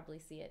 Kent, you probably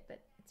see it,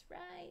 but it's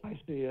right I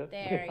see it.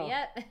 there.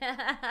 Yeah. Yep.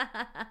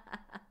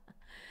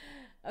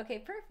 Okay,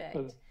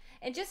 perfect.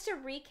 And just to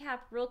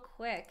recap real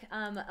quick,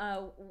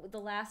 the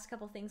last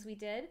couple things we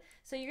did.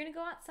 So you're going to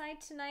go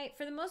outside tonight.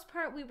 For the most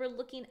part, we were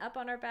looking up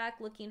on our back,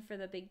 looking for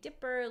the Big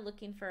Dipper,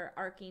 looking for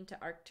arcing to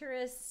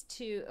Arcturus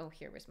to, oh,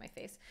 here was my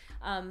face,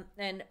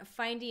 and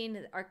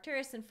finding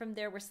Arcturus. And from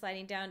there, we're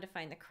sliding down to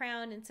find the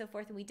crown and so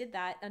forth. And we did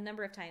that a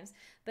number of times.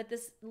 But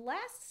this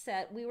last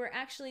set, we were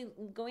actually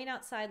going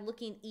outside,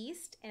 looking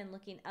east and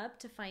looking up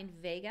to find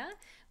Vega,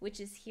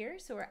 which is here.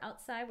 So we're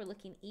outside, we're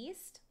looking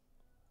east.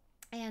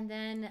 And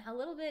then a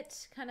little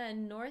bit kind of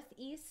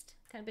northeast,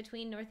 kind of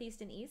between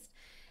northeast and east.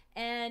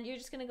 And you're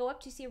just going to go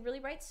up to see a really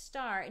bright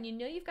star. And you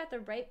know you've got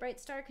the right bright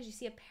star because you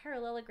see a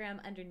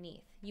parallelogram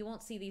underneath. You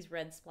won't see these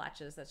red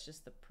splotches. That's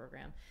just the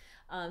program.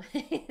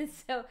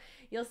 So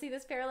you'll see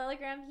this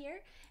parallelogram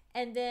here.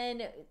 And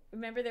then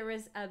remember there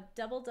was a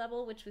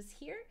double-double, which was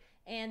here.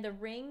 And the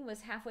ring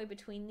was halfway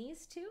between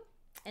these two.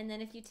 And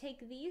then if you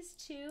take these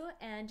two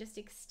and just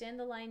extend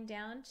the line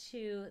down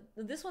to,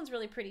 this one's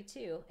really pretty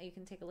too. You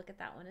can take a look at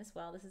that one as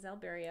well. This is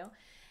Alberio.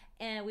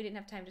 And we didn't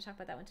have time to talk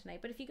about that one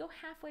tonight. But if you go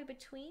halfway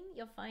between,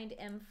 you'll find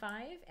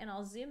M5. And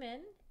I'll zoom in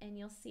and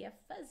you'll see a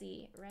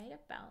fuzzy right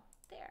about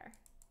there.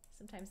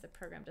 Sometimes the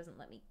program doesn't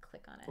let me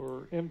click on it.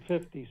 Or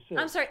M56.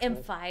 I'm sorry,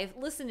 M5.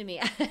 Listen to me.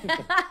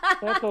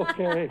 That's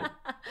okay.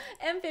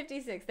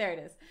 M56. There it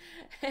is.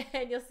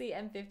 And you'll see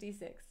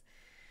M56.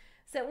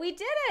 So we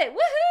did it!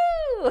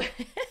 Woohoo!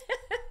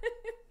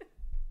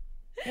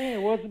 Hey,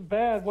 it wasn't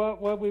bad.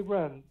 What we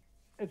run?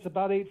 It's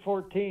about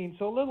 8:14,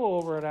 so a little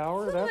over an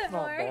hour. That's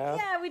not bad.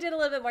 Yeah, we did a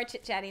little bit more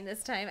chit-chatting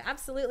this time.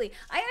 Absolutely.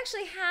 I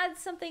actually had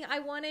something I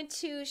wanted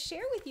to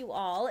share with you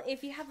all.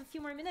 If you have a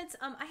few more minutes,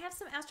 I have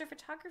some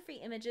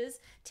astrophotography images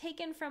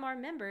taken from our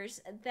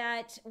members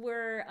that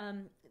were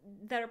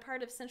that are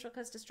part of Central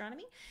Coast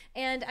Astronomy,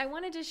 and I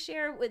wanted to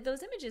share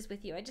those images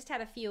with you. I just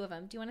had a few of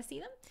them. Do you want to see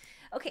them?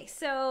 Okay,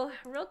 so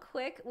real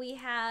quick, we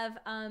have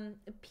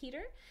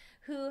Peter,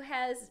 who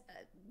has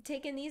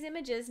taken these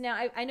images.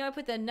 Now, I know I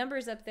put the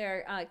numbers up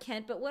there,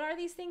 Kent, but what are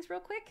these things real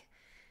quick?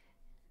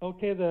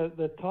 Okay,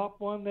 the top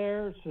one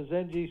there says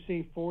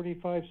NGC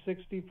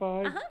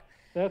 4565. Uh-huh.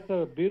 That's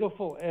a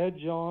beautiful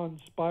edge-on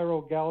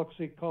spiral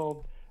galaxy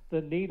called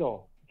the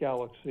Needle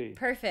Galaxy.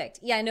 Perfect.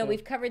 Yeah, I know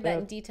we've covered that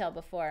in detail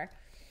before.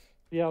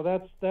 Yeah,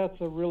 that's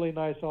a really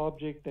nice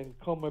object in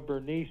Coma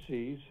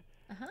Berenices.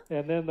 Uh-huh.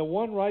 And then the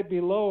one right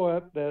below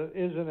it that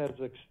isn't as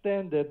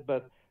extended,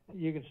 but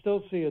you can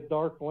still see a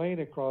dark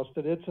lane across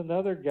it. It's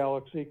another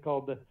galaxy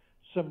called the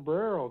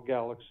Sombrero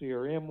Galaxy,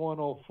 or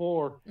M104.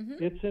 Mm-hmm.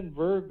 It's in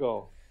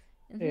Virgo.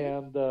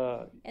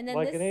 Mm-hmm. And then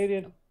like an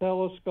 8-inch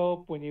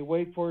telescope, when you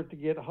wait for it to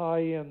get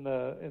high in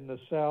the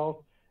south,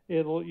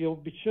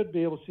 should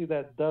be able to see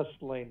that dust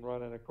lane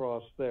running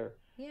across there.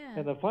 Yeah.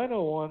 And the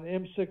final one,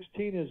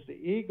 M16, is the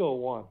Eagle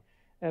one.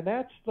 And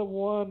that's the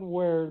one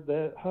where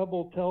the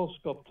Hubble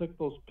telescope took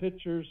those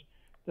pictures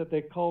that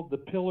they called the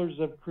pillars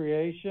of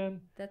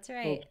creation. That's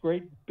right. Those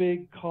great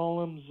big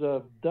columns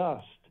of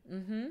dust.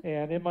 Mm-hmm.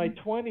 And in my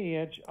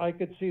 20-inch, I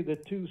could see the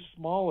two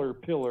smaller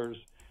pillars.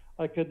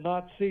 I could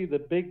not see the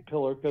big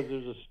pillar because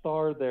there's a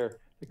star there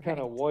that kind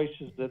of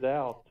washes it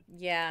out.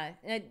 Yeah,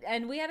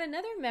 and we had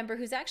another member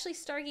who's actually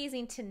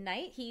stargazing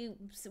tonight. He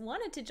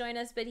wanted to join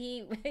us, but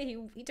he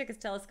took his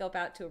telescope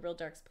out to a real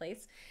dark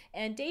place.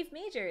 And Dave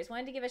Majors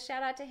wanted to give a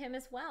shout out to him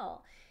as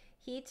well.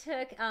 He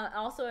took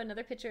also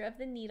another picture of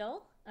the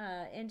needle,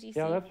 NGC.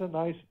 Yeah, that's a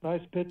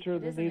nice picture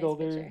of the needle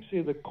there. You can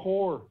see the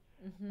core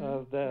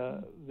of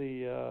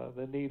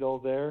the needle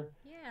there.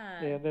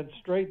 Yeah. And then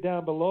straight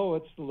down below,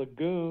 it's the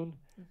lagoon,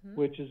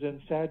 which is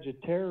in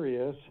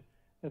Sagittarius.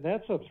 And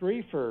that's a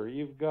threefer.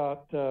 You've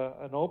got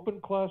an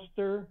open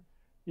cluster,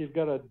 you've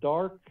got a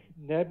dark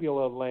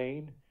nebula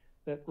lane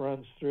that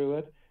runs through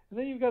it, and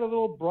then you've got a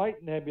little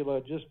bright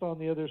nebula just on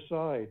the other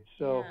side.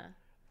 So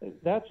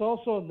that's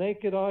also a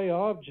naked eye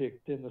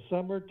object. In the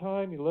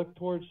summertime, you look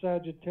towards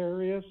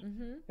Sagittarius,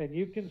 and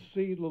you can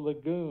see the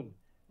lagoon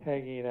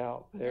hanging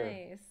out there.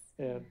 Nice.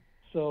 And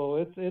so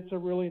it's a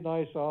really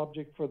nice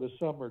object for the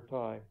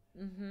summertime.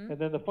 And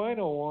then the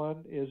final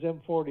one is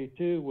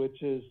M42,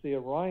 which is the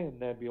Orion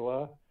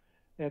Nebula,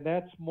 and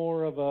that's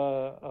more of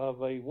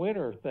a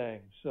winter thing.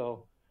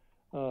 So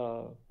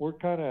we're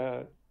kind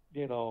of,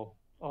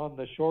 on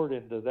the short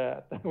end of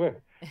that.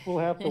 We'll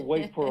have to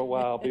wait for a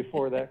while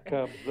before that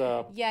comes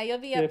up. Yeah, you'll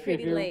be up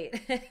pretty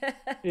late.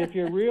 If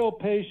you're real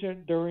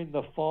patient during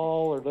the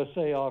fall, or let's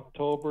say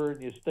October,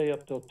 and you stay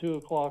up till 2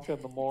 o'clock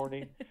in the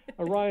morning,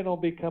 Orion will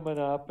be coming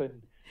up,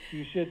 and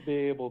you should be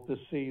able to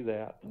see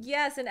that.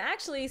 Yes, and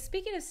actually,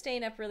 speaking of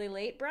staying up really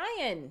late,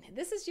 Brian,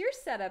 this is your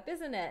setup,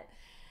 isn't it?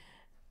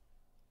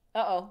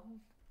 Uh-oh.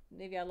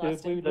 Maybe I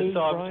lost it. So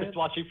I'm just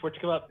watching for it to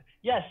come up.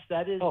 Yes,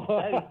 that is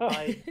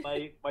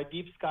my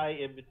deep sky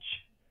image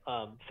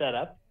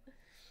setup.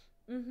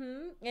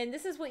 And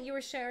this is what you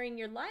were sharing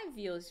your live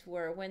views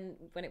were when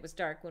it was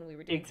dark, when we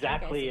were doing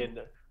Exactly. Stargazing. And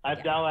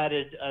I've now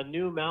added a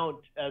new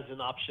mount as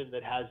an option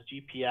that has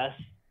GPS,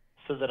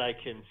 so that I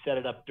can set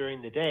it up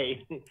during the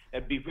day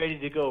and be ready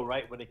to go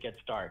right when it gets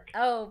dark.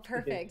 Oh,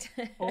 perfect.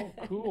 Oh,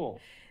 cool.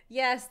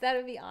 Yes, that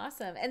would be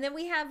awesome. And then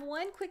we have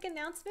one quick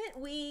announcement.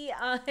 We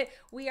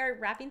are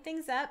wrapping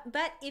things up,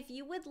 but if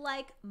you would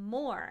like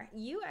more,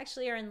 you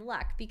actually are in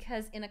luck,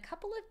 because in a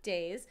couple of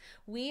days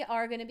we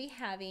are going to be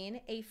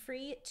having a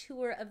free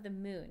tour of the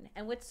moon.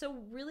 And what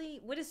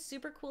is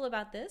super cool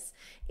about this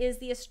is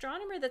the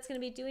astronomer that's going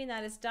to be doing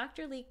that is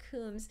Dr. Lee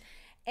Coombs.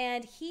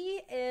 And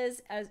he's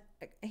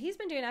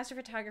been doing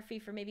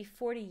astrophotography for maybe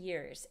 40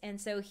 years.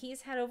 And so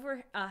he's had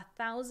over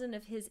 1,000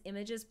 of his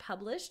images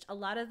published. A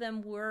lot of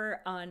them were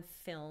on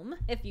film,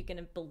 if you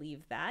can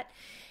believe that.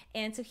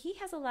 And so he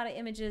has a lot of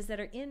images that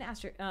are in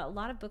a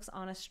lot of books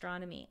on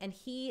astronomy. And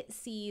he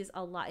sees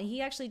a lot. He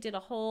actually did a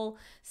whole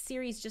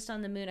series just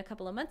on the moon a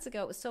couple of months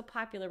ago. It was so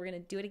popular, we're going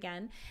to do it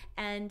again.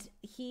 And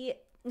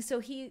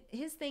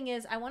his thing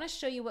is, I want to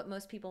show you what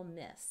most people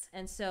miss.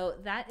 And so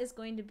that is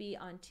going to be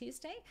on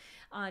Tuesday,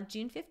 on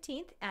June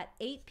 15th at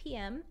 8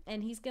 p.m.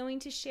 And he's going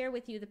to share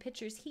with you the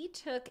pictures he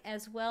took,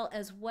 as well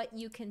as what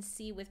you can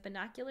see with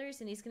binoculars.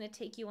 And he's going to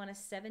take you on a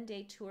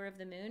 7-day tour of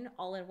the moon,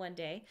 all in one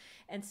day.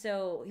 And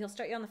so he'll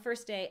start you on the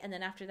first day, and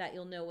then after that,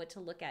 you'll know what to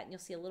look at. And you'll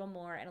see a little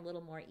more and a little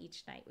more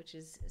each night, which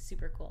is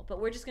super cool. But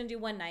we're just going to do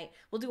one night.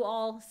 We'll do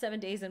all 7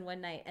 days in one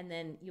night, and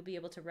then you'll be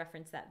able to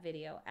reference that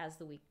video as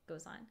the week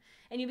goes on.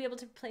 And you'll be able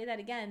to play that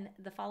again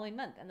the following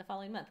month and the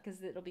following month,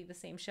 because it'll be the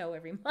same show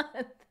every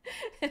month.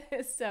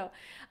 So,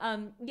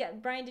 yeah,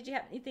 Brian, did you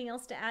have anything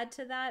else to add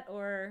to that,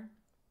 or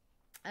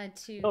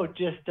to? Oh,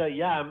 just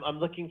I'm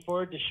looking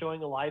forward to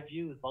showing a live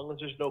view, as long as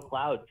there's no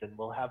clouds, and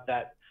we'll have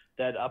that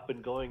up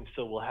and going.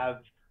 So we'll have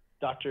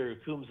Dr.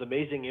 Coombs'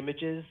 amazing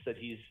images that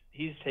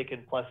he's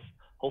taken, plus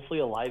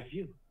hopefully a live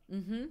view.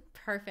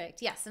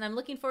 Perfect. Yes, and I'm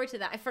looking forward to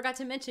that. I forgot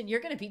to mention,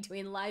 you're going to be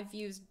doing live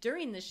views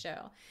during the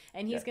show,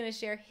 and he's going to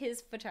share his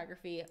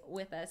photography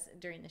with us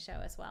during the show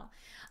as well.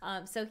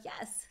 So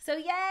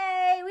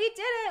yay, we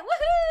did it!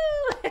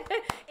 Woohoo!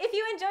 If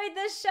you enjoyed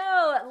this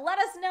show, let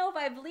us know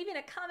by leaving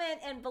a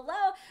comment, and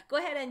below, go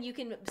ahead and you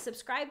can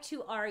subscribe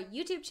to our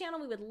YouTube channel.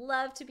 We would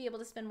love to be able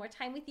to spend more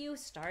time with you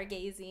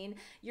stargazing.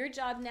 Your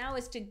job now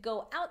is to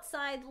go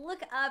outside,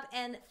 look up,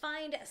 and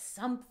find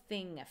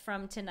something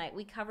from tonight.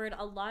 We covered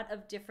a lot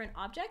of different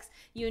objects.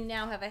 You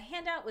now have a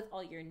handout with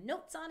all your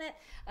notes on it.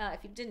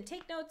 If you didn't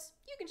take notes,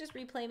 you can just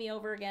replay me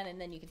over again, and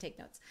then you can take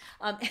notes.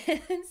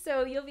 And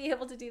so you'll be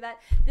able to do that.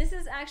 This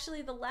is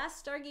actually the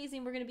last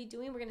stargazing we're going to be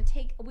doing.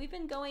 We've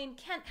been going,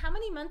 Kent, how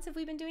many months have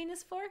we been doing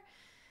this for?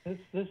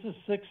 This is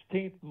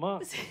 16th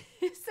month.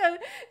 So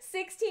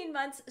 16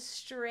 months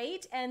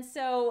straight. And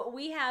so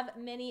we have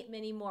many,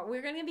 many more.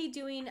 We're going to be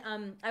doing,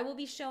 I will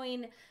be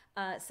showing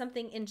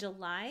something in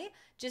July,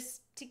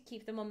 just to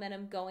keep the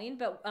momentum going.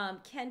 But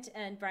Kent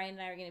and Brian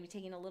and I are going to be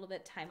taking a little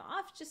bit time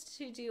off just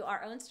to do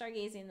our own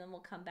stargazing. Then we'll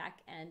come back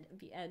and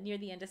be, near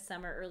the end of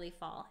summer, early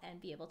fall, and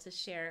be able to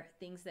share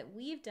things that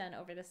we've done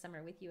over the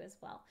summer with you as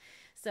well.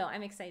 So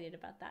I'm excited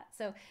about that.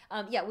 So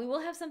yeah, we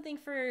will have something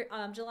for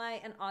July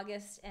and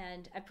August,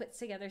 and I put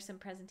together some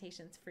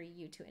presentations for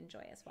you to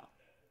enjoy as well.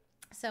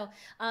 So,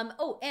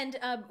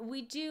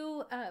 we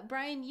do,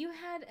 Brian, you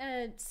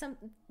had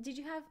did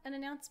you have an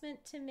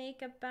announcement to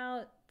make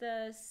about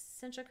the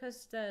Central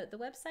Coast, the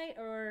website,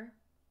 or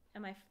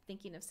am I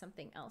thinking of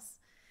something else?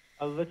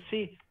 Let's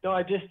see. No,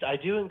 I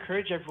do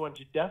encourage everyone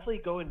to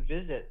definitely go and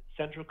visit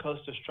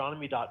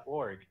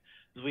centralcoastastronomy.org.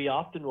 We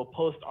often will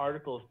post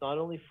articles not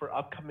only for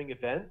upcoming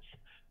events,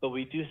 but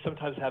we do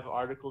sometimes have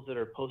articles that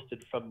are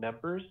posted from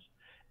members,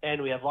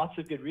 and we have lots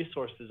of good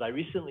resources. I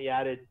recently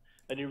added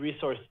a new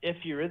resource.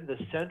 If you're in the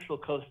Central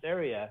Coast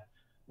area,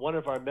 one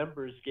of our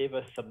members gave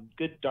us some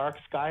good dark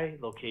sky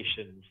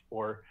locations,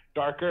 or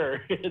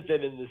darker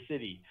than in the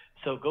city.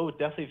 So go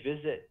definitely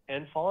visit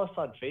and follow us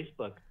on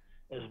Facebook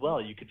as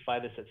well. You can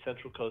find us at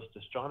Central Coast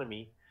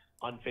Astronomy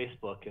on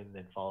Facebook and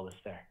then follow us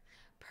there.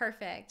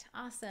 Perfect.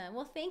 Awesome.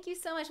 Well, thank you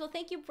so much. Well,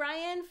 thank you,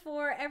 Brian,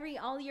 for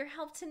all your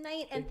help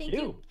tonight. And thank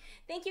you,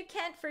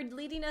 Kent, for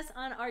leading us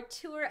on our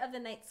tour of the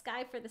night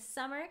sky for the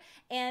summer.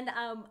 And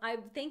I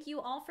thank you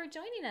all for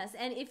joining us.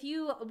 And if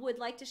you would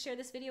like to share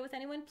this video with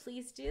anyone,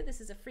 please do.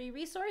 This is a free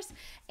resource.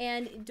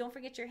 And don't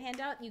forget your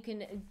handout. You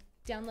can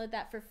download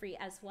that for free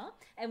as well.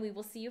 And we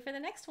will see you for the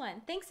next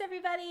one. Thanks,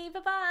 everybody.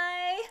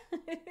 Bye-bye.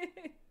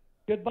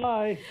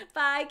 Goodbye.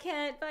 Bye,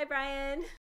 Kent. Bye, Brian.